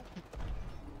hope.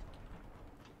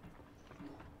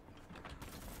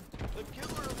 The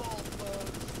killer of all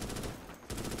foes.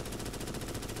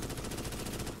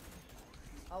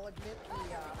 I'll admit the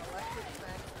electric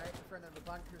fence right in front of the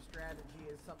bunker strategy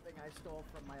is something I stole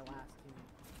from my last team.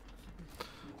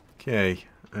 Okay.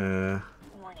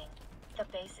 Warning. The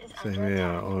base is So under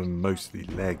yeah, attack. I'm mostly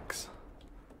legs.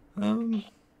 Be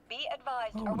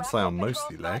advised, I wouldn't say I'm Arachnid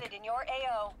mostly patrol leg. spotted in your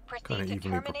AO. Proceed Kind of to evenly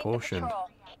terminate the proportioned. patrol.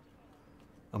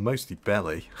 I'm mostly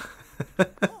belly.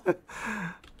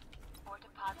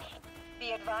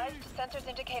 Be advised, sensors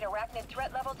indicate Arachnid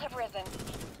threat levels have risen.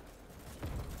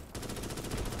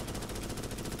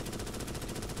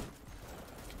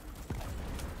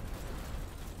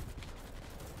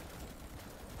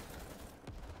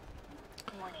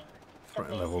 Warning.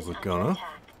 Threat levels have gone up.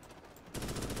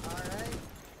 Alright.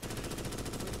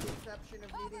 With the exception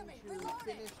of needing to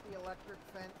finish the electric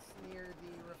fence near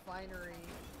the refinery,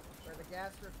 or the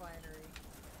gas refinery,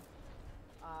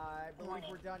 I believe Warning.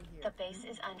 we're done here. The base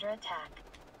is under attack.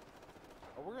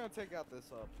 Oh, we're gonna take out this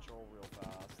patrol real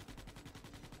fast.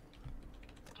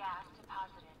 Gas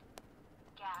deposited.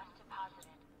 Gas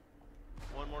deposited.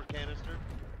 One more canister.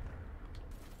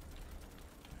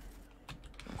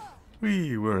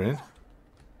 We're in. Warning.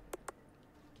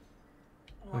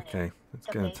 Okay, let's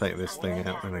The go and base take is this under thing out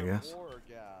attack. then, I guess. War or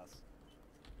gas?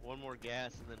 One more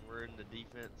gas and then we're in the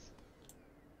defense.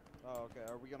 Oh, okay.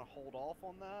 Are we gonna hold off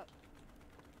on that?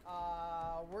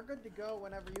 We're good to go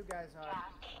whenever you guys are.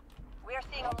 We are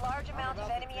seeing a large amount of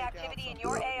enemy activity in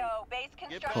your AO. Base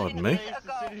Get back construction in the me? is base a as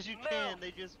go. soon as you can.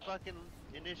 They just fucking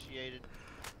initiated.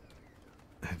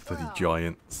 Bloody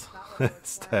giants.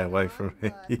 Stay away from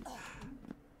me.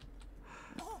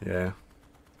 Yeah.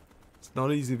 It's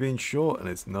not easy being short and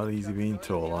it's not easy being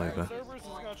tall either. Cerberus is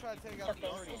gonna try to take The out the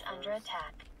base Arty is under first.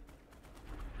 attack.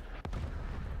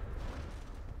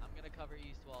 I'm gonna cover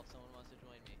east wall if someone wants to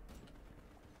join me.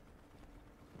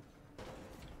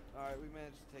 Alright, we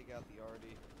managed to take out the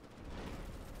Arty.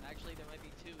 Actually, there might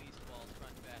be 2 east walls,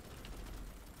 front and back.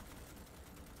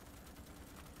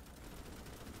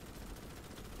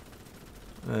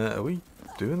 Are we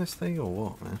doing this thing or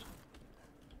what, man?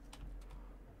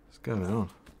 What's going on?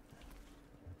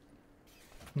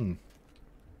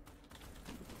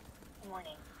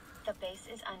 Warning. The base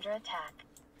is under attack.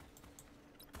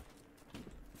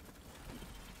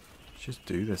 Just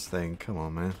do this thing. Come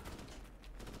on, man.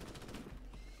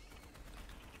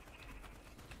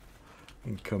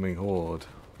 Incoming horde.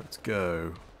 Let's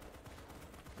go.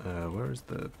 Where is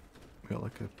the... We got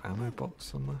like a ammo box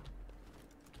somewhere?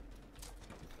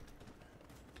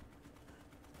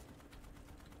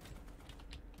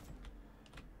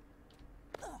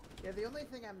 Yeah, the only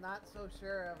thing I'm not so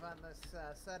sure of on this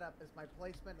setup is my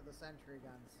placement of the sentry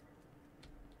guns.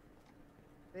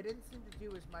 They didn't seem to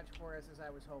do as much for us as I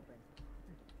was hoping.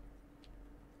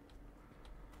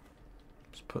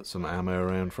 Just put some ammo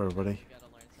around for everybody.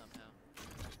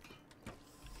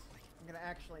 I'm gonna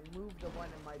actually move the one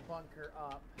in my bunker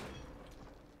up.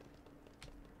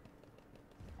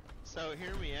 So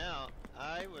hear me out.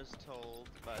 I was told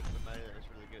by somebody that was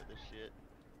really good at this shit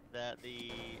that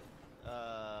the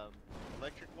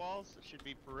electric walls should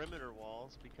be perimeter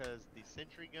walls because the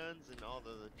sentry guns and all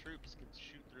the troops can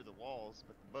shoot through the walls,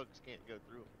 but the bugs can't go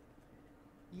through them.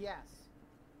 Yes.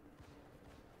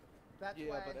 That's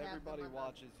yeah, why but I have everybody them on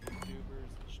watches YouTubers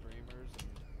and streamers, and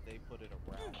they put it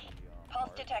around the Pulse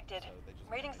heart, detected. so they just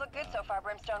Readings make look good that. so far,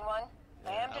 Brimstone 1.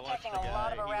 I am detecting a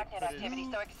lot of Arachnid activity,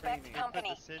 so expect company.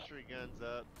 Put the sentry guns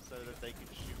up so that they can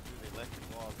shoot through the electric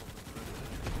walls on the perimeter.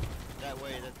 That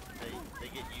way that they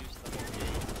get used to the whole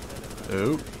game instead of...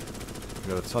 Oh, we've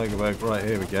got a tiger bug. Right,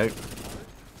 here we go.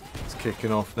 It's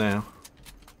kicking off now.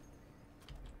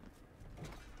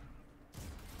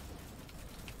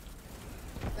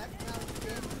 That sounds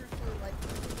dangerous or like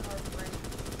our brain.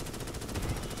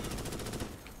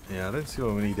 Yeah, I don't see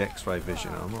why we need X-ray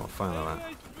vision. I'm not a fan of that.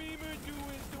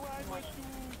 Warning.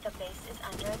 The base is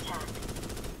under attack.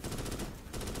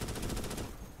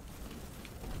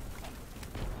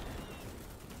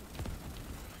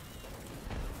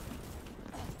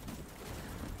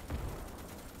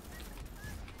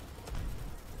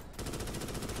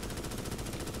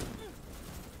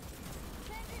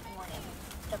 Warning.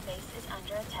 The base is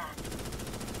under attack.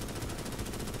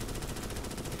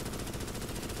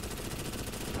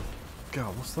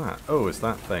 God, what's that? Oh, it's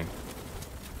that thing.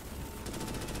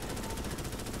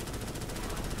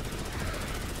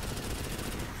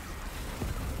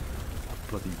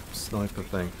 Bloody sniper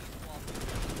thing.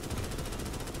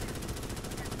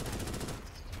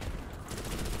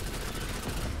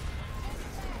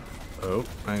 Oh,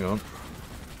 hang on.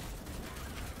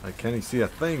 I can't see a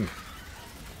thing.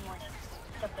 Warning.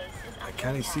 The base is under I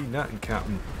can't attack. see nothing,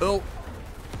 Captain. Oh!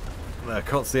 I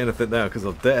can't see anything now because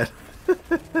I'm dead. Arc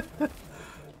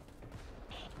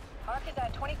is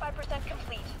at 25%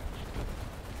 complete.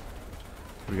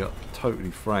 We got totally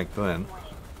fragged then.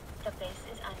 Warning. The base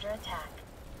is under attack.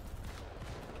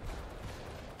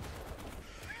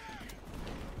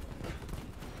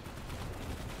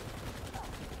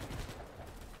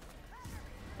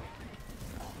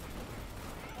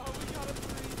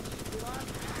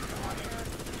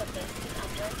 The base is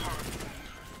under attack.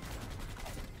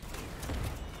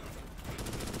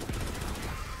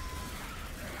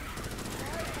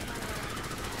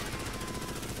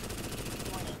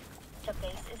 Warning. The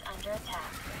base is under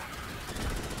attack.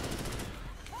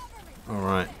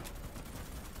 Alright.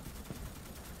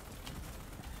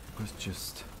 Let's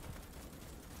just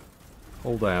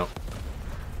hold out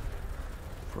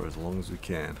for as long as we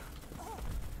can.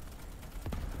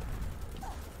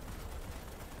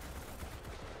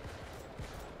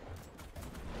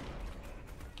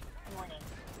 Warning.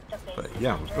 The base But is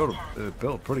yeah, under we've got attack.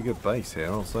 built a pretty good base here,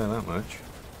 I'll say that much.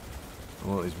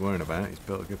 What he's worrying about, he's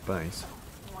built a good base.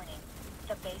 Warning.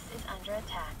 The base is under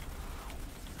attack.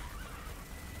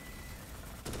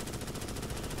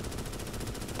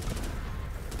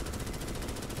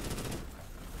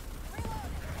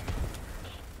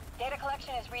 Data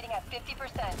collection is reading at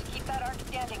 50%. Keep that arc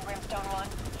standing, Brimstone 1.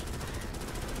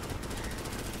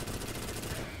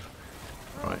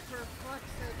 Right. For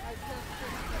fuck's sake, I just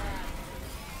fixed that.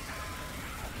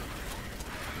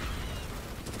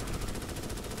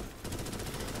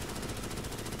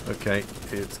 Okay,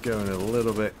 it's going a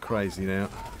little bit crazy now.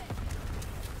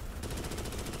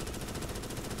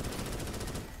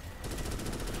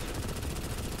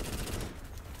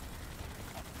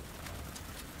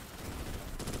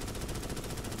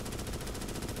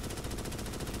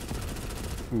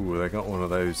 Ooh, they got one of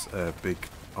those big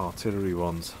artillery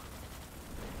ones.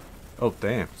 Oh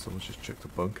damn, someone's just chucked a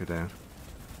bunker down.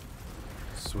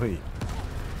 Sweet.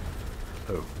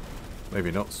 Oh,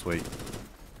 maybe not sweet.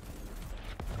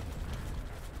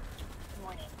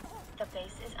 Warning. The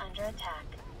base is under attack.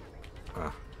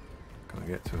 Ah, can't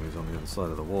get to him. He's on the other side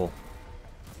of the wall.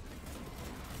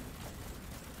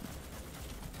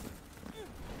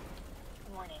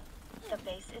 Warning. The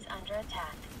base is under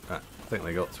attack. Ah, I think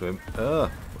they got to him.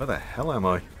 Where the hell am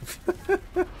I?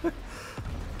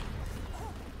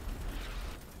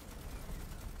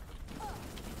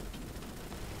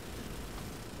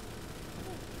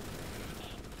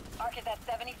 Arc is at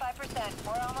 75%.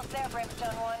 We're almost there,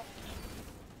 Brimstone 1.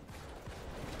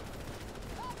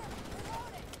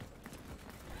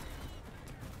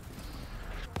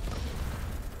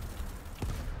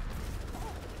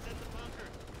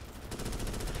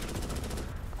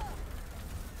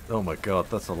 Oh my god,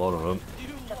 that's a lot of them.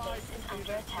 The base is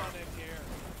under attack.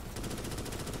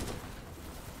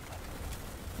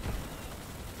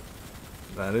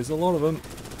 That is a lot of them.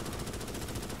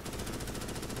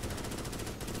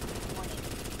 Warning.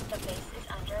 The base is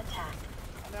under attack.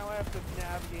 Now I have to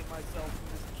navigate myself through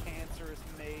this cancerous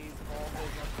maze of all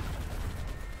those.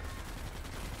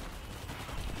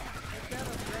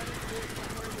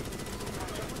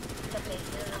 The base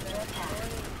is under attack.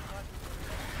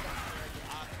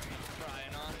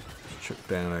 Chuck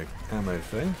down a ammo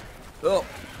thing. Oh!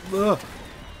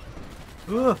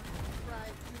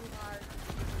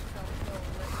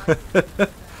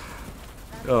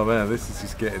 Oh man, this is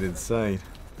just getting insane.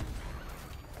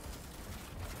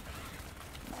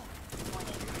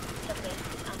 The base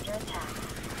is under attack.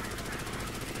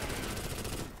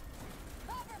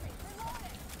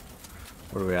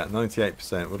 What are we at?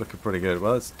 98%. We're looking pretty good.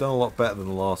 Well, it's done a lot better than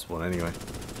the last one anyway.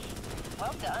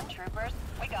 Well done, troopers.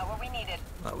 We got what we needed.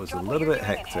 That was Drop a what little you're bit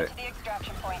doing and head hectic. to the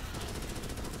extraction point.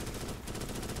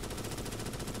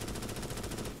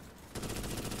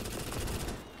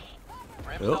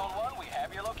 Brimstone 1, we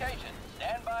have your location.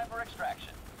 Stand by for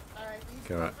extraction. Alright, these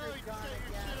Go right. are gone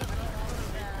again. I don't know what's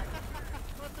back.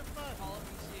 What the fuck? Call him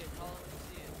when you see it. Call him when you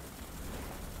see it.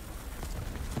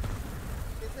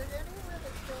 Is there anywhere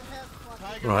that still has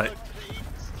fucking... Right.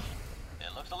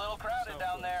 It looks a little crowded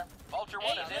down there. Vulture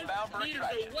 1 is inbound for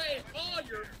extraction. away all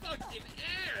your fucking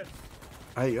ass!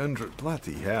 800.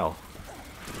 Bloody hell.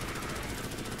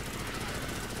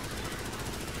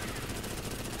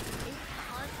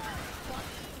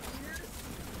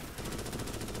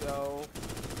 So,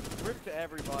 rip to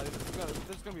everybody.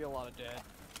 There's gonna be a lot of dead.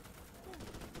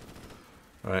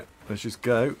 Right, let's just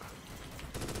go.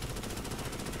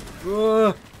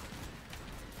 Ah!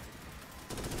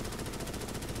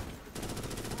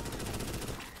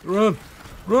 Run!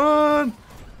 Run!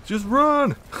 Just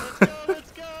run!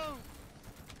 Let's go!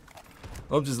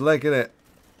 I'm just legging it.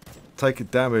 Taking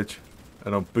damage.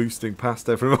 And I'm boosting past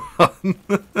everyone.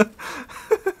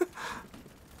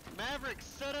 Maverick,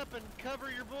 set up and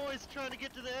cover your boys trying to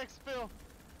get to the exfil.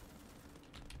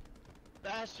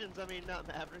 Bastions, I mean, not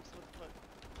Mavericks. What the fuck?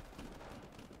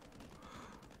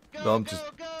 Go,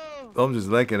 I'm just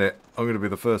legging it. I'm going to be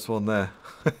the first one there.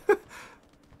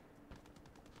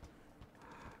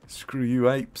 Screw you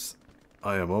apes.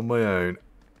 I am on my own.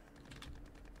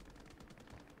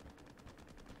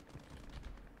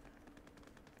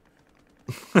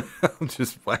 I'm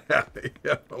just way out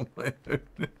here on my own.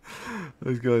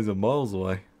 Those guys are miles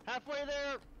away. Halfway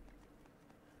there.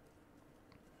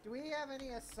 Do we have any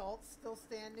assaults still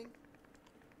standing?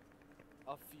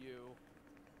 A few.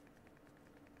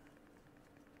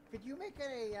 Could you make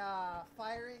a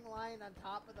firing line on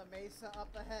top of the mesa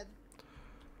up ahead?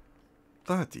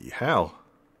 Bloody hell.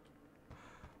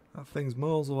 That thing's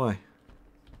miles away.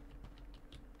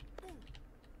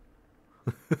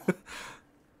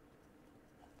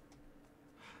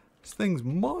 This thing's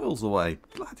miles away.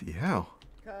 Bloody hell.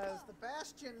 Because the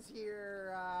bastions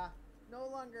here no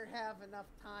longer have enough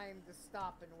time to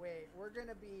stop and wait. We're going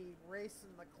to be racing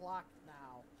the clock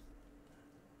now.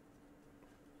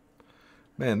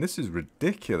 Man, this is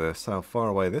ridiculous how far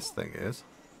away this thing is.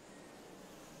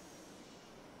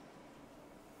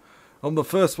 I'm the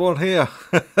first one here.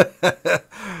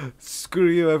 Screw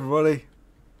you, everybody.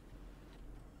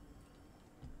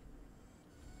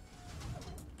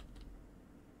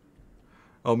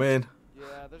 I'm in.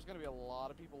 Yeah, there's gonna be a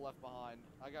lot of people left behind.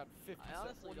 I got 50 I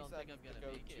honestly 40 don't think seconds I'm to gonna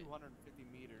go make it. 250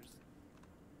 meters.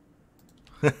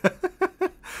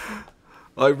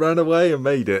 I ran away and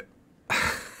made it.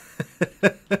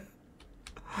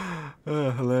 Oh,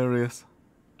 hilarious.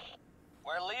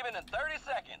 We're leaving in 30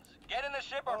 seconds. Get in the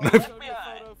ship or be left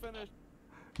behind.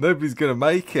 Nobody's going to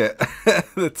make it.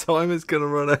 The timer's going to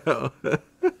run out.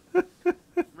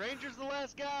 Ranger's the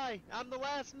last guy. I'm the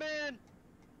last man.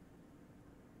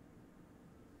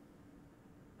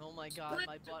 Oh my god,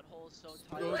 my butthole is so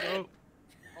tight. Go, go.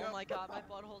 Oh my god, my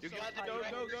butthole's You so got tight. to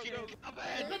go.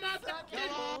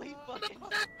 Holy fucking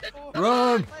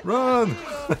Run! Run!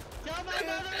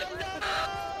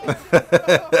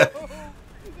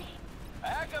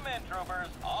 Pack 'em in, troopers,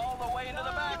 all the way into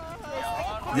the back. You're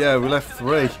on Yeah, we left 3.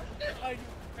 Almost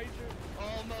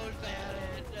at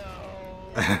it, no.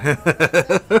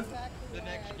 The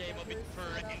next game will be for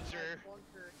Ranger.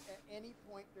 At any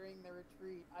point during the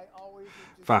retreat, I always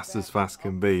would just Fast as fast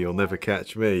can be, you'll never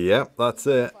catch me. Yep, that's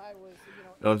it.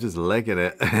 I'm just legging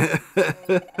it. constantly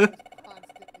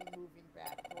moving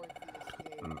back towards the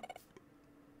escape.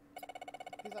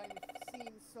 Because I've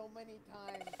seen so many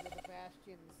times where the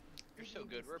Bastions... You're so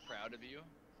good, we're proud of you.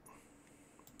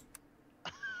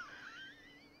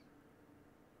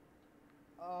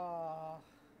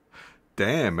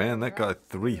 Damn, man, that guy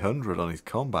 300 on his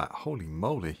combat. Holy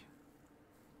moly.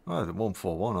 Oh, the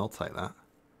 141, I'll take that.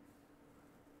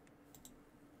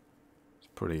 It's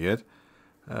pretty good.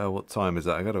 What time is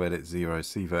that? I got to edit 0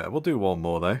 CVET. We'll do one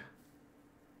more though.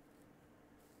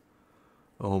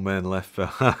 All men left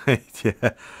behind.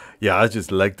 Yeah, I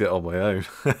just legged it on my own.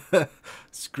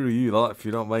 Screw you lot, if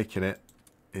you're not making it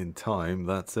in time,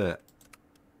 that's it.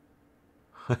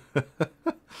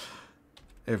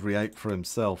 Every ape for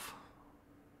himself.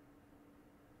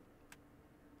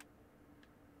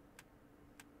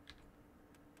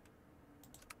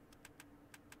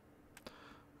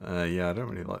 Yeah, I don't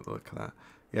really like the look of that.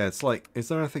 Yeah, it's like, is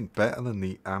there anything better than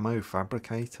the ammo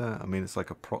fabricator? I mean, it's like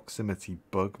a proximity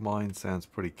bug mine, sounds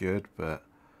pretty good, but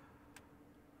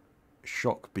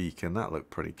shock beacon, that looked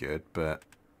pretty good, but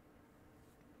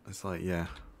it's like, yeah,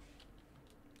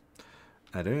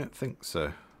 I don't think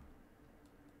so.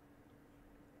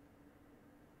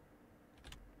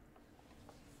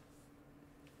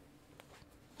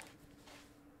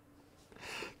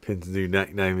 Pin's new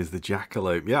nickname is the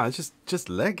Jackalope. Yeah, just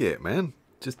leg it, man.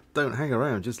 Just don't hang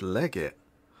around, just leg it.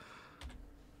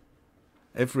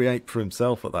 Every ape for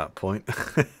himself at that point.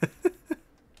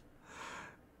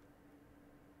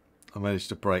 I managed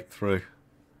to break through.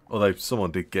 Although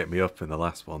someone did get me up in the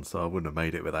last one, so I wouldn't have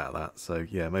made it without that. So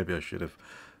yeah, maybe I should have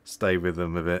stayed with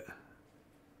them a bit.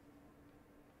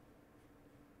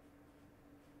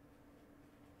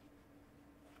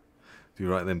 Do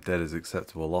you write them dead as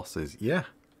acceptable losses? Yeah.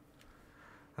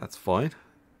 That's fine.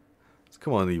 So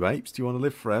come on, you apes. Do you want to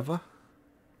live forever?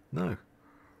 No.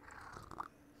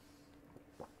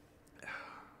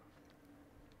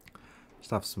 Just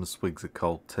have some swigs of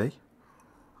cold tea.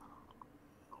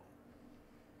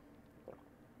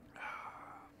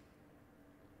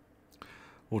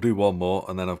 We'll do one more,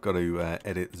 and then I've got to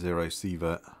edit 0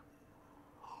 CVET.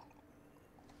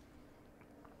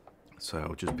 So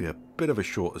it'll just be a bit of a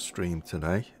shorter stream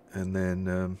today, and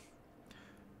then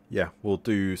yeah, we'll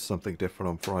do something different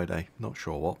on Friday. Not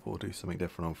sure what, but we'll do something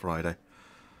different on Friday.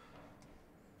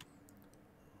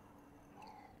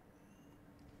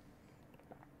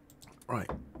 Right,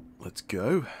 let's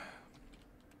go.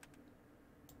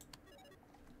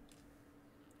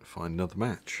 Find another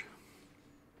match.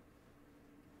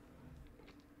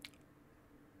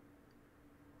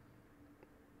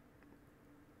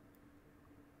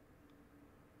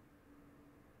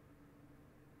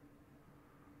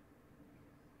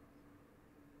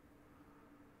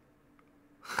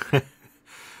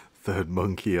 Third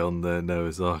monkey on the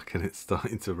Noah's Ark and it's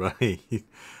starting to rain.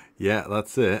 Yeah,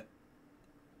 that's it.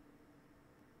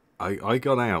 I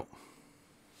got out.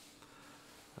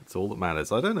 That's all that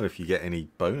matters. I don't know if you get any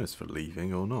bonus for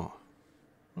leaving or not.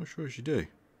 Not sure if you do.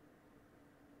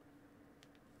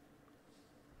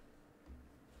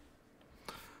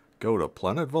 Go to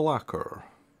Planet Valaka.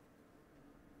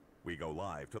 We go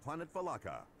live to Planet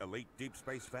Valaka. Elite Deep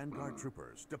Space Vanguard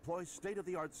Troopers deploy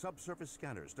state-of-the-art subsurface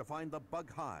scanners to find the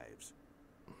bug hives.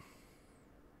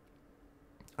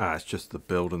 Ah, it's just the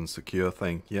build and secure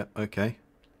thing. Yep, okay.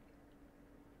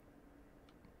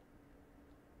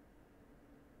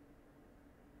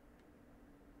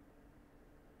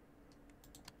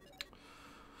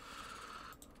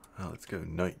 Let's go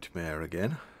Nightmare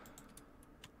again.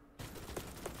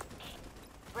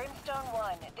 Brimstone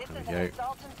 1, this is an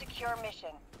assault and secure mission.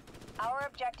 Our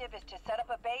objective is to set up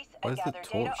a base and gather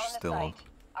data on the site.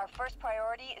 Our first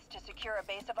priority is to secure a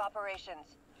base of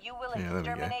operations. You will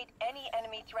exterminate any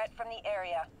enemy threat from the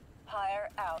area. Pyre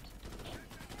out.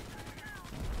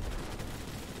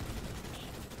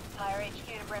 Pyre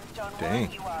HQ to Brimstone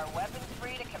 1, you are weapons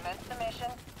free to commence the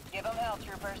mission. Give them hell,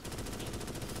 troopers.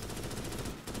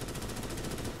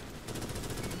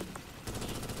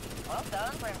 Well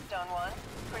done, Brimstone 1.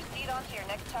 Proceed on to your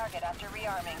next target after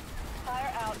rearming.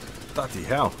 Fire out. Bloody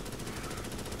hell.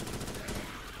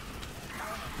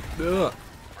 Ugh.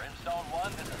 Brimstone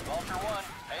 1, this is Vulture 1.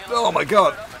 Oh my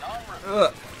god!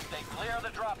 Stay clear of the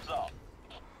drop zone.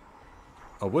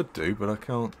 I would do, but I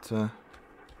can't.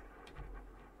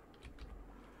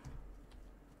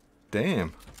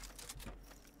 Damn.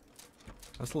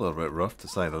 That's a little bit rough to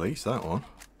say the least, that one.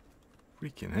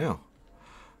 Freaking hell.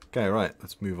 Okay, right,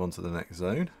 let's move on to the next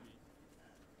zone.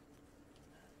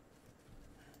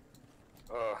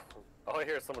 All I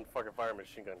hear is someone fucking fire a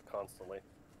machine gun constantly.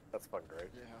 That's fucking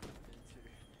great.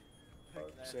 Yeah,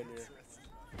 Same here.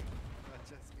 Not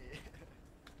just me.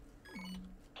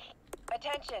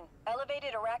 Attention,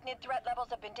 elevated Arachnid threat levels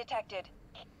have been detected.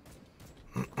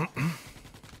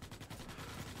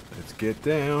 Let's get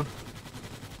down.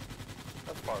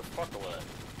 That's far as fuck away.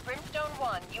 Brimstone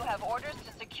 1, you have orders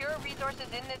to secure resources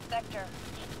in this sector.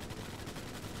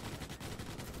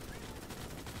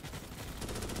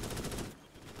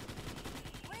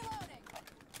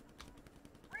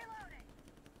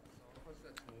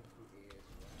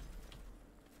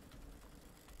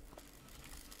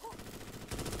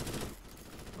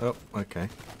 Oh, okay.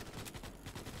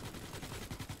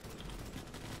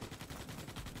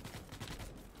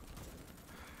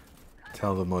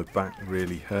 Tell them my back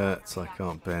really hurts, I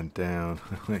can't bend down.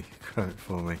 You quote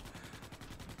for me.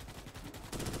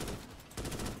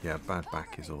 Yeah, bad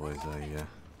back is always a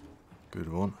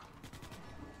good one.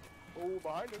 Oh,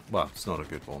 behind us. Well, it's not a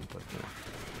good one, but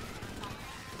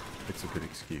it's a good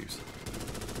excuse.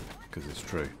 Because it's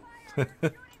true. Behind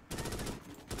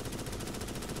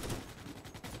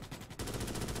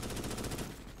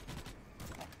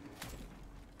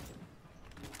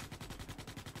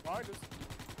us.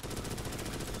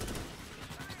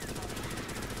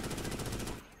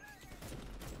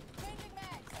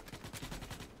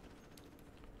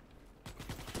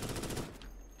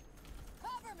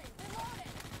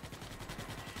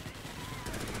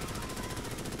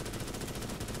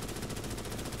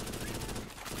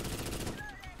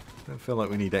 I feel like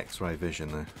we need X-ray vision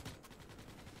though.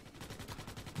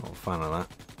 Not a fan of that.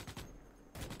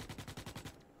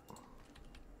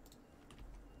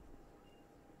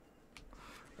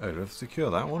 Oh, do I have to secure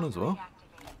that one as well?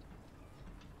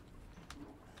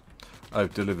 Oh,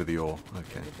 deliver the ore.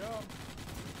 Okay.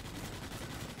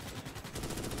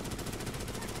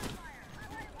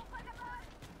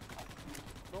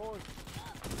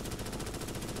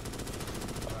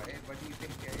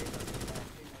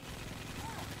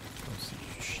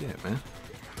 Shit, man.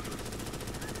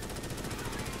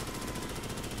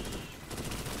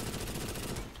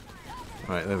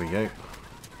 Right, there we go.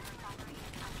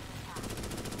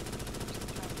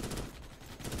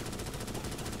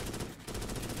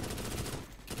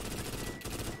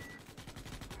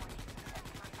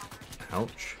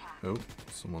 Ouch. Oh,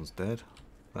 someone's dead.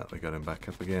 That they got him back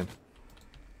up again.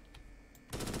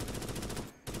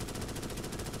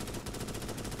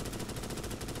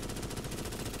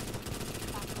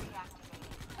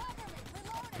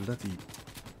 Bloody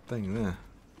thing there.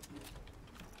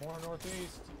 More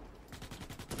northeast.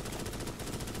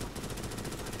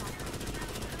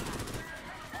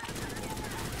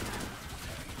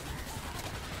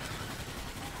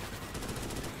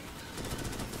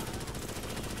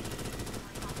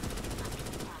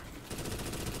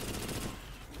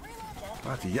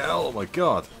 Bloody hell, oh my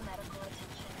god.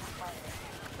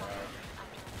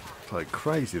 It's like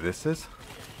crazy this is.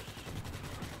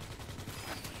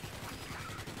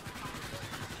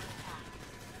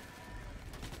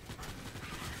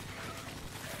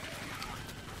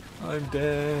 I'm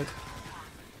dead.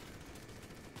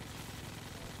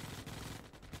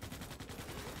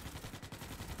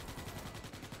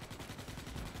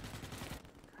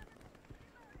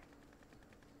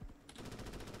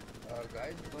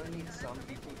 Guys, we're gonna need some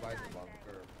people by the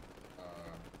bunker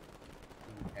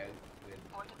to help with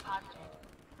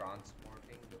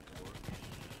transporting the ore.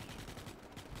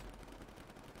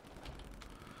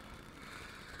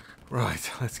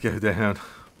 Right, let's go down.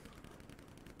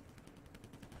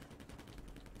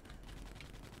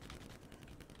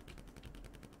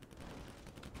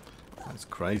 That's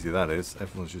crazy, that is.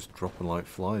 Everyone's just dropping like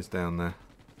flies down there.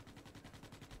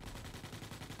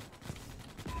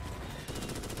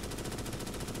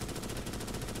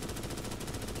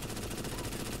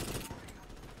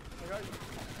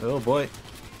 Oh boy.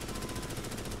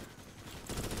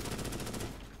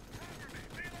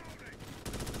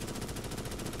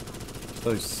 It's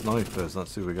those snipers,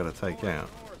 that's who we gotta take out.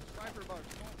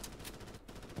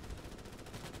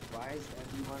 Why is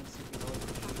everyone sitting on the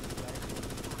trees like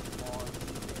all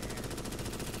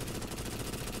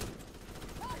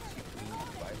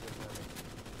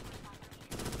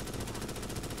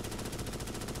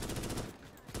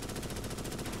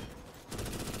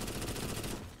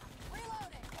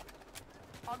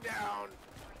I'm down.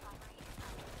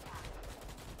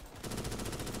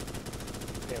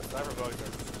 Sniper bugs are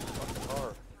fucking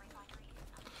hard.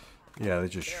 Yeah, they're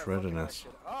just shredding us.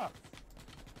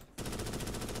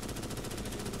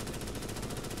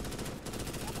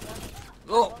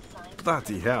 Oh,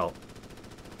 bloody hell.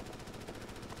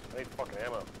 I need fucking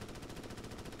ammo.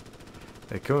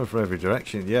 They're coming from every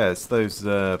direction. Yeah, it's those,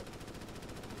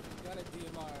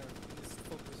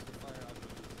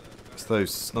 it's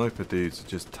those sniper dudes are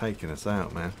just taking us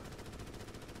out, man.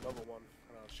 Level 1.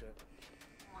 Oh shit.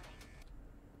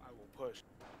 I will push.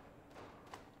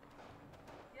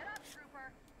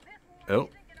 Oh,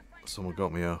 someone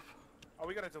got me off. Are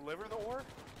we gonna deliver the ore?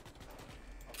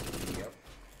 Yep.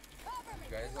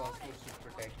 You guys are supposed to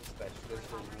protect the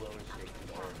specialist or whoever's taking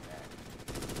the ore back.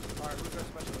 Alright, who's our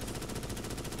specialist?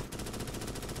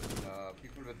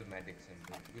 People with the medic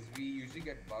symbol. Because we usually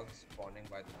get bugs spawning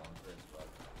by the bunker as well.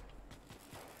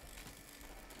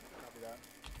 Copy that.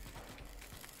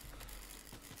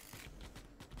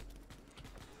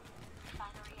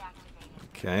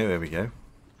 Okay, there we go.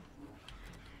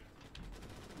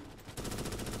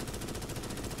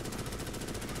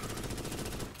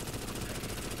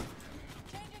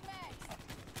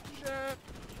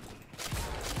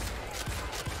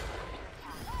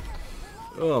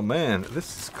 Oh man,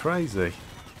 this is crazy.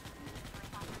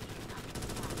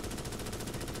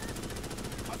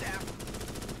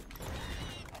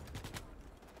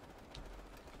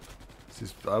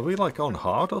 Are we like on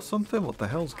hard or something? What the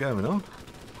hell's going on?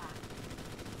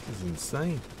 This is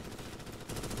insane.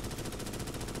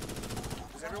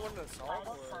 Is everyone in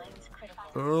assault?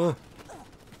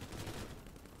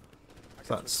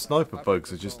 That sniper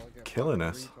bugs are just killing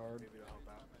us.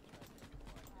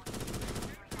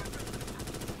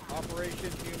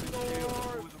 Operation Human Shield.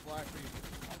 Who the black people?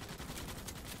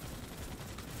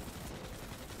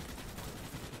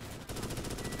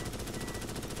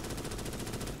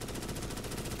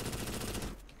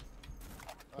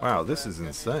 Wow, this is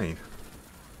insane.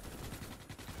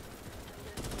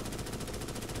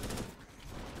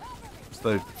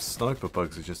 So those sniper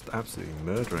bugs are just absolutely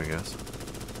murdering us.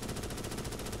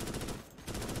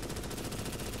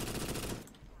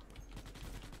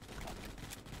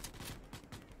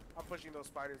 I'm pushing those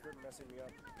spiders, they're messing me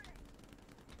up.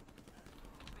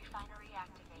 Refinery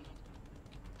activated.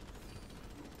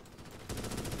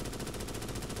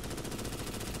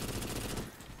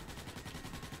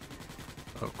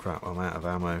 Oh crap, I'm out of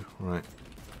ammo. Right.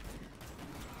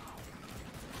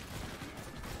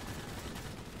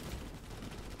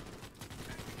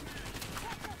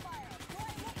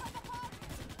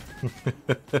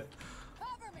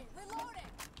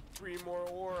 Three more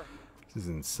ore. This is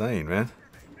insane, man.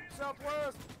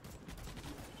 Southwest.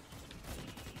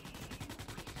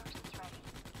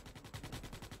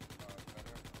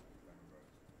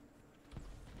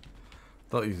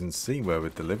 Thought you can see where we're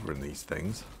delivering these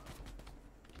things.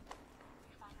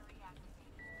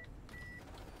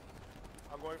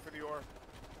 I'm going for the ore.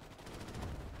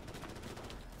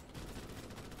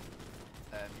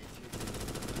 Me too.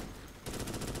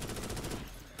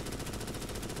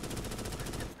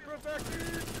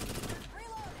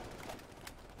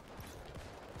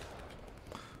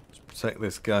 Let's protect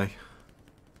this guy.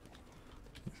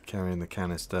 He's carrying the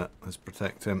canister. Let's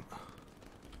protect him.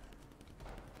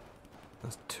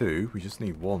 That's two. We just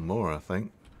need one more, I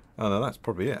think. Oh no, that's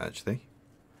probably it actually.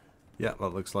 Yeah,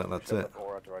 that looks like that's it.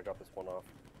 Ore after I got this one off.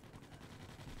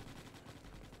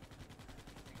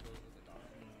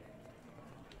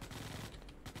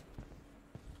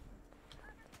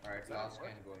 Alright, last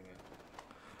scan going in.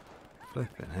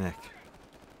 Flipping heck.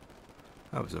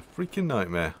 That was a freaking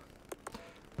nightmare.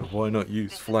 But why not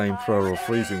use flamethrower or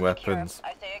freezing weapons?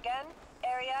 I say again,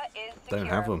 area is secure. Don't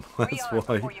have them, that's Rearm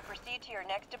why. before you proceed to your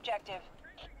next objective.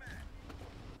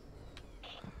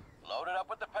 Loaded up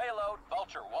with the payload.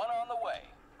 Vulture 1 on the way.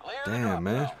 Clear the Damn, drop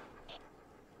man. zone.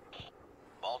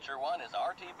 Vulture 1 is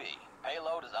RTB.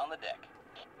 Payload is on the deck.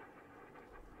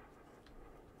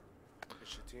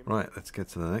 Right, let's get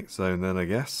to the next zone then, I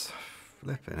guess.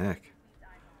 Flipping heck.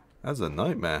 That's a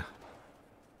nightmare.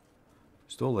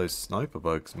 Just all those sniper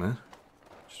bugs, man.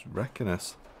 Just wrecking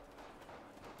us.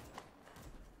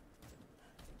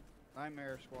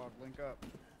 Nightmare Squad, link up.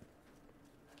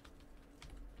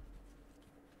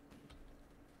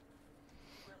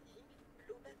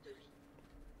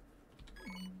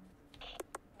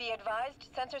 Be advised,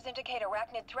 sensors indicate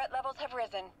Arachnid threat levels have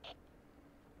risen.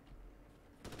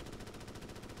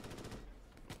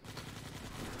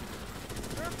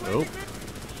 Nope.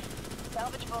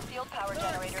 Salvageable field power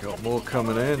generators. Got more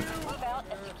coming in. Move out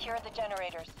and secure the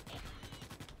generators.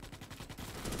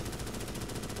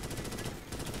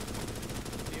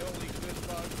 The only good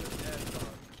bugs are dead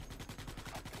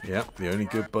bugs. Yep, the only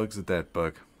good bug's a dead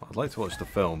bug. I'd like to watch the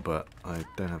film, but I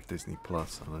don't have Disney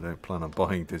Plus, and I don't plan on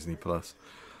buying Disney Plus.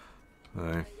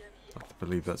 So, I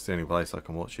believe that's the only place I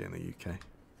can watch it in the UK.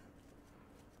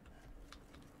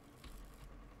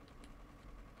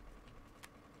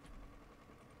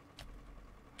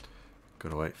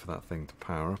 Gotta wait for that thing to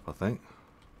power up, I think.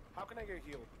 How can I get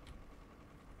healed?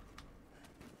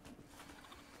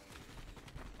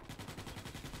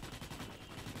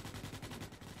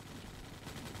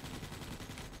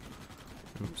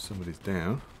 Oops, somebody's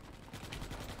down.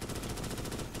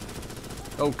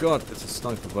 Oh god, it's a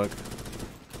sniper bug.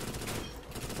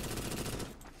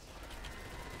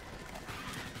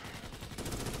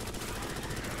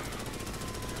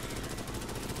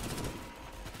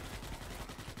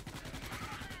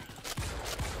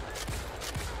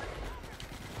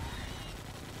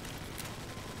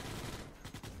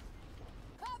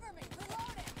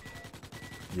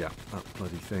 Yeah, that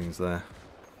bloody thing's there.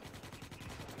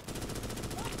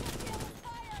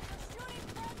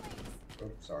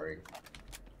 Oops, sorry.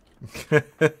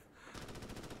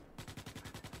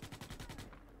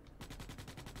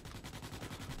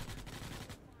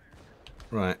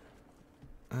 Right.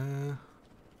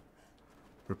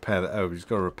 Repair that. Oh, we've just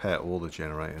got to repair all the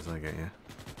generators, I get you.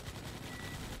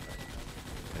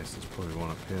 Yes, there's probably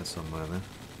one up here somewhere then.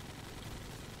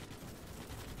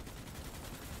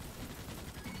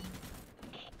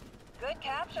 Good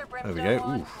capture, There we Brimstone go.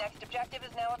 1. Oof. Next objective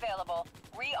is now available.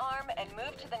 Rearm and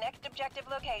move to the next objective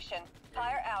location.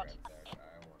 Fire out.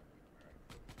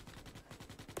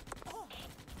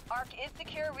 Arc is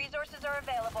secure. Resources are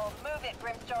available. Move it,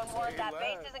 Brimstone 1. That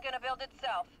base isn't going to build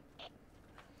itself.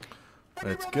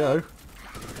 Let's go.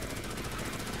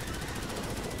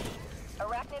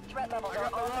 Arachnid threat levels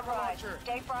are on the rise.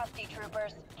 Stay frosty,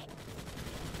 troopers.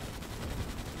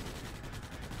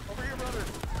 Over here, brother.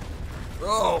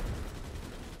 Oh!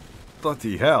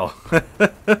 Bloody hell. Oh,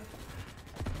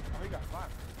 he got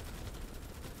clapped.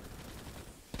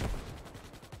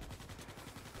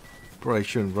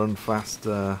 Operation Run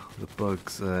Faster. The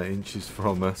bug's inches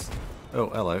from us. Oh,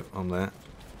 hello. I'm there.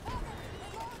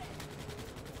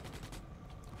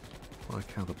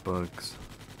 Like how the bugs.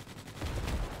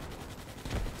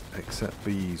 Except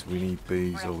bees. We need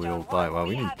bees or we all die. Well,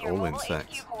 we need all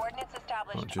insects.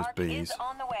 Not just bees.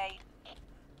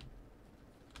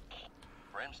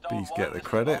 Bees get the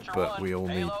credit, but we all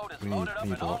need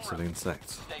lots of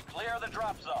insects. Stay clear of the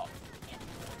drop zone.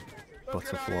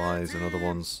 Butterflies and other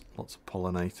ones, lots of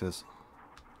pollinators.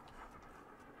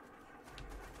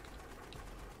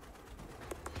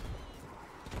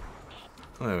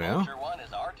 There we are. Vulture 1 is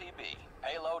RTB.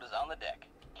 Payload is on the deck.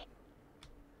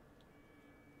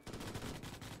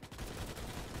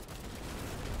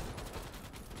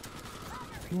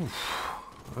 Oof.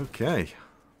 Okay.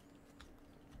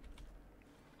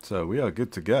 So we are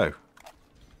good to go.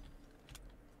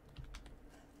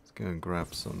 Let's go and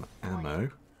grab some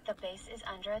ammo. The base is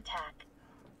under attack.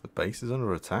 The base is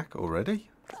under attack already?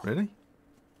 Really?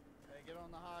 Hey, get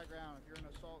on the high ground. If you're in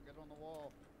assault, get on the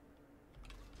wall.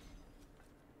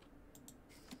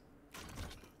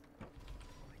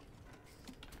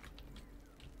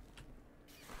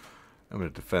 I'm going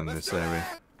to defend this area.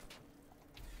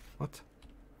 What?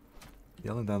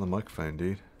 Yelling down the microphone,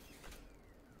 dude.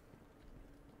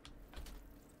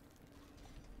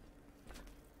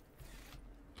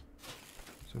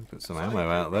 So we put some ammo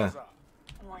out there.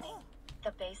 Warning.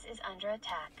 The base is under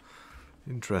attack.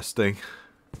 Interesting.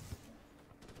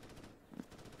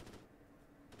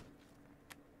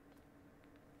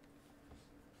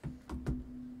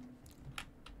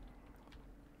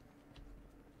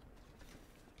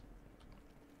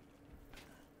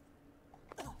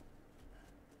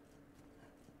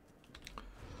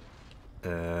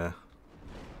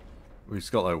 We've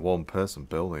just got like one person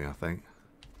building, I think.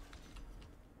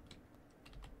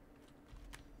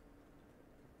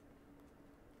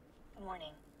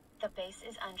 Warning. The base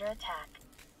is under attack.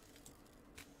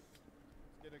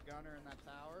 Get a gunner in that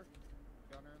tower.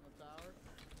 Gunner in the tower.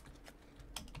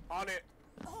 On it.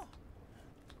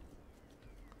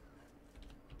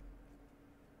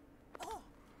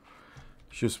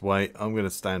 Just wait. I'm going to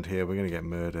stand here. We're going to get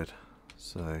murdered.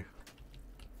 So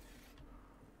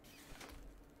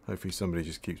hopefully somebody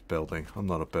just keeps building. I'm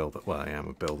not a builder. Well, I am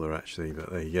a builder actually, but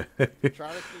there you go.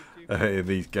 Try to keep In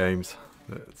these games.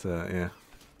 But, yeah.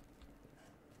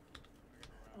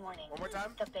 Warning. One more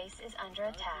time. The base is under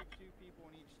attack. 2 people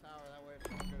in each tower. That way,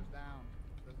 if one goes down,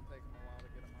 it doesn't take them a while to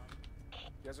get them up.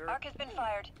 Yes, sir. Arc has been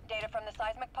fired. Data from the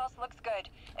seismic pulse looks good.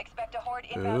 Expect a horde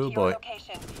inbound Oh, to boy. your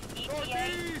location.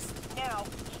 ETA now.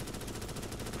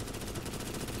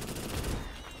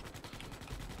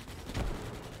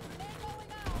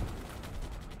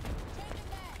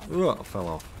 Oh, I fell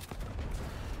off.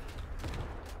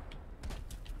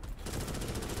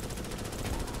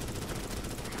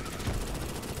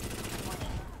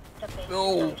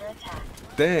 Oh,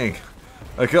 dang!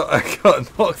 I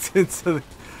got knocked into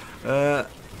the.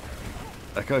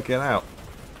 I can't get out.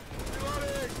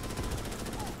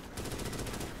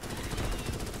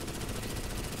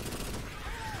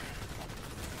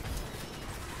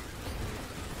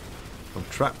 I'm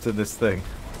trapped in this thing.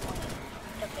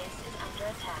 The base is under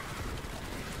attack.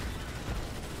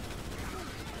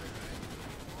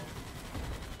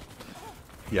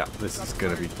 Yeah, this is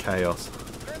going to be chaos.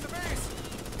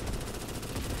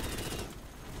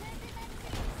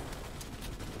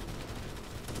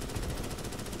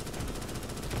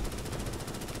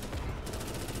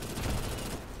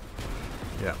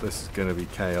 Yeah, this is going to be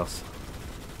chaos.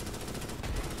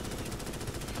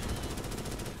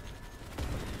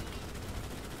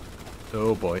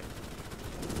 Oh boy.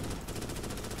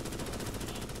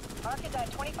 Arc is at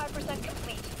 25%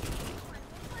 complete.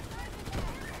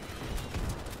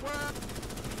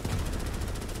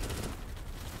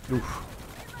 Oof.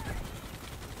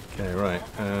 Okay, right.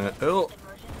 Oh!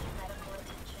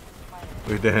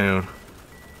 We're down.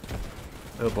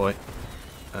 Oh boy.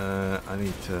 I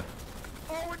need to...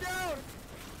 Oh, we're down!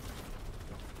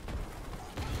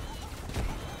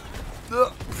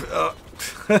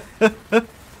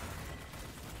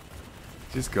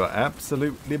 Just got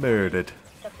absolutely murdered.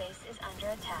 The base is under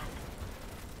attack.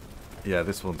 Yeah,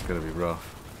 this one's going to be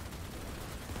rough.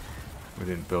 We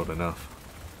didn't build enough.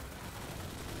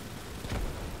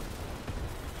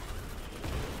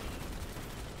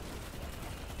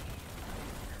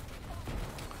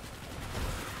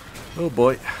 Oh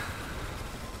boy.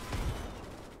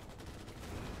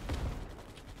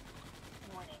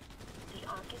 Warning. The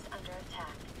Ark is under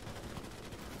attack.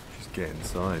 Just get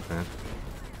inside, man.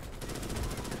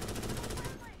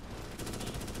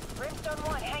 Brimstone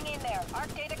 1, hang in there.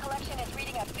 Arc data collection is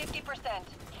reading at 50%.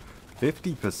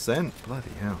 50%? Bloody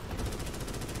hell.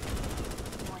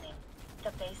 Warning.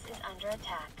 The base is under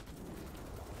attack.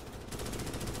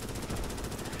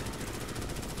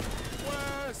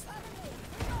 West!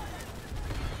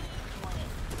 Warning.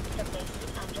 The base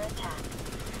is under attack.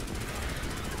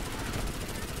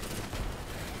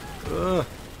 Ugh.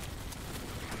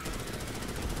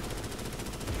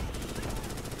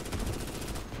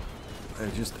 They're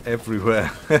just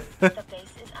everywhere. The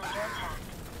base is under attack.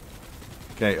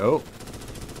 Okay, oh.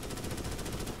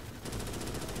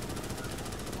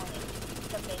 Warning.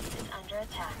 The base is under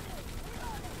attack.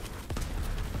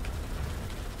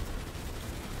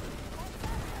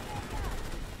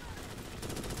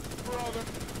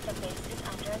 The base is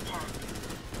under attack.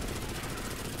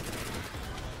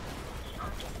 The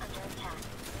Ark is under attack.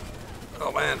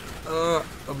 Oh man.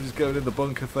 I'm just going in the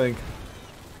bunker thing.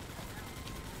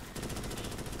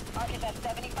 Arc is at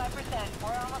 75%.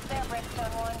 We're almost there,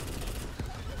 Brimstone 1.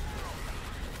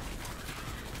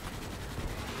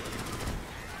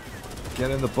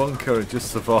 Get in the bunker and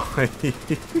just survive. Ark is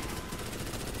at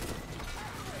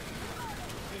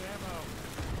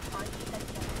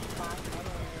 75. Power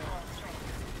strength.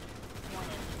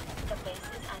 Warning. The base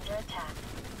is under attack.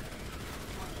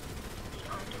 Warning. The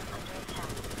Ark is under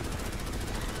attack.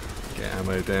 Get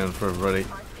ammo down for everybody.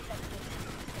 Ark is at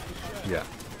 50%. Yeah.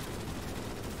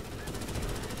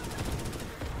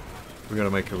 We're gonna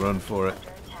make a run for it.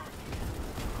 Under attack.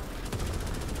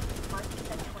 Ark is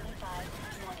at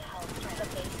 25. Warning. Power strength. The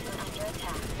base is under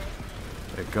attack.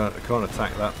 I can't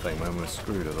attack that thing, man. We're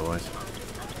screwed otherwise. The Ark is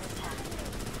under attack.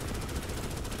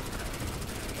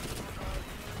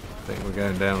 I think we're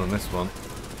going down on this one.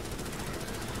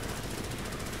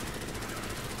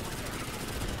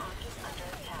 The Ark is under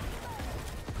attack.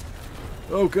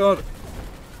 Oh god!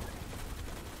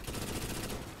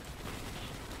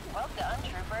 Well done,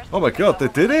 troopers. Oh my god, they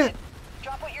did it!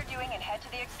 Drop what you're doing and head to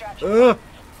the extraction.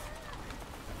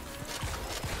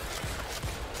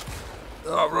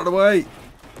 Oh, run away!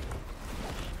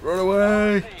 Run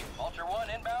away! Vulture 1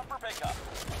 inbound for pickup.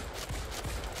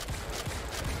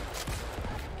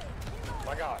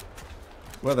 My god.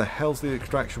 Where the hell's the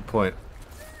extraction point?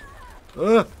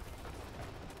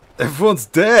 Everyone's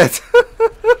dead!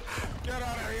 Get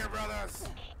out of here, brothers!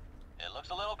 It looks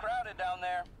a little crowded down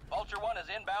there. Vulture 1 is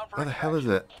inbound for Where the hell is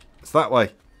it? It's that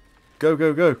way. Go,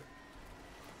 go, go.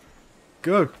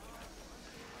 Go.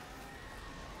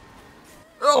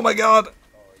 Oh my god!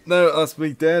 No, that's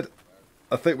me dead.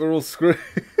 I think we're all screwed.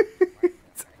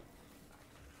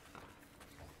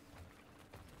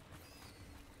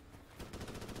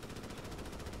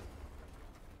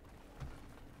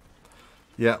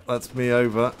 Yeah, that's me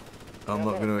over. I'm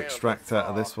not going to extract out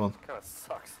of this one. Kind of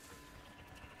sucks.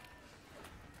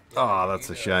 Oh, that's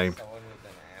a shame.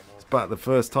 It's about the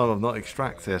first time I've not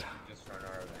extracted.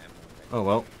 Oh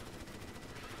well.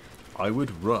 I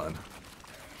would run.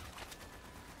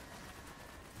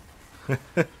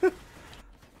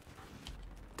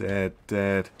 Dead,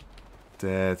 dead,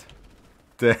 dead,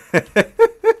 dead.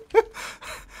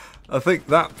 I think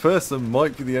that person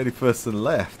might be the only person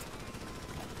left.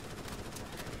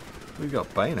 We've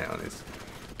got bayonet on his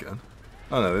gun.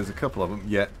 Oh no, there's a couple of them.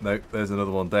 Yeah, no, there's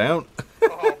another one down.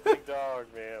 Oh, big dog,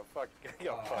 man. Fuck,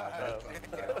 you're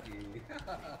fucked up.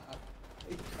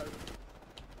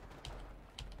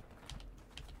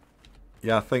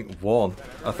 Yeah, I think one.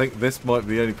 I think this might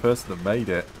be the only person that made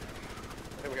it.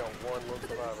 I think we got one little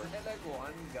survivor. There's like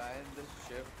one guy in this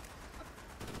ship.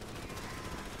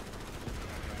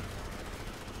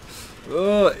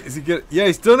 Oh, is he good? Yeah,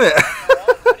 he's done it.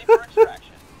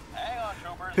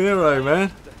 Hero,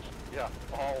 man. Yeah,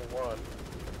 all one.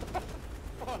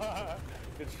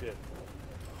 Good shit.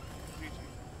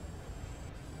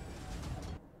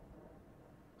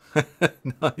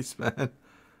 Nice, man.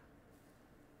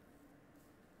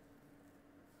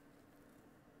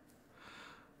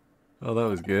 Oh, that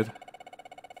was good.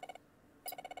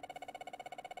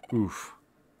 Oof.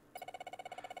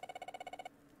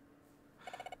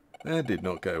 That did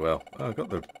not go well. Oh, I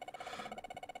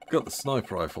got the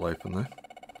sniper rifle open there.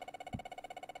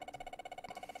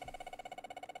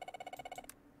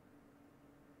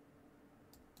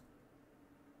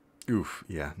 Oof,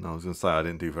 yeah. No, I was going to say I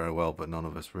didn't do very well, but none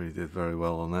of us really did very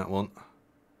well on that one.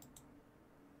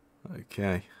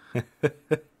 Okay.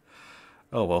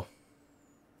 Oh well.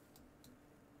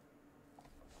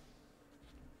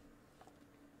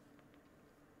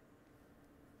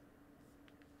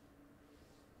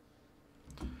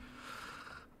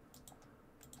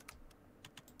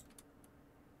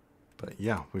 But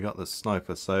yeah, we got the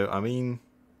sniper, so I mean...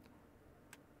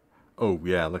 Oh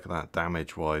yeah, look at that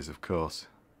damage-wise, of course.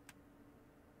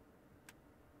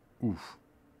 Oof.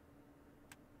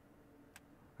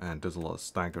 And does a lot of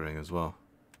staggering as well.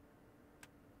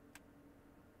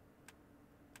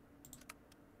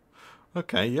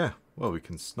 Okay, yeah. Well, we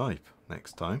can snipe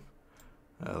next time.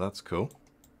 That's cool.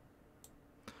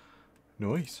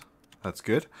 Nice. That's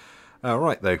good.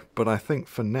 Right, though. But I think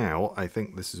for now, I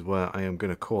think this is where I am going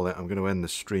to call it. I'm going to end the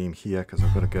stream here because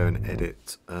I've got to go and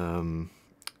edit...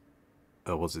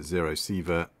 was it Zero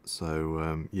Sievert?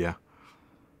 So, yeah.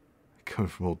 Coming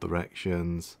from all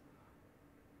directions.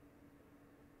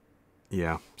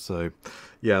 Yeah, so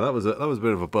yeah, that was a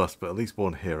bit of a bust, but at least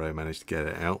one hero managed to get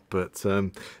it out. But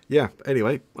yeah,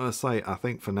 anyway, I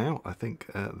think for now, I think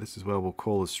this is where we'll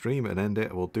call the stream and end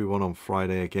it. We'll do one on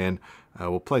Friday again.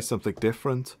 We'll play something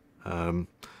different.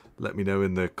 Let me know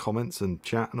in the comments and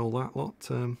chat and all that lot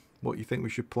what you think we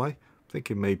should play. I'm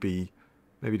thinking maybe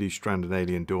do Stranded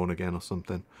Alien Dawn again or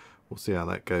something. We'll see how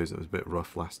that goes. It was a bit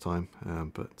rough last time,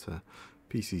 but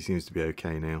PC seems to be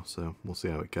okay now, so we'll see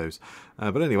how it goes.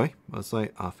 But anyway,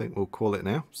 I think we'll call it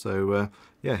now. So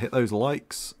yeah, hit those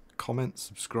likes, comments,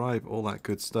 subscribe, all that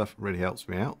good stuff. Really helps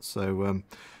me out. So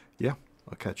yeah,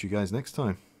 I'll catch you guys next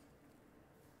time.